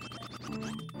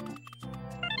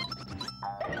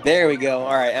 There we go.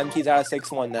 All right, MT's out of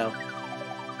 6-1 now.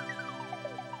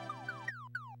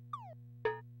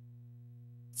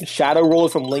 Shadow Roller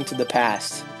from Link to the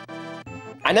Past.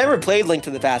 I never played Link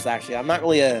to the Past actually. I'm not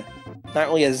really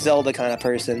a Zelda kind of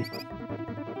person.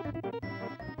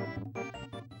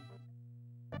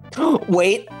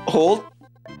 Wait, hold.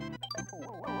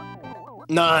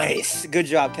 Nice. Good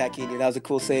job, Cakinhu. That was a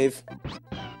cool save.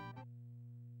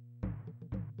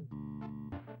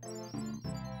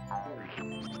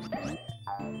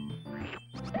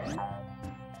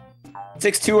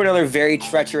 (6-2), another very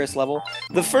treacherous level.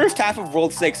 The first half of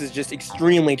World 6 is just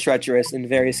extremely treacherous and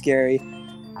very scary.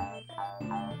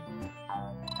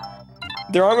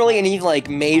 There aren't really any, like,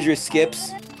 major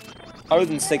skips other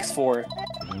than 6-4.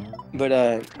 But,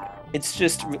 it's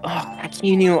just... Oh,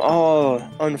 Cakinhu, oh,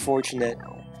 unfortunate.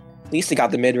 At least he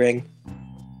got the mid-ring.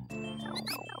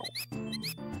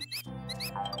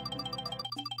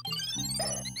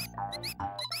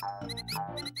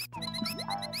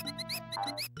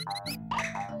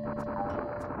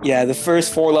 Yeah, the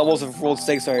first 4 levels of World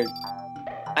 6 are...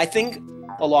 I think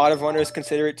a lot of runners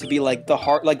consider it to be, like, the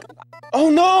hard... Like... Oh,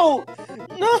 no!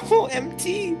 No,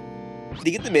 MT! Did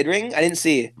he get the mid-ring? I didn't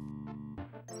see.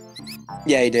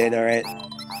 Yeah, he did, alright.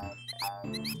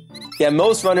 Yeah,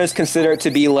 most runners consider it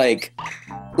to be, like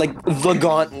the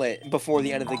gauntlet before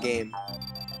the end of the game.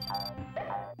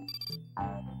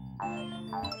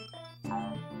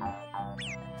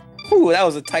 Ooh, that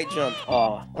was a tight jump.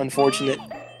 Aw, unfortunate.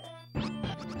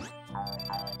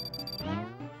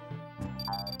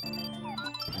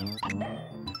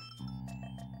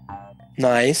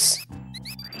 Nice.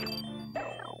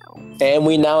 And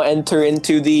we now enter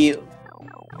into the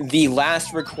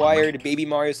last required Baby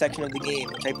Mario section of the game,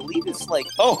 which I believe is like...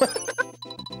 Oh!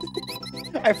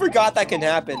 I forgot that can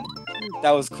happen.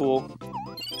 That was cool.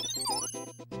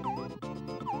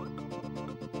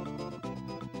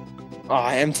 Aw,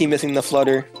 MT missing the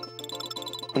flutter.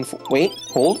 Wait,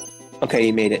 hold? Okay,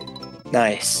 he made it.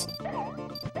 Nice.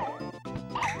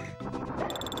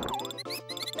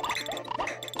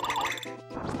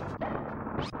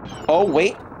 Oh,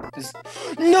 wait.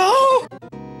 No!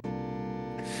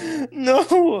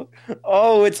 No!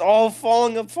 Oh, it's all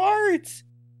falling apart!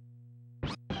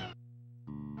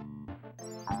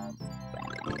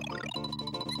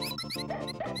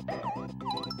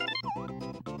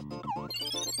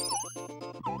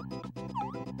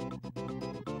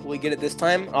 Will we get it this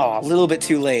time? Oh, a little bit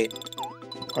too late.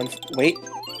 Wait.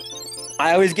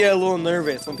 I always get a little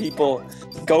nervous when people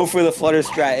go for the flutter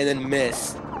strat and then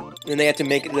miss. And they have to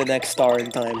make it to the next star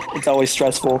in time. It's always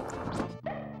stressful.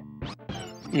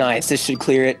 Nice, this should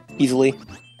clear it easily.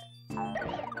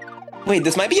 Wait,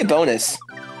 this might be a bonus.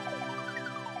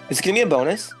 Is it gonna be a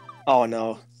bonus? Oh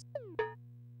no.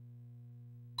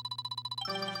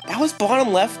 That was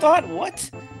bottom left thought?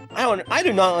 What? I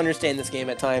do not understand this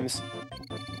game at times.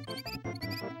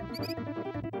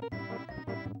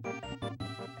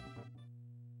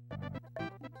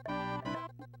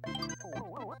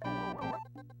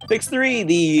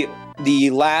 (6-3), the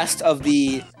last of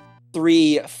the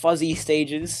 3 fuzzy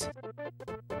stages.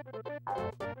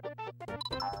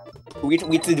 We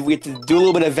have to do a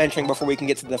little bit of venturing before we can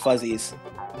get to the fuzzies.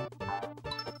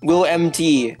 Will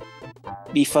MT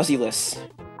be fuzzyless?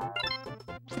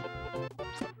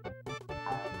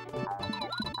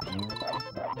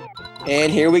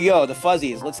 And here we go, the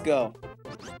fuzzies. Let's go.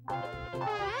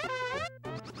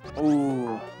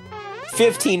 Ooh.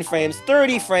 15 frames,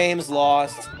 30 frames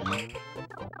lost.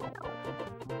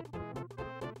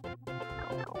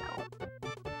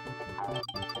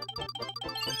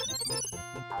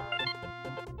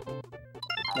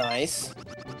 Nice.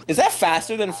 Is that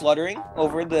faster than fluttering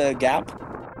over the gap?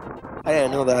 I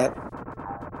didn't know that.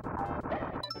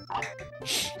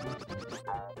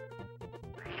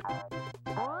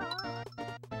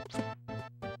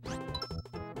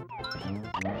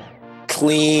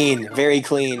 Clean, very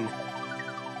clean.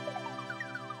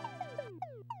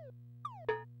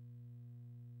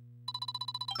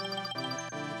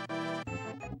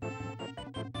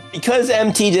 Because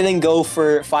MT didn't go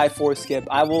for 5-4 skip,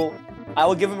 I will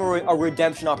give him a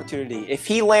redemption opportunity. If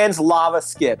he lands lava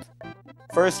skip,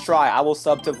 first try, I will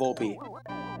sub to Volpe.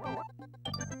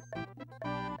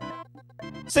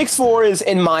 6-4 is,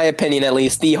 in my opinion at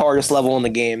least, the hardest level in the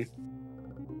game.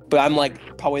 But I'm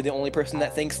like probably the only person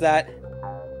that thinks that.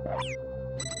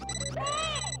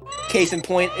 Case in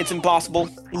point, it's impossible.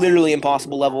 Literally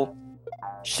impossible level.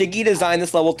 Shiggy designed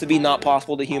this level to be not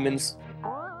possible to humans.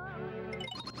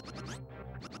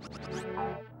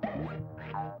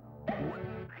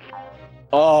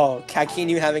 Oh,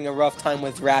 Cakinhu having a rough time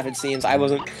with Raph, it seems.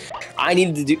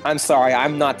 I'm sorry,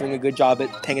 I'm not doing a good job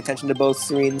at paying attention to both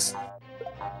screens.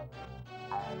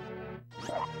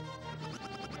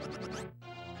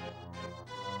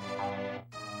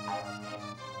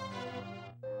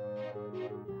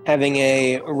 Having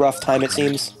a rough time, it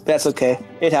seems. That's okay.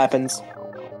 It happens.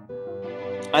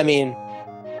 I mean,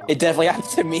 It definitely happened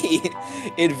to me.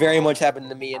 It very much happened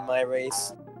to me in my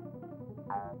race.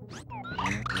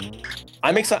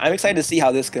 I'm excited to see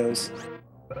how this goes.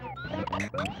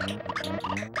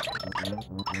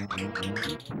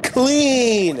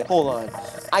 Clean! Hold on.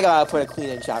 I gotta put a clean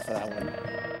in chat for that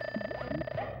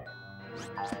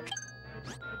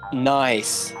one.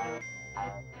 Nice.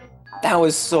 That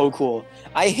was so cool.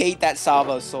 I hate that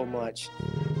salvo so much.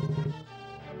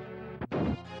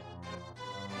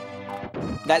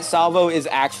 That salvo is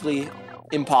actually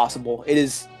impossible. It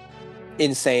is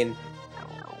insane.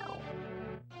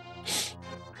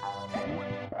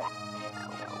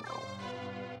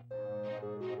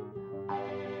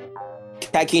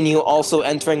 Cakinhu also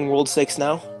entering World 6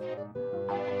 now.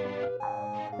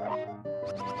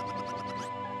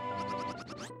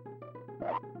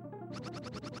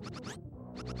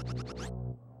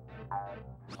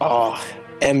 Oh,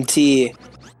 MT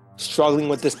struggling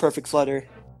with this perfect flutter.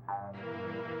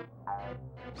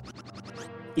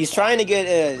 He's trying to get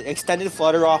an extended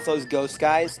flutter off those ghost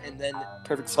guys and then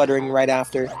perfect fluttering right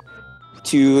after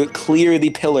to clear the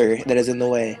pillar that is in the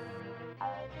way.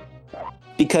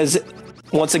 Because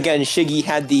once again, Shiggy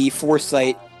had the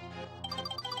foresight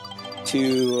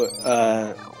to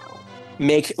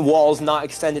make walls not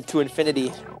extended to infinity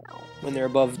when they're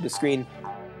above the screen.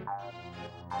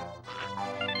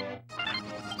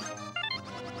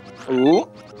 Ooh.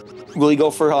 Will he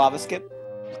go for a lava skip?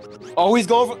 Oh, he's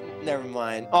going for... Never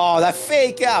mind. Oh, that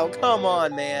fake out! Come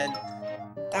on, man.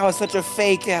 That was such a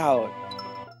fake out.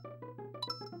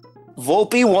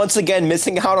 Volpe once again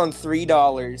missing out on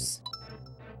 $3.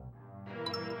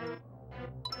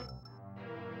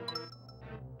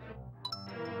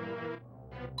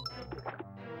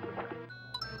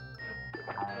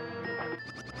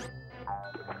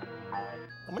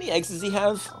 How many eggs does he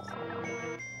have?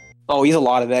 Oh, he's a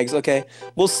lot of eggs. Okay,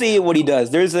 we'll see what he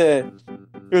does. There's a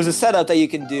setup that you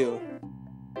can do.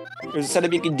 There's a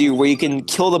setup you can do where you can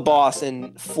kill the boss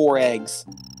in 4 eggs,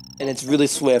 and it's really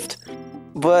swift.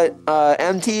 But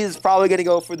MT is probably gonna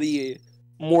go for the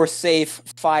more safe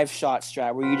 5-shot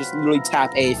strat, where you just literally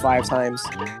tap A 5 times.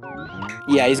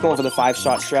 Yeah, he's going for the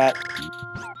 5-shot strat.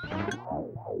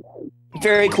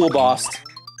 Very cool boss.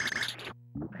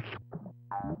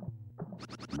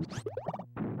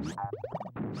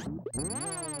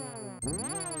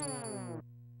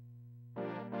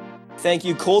 Thank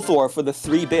you, Kolthor, for the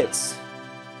 3 bits.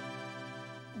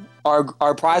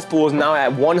 Our prize pool is now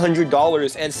at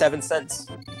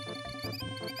 $100.07.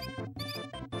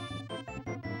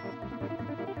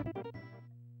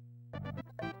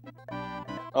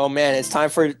 Oh man, it's time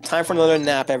for another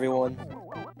nap, everyone.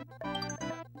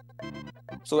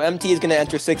 So MT is gonna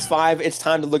enter 6-5. It's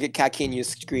time to look at Cakinhu's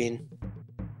screen.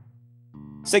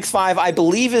 6-5, I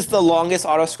believe, is the longest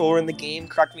auto-scroller in the game.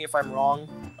 Correct me if I'm wrong.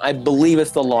 I believe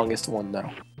it's the longest one, though.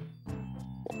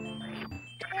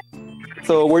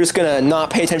 So we're just gonna not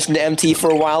pay attention to MT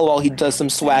for a while he does some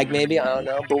swag, maybe. I don't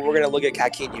know. But we're gonna look at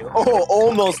Cakinhu. Oh,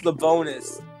 almost the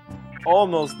bonus.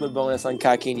 Almost the bonus on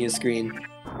Cakinhu's screen.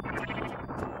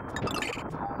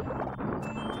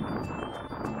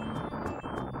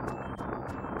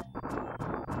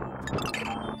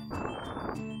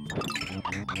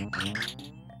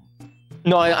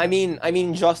 No, I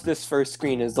mean just this first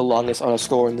screen is the longest on a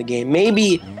scroller in the game.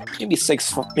 Maybe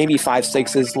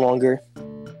 5-6 is longer.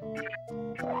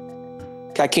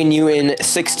 Cakinhu in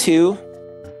 6-2.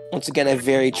 Once again, a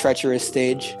very treacherous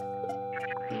stage.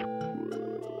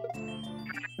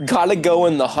 Gotta go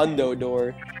in the hundo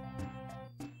door.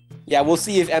 Yeah, we'll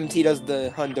see if MT does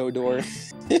the hundo door.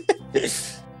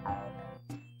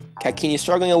 Cakinhu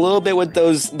struggling a little bit with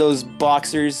those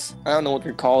boxers. I don't know what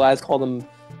they're called. I just call them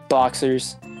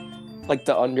boxers, like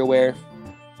the underwear,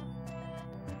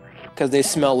 because they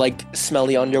smell like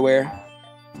smelly underwear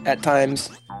at times.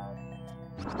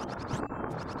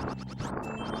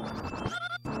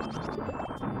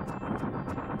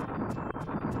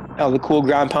 Oh, the cool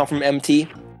ground pound from MT.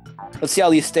 Let's see how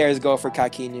these stairs go for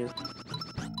Cakinhu.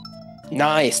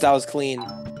 Nice, that was clean.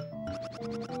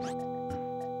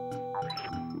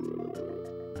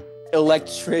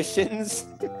 Electricians.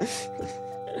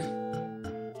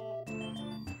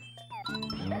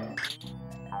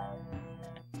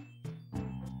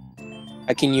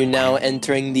 Cakinhu now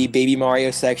entering the Baby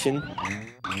Mario section.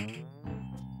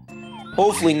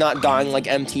 Hopefully not dying like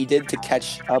MT did to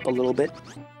catch up a little bit.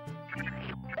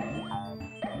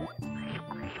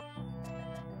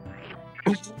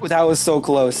 That was so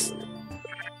close.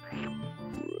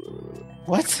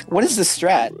 What? What is the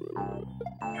strat?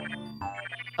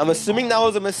 I'm assuming that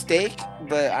was a mistake,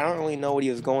 but I don't really know what he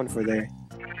was going for there.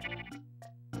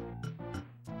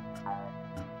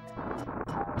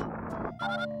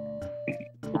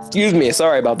 Excuse me,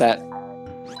 sorry about that.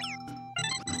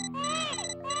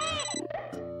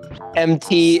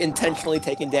 MT intentionally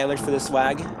taking damage for the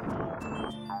swag.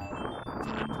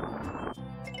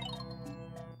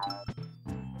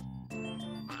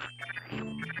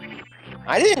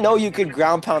 I didn't know you could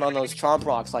ground pound on those chomp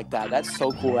rocks like that. That's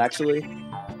so cool, actually.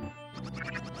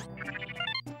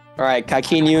 Alright,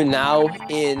 Cakinhu now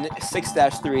in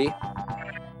 6-3.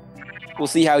 We'll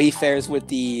see how he fares with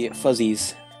the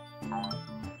fuzzies.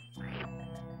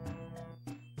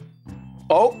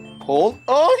 Oh, hold.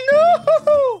 Oh,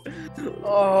 no!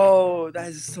 Oh, that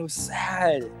is so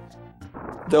sad.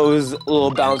 Those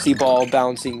little bouncy ball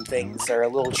bouncing things are a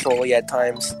little trolly at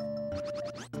times.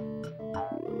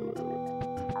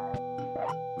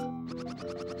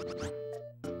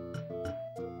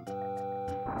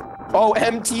 Oh,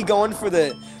 MT going for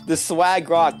the swag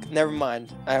rock. Never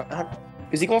mind.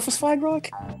 Is he going for swag rock?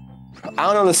 I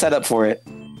don't know the setup for it.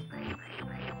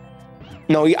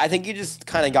 No, I think he just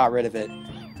kind of got rid of it.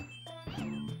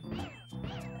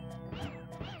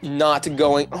 Not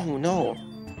going. Oh no.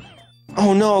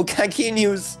 Oh no,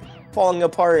 Cakinhu's falling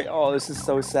apart. Oh, this is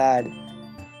so sad.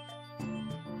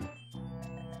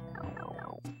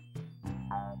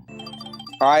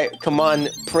 Alright, come on.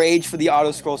 Prage for the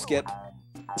auto scroll skip.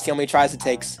 Let's see how many tries it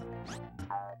takes.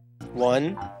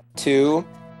 1, 2,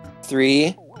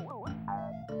 3,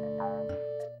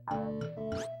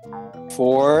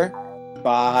 4,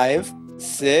 5,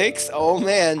 6. Oh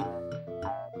man.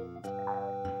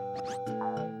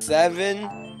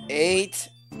 7, 8,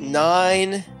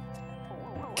 9.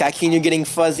 Cakinhu getting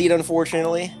fuzzied,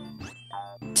 unfortunately.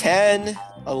 10,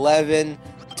 11,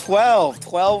 12.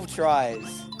 12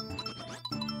 tries.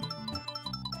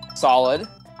 Solid.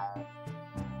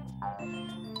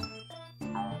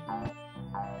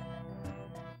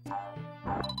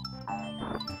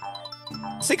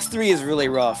 Six 3 is really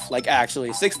rough. Like, actually,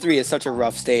 6-3 is such a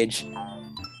rough stage.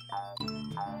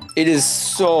 It is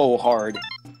so hard.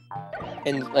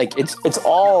 And, like, it's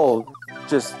all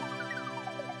just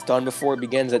done before it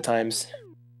begins at times.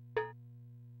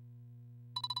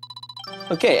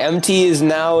 Okay, MT is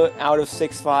now out of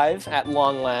 6-5 at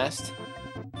long last.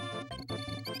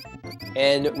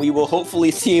 And we will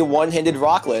hopefully see a one-handed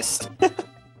Rockless.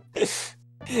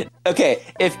 Okay,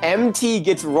 if MT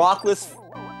gets Rockless,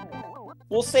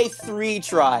 we'll say 3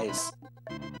 tries.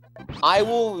 I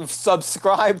will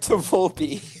subscribe to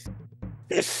Volpe.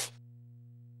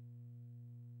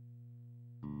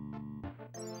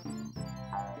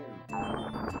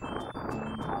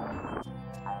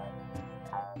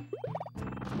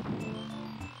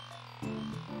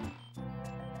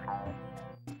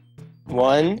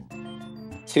 One,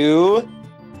 2,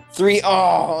 3.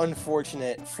 Oh,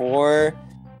 unfortunate. 4,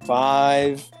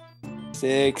 5,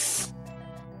 6,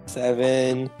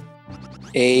 7,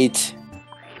 8,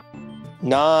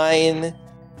 9,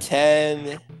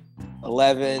 10,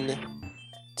 11,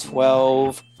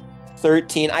 12,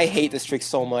 13. I hate this trick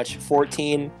so much.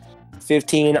 14,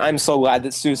 15. I'm so glad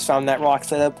that Seuss found that rock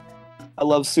setup. I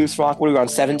love Seuss rock. What are we on?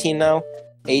 17 now?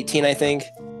 18, I think.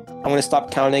 I'm going to stop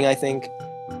counting, I think.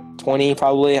 20,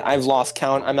 probably. I've lost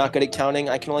count. I'm not good at counting.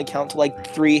 I can only count to like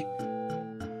 3.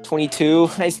 22.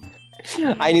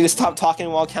 I need to stop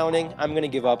talking while counting. I'm gonna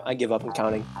give up. I give up on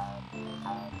counting.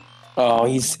 Oh,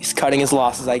 he's cutting his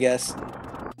losses, I guess.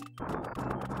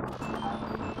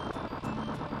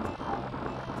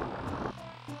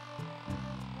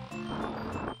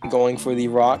 Going for the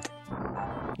rock.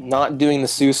 Not doing the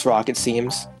Seuss rock, it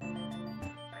seems.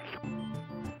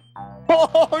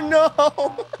 Oh no!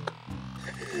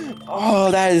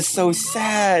 Oh, that is so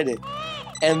sad.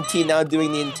 MT now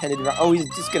doing the intended rock. Oh, he's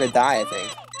just gonna die, I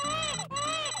think.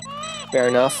 Fair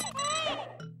enough.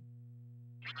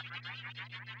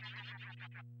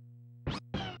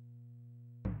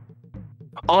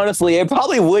 Honestly, it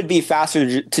probably would be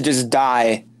faster to just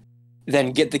die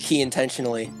than get the key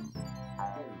intentionally.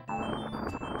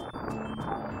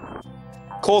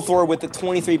 Colthor with the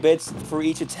 23 bits for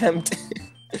each attempt.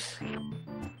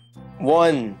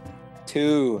 1,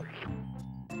 2,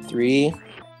 3,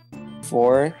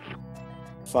 4,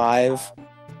 5,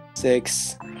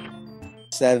 6,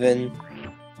 7,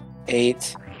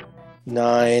 8,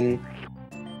 9,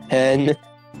 10,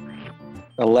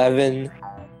 11,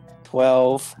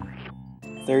 12,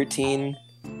 13,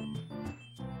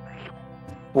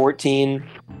 14,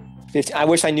 15. I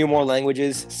wish I knew more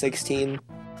languages. 16,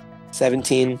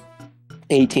 17,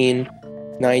 18,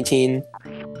 19,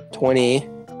 20.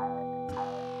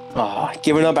 Oh,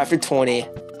 giving up after 20.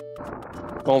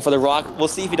 Going for the rock. We'll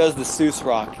see if he does the Seuss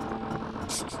rock.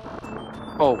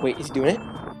 Oh, wait, he's doing it?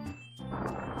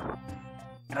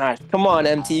 Gosh, come on,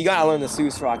 MT. You gotta learn the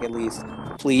Seuss rock at least.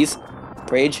 please.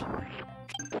 Rage.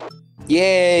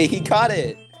 Yay, he caught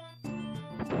it.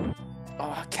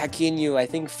 Oh, Cakinhu, I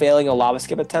think failing a lava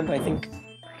skip attempt, I think.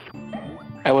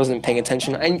 I wasn't paying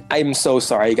attention. I'm so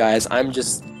sorry, guys. I'm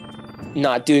just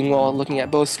not doing well looking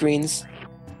at both screens.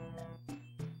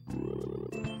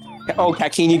 Oh,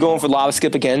 Cakinhu going for lava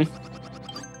skip again.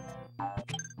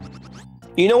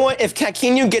 You know what? If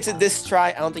Cakinhu gets it this try,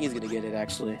 I don't think he's gonna get it,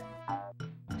 actually.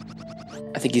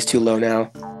 I think he's too low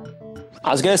now.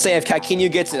 I was gonna say if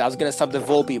Cakinhu gets it, I was gonna sub to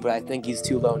Volpe, but I think he's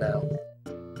too low now.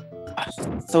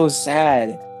 So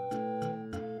sad.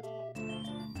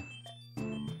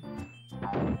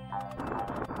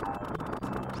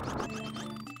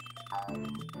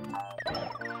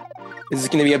 Is this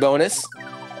gonna be a bonus?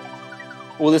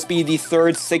 Will this be the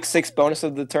third 6-6 bonus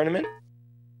of the tournament?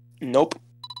 Nope.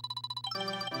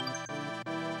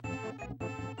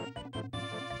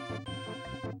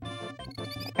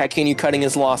 Cakinhu cutting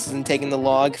his losses and taking the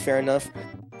log, fair enough.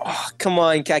 Oh, come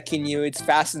on, Cakinhu, it's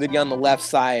faster to be on the left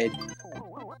side.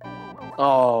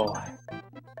 Oh.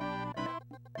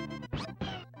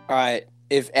 Alright,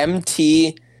 if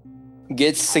MT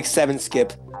gets 6-7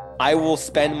 skip, I will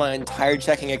spend my entire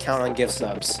checking account on gift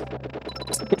subs.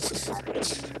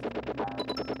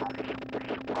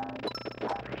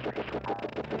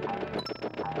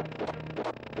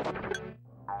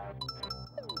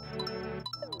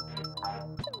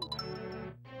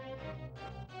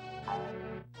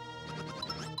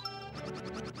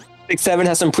 6-7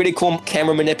 has some pretty cool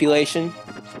camera manipulation.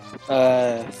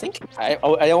 I think I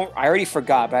already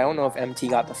forgot, but I don't know if MT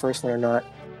got the first one or not.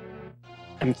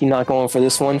 MT not going for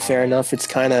this one, fair enough. It's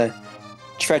kind of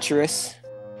treacherous.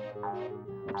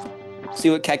 See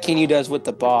what Cakinhu does with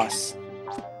the boss.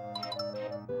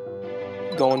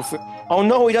 Going for. Oh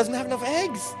no, he doesn't have enough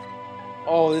eggs.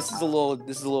 Oh, this is a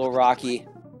little rocky.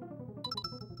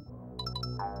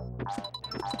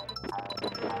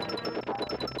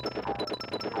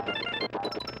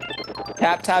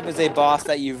 Tap Tap is a boss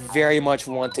that you very much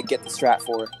want to get the strat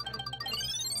for.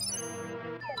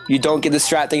 You don't get the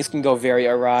strat, things can go very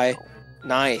awry.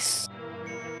 Nice.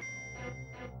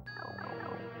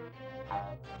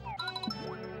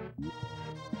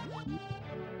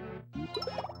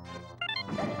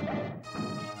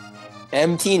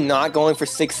 MT not going for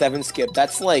 6-7 skip.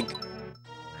 That's like...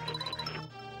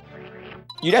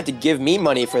 You'd have to give me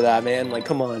money for that, man. Like,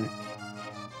 come on.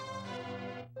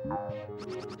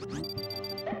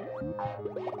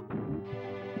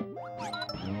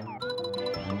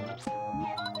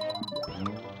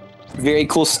 Very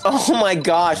cool. Oh my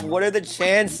gosh, what are the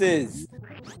chances?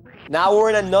 Now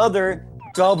we're in another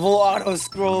double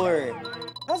auto-scroller.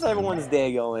 How's everyone's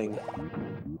day going?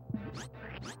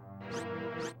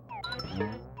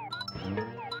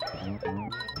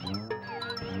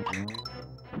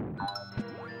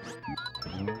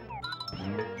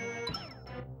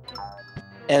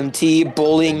 MT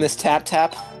bullying this Tap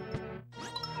Tap.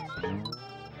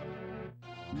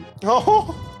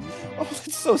 Oh,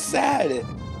 that's so sad.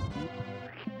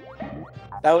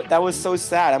 That was so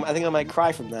sad. I think I might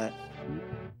cry from that.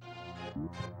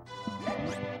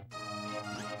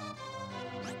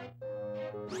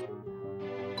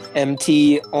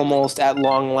 MT almost at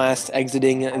long last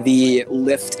exiting the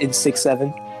lift in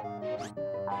 6-7.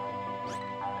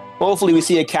 Hopefully we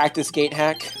see a Cactus Gate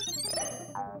hack.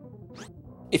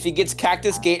 If he gets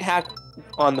Cactus Gate hack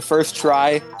on the first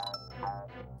try,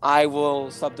 I will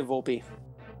sub to Volpe.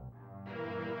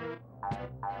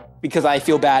 Because I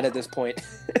feel bad at this point.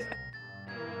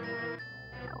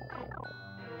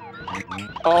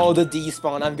 Oh, the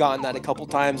despawn. I've gotten that a couple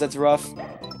times. That's rough.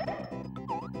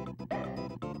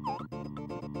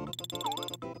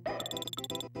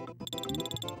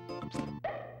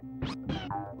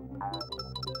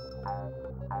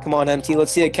 Come on, MT.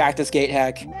 Let's see a Cactus Gate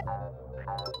hack.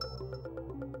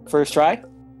 First try.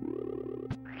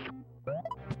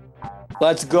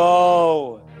 Let's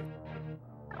go!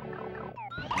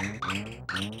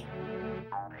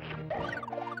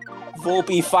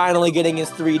 Volpe finally getting his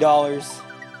 $3.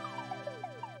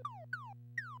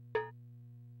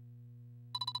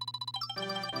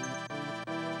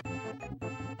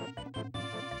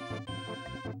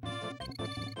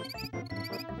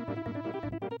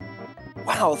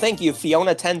 Wow, thank you,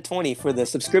 Fiona1020, for the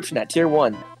subscription at Tier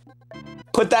 1.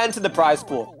 Put that into the prize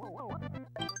pool.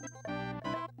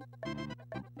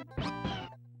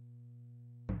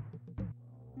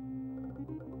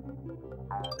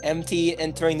 MT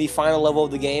entering the final level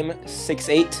of the game,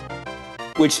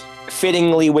 6-8, which,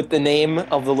 fittingly with the name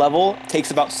of the level,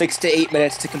 takes about 6 to 8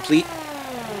 minutes to complete.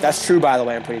 That's true, by the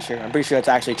way, I'm pretty sure. I'm pretty sure that's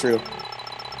actually true.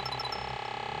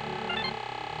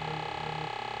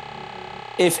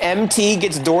 If MT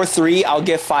gets door 3, I'll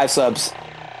give 5 subs.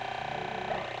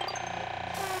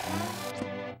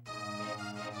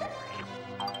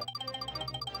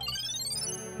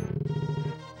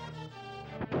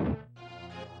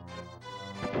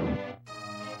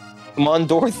 Come on,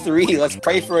 door 3. Let's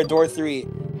pray for a door 3.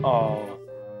 Oh.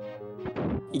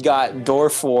 You got door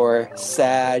 4,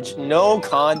 Sag. No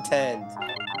content.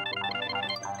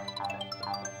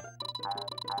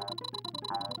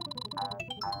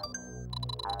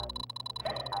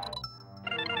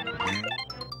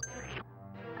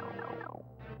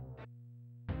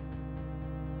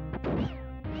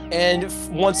 And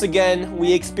once again,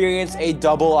 we experience a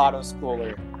double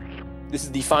auto-scroller. This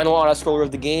is the final auto-scroller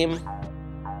of the game.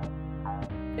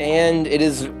 And it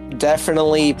is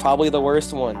definitely probably the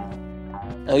worst one.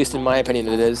 At least in my opinion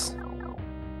it is.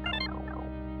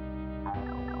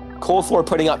 Cold Floor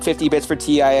putting up 50 bits for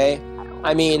TIA.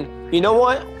 I mean, you know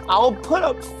what? I'll put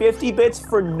up 50 bits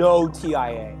for no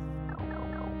TIA.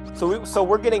 So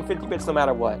we're getting 50 bits no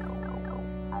matter what.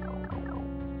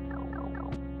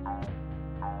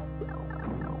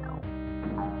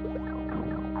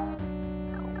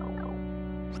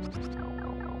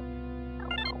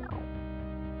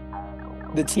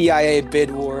 The TIA bid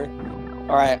war.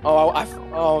 Alright,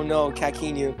 oh no,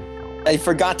 Cakinhu. I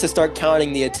forgot to start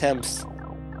counting the attempts.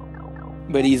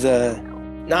 But he's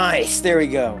nice, there we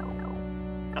go.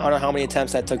 I don't know how many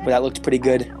attempts that took, but that looked pretty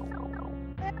good.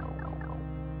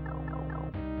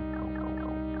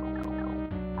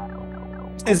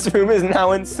 This room is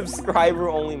now in subscriber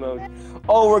only mode.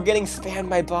 Oh, we're getting spammed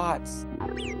by bots.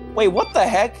 Wait, what the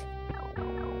heck?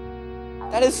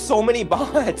 That is so many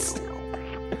bots.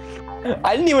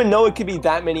 I didn't even know it could be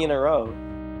that many in a row.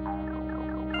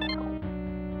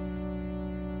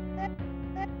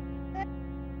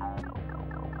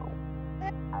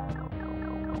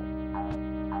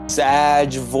 Sag,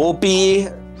 Volpe,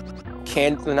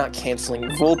 not canceling.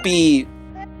 Volpe,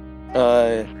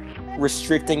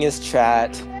 restricting his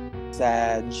chat.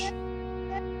 Sag.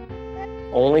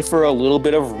 Only for a little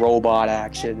bit of robot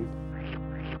action.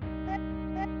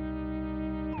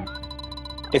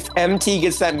 If MT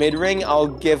gets that mid-ring, I'll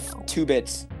give 2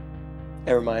 bits.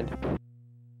 Never mind.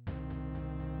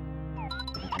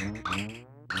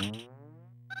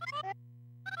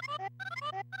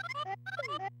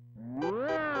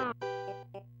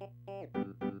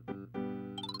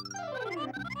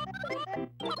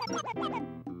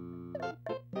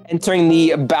 Entering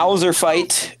the Bowser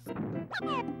fight,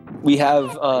 we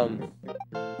have a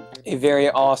very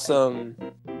awesome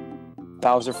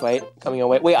Bowser fight coming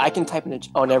away. Wait, I can type in it.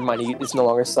 Oh, never mind. It's no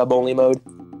longer sub-only mode.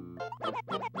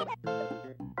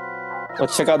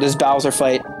 Let's check out this Bowser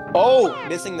fight. Oh,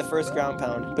 missing the first ground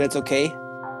pound, but it's okay.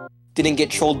 Didn't get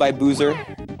trolled by Boozer.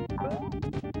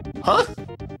 Huh?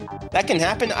 That can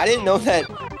happen? I didn't know that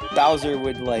Bowser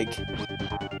would, like...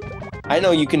 I know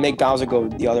you can make Bowser go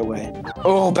the other way.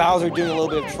 Oh, Bowser doing a little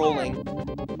bit of trolling.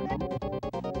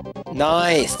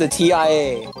 Nice, the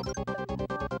TIA.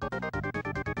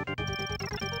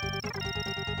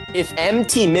 If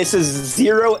MT misses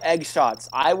 0 egg shots,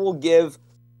 I will give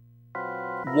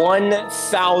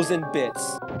 1,000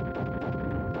 bits.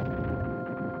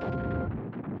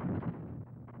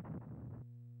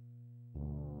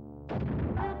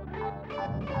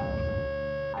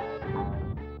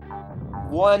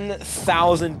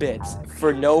 $1,000 bits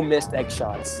for no missed egg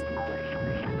shots.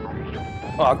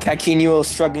 Oh, Cakinhu is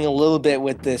struggling a little bit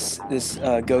with this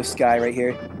ghost guy right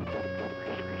here.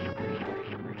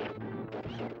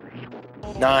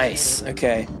 Nice.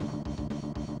 Okay.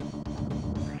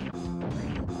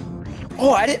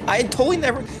 Oh, I totally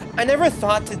never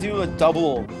thought to do a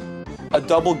double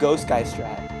ghost guy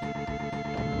strat.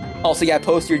 Also, yeah,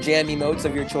 post your jam emotes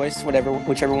of your choice,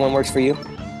 whichever one works for you.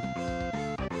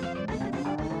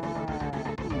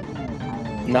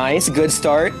 Nice, good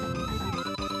start.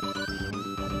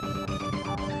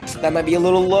 That might be a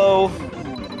little low.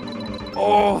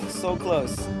 Oh, so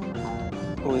close.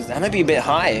 Oh, that might be a bit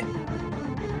high.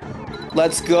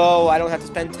 Let's go. I don't have to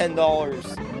spend $10.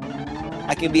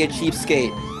 I can be a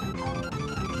cheapskate.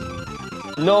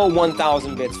 No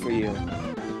 1,000 bits for you.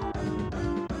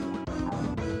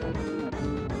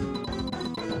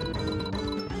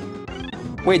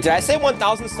 Wait, did I say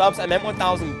 1,000 subs? I meant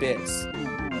 1,000 bits.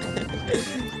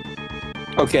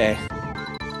 Okay.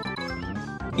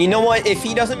 You know what? If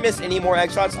he doesn't miss any more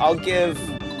egg shots, I'll give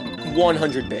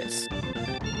 100 bits.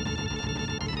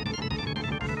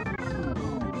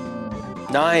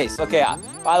 Nice. Okay.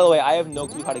 By the way, I have no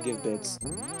clue how to give bits.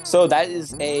 So that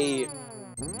is we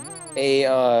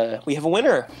have a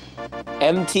winner.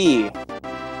 MT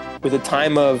with a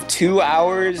time of 2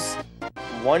 hours,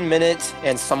 1 minute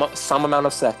and some amount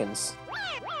of seconds.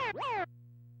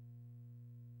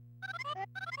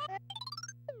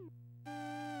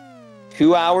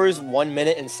 Two hours, 1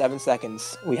 minute, and 7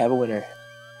 seconds. We have a winner.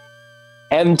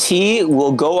 MT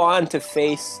will go on to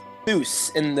face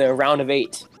Zeus in the round of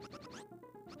 8.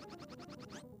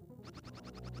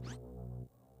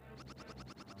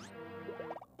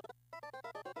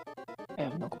 I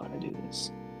have no clue how to do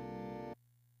this.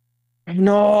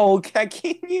 No,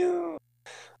 Cakinhu!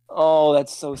 Oh,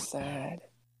 that's so sad.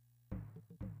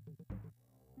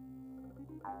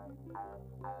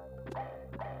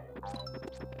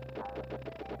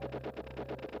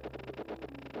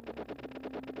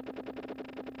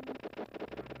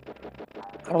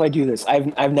 How do I do this?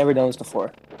 I've never done this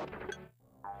before.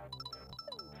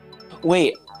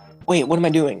 Wait, what am I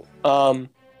doing? I'm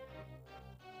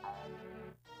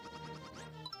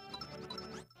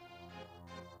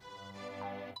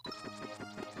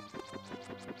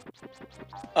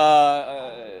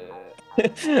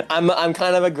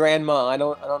kind of a grandma. I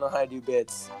don't know how to do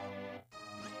bits.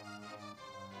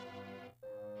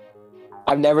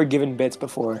 I've never given bits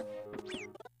before.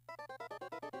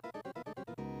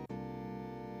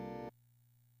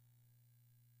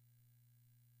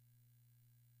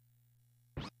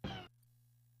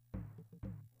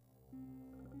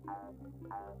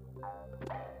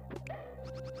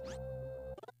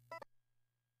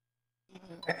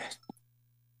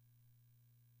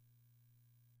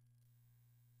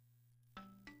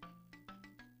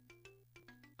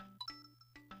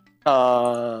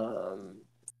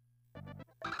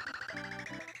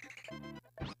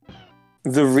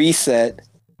 The reset.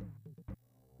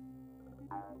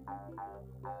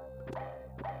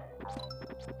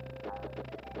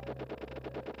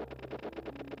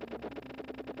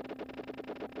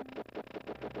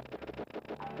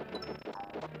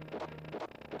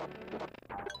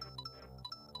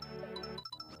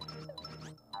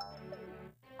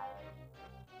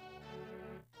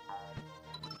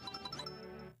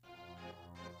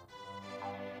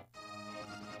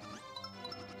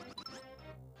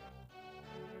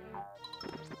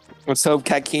 Let's hope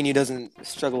Cakinhu doesn't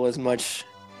struggle as much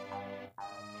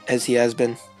as he has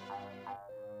been.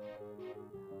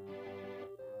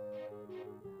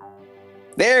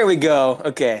 There we go.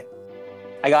 Okay.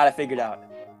 I got it figured out.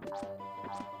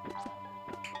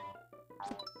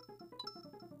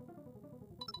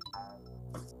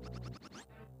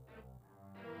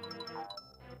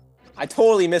 I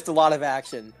totally missed a lot of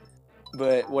action,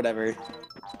 but whatever.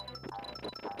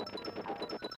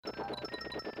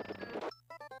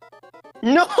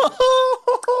 No!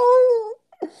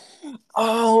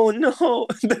 Oh no!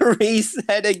 The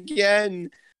reset again!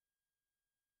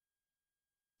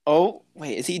 Oh,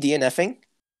 wait, is he DNFing?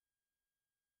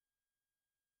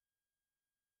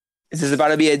 Is this about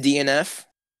to be a DNF?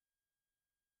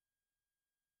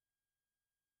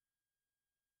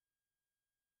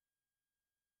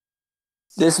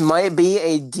 This might be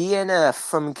a DNF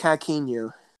from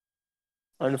Cakinhu.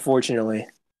 Unfortunately.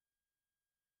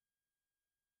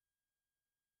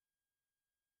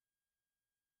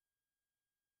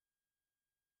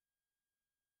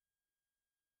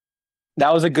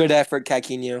 That was a good effort,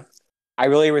 Cakinhu. I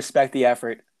really respect the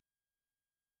effort.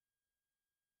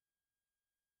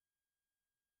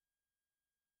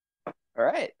 All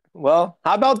right. Well,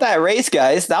 how about that race,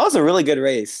 guys? That was a really good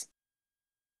race.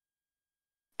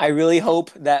 I really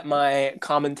hope that my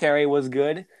commentary was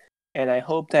good, and I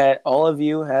hope that all of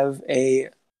you have a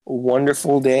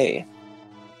wonderful day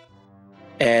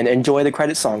and enjoy the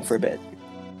credit song for a bit.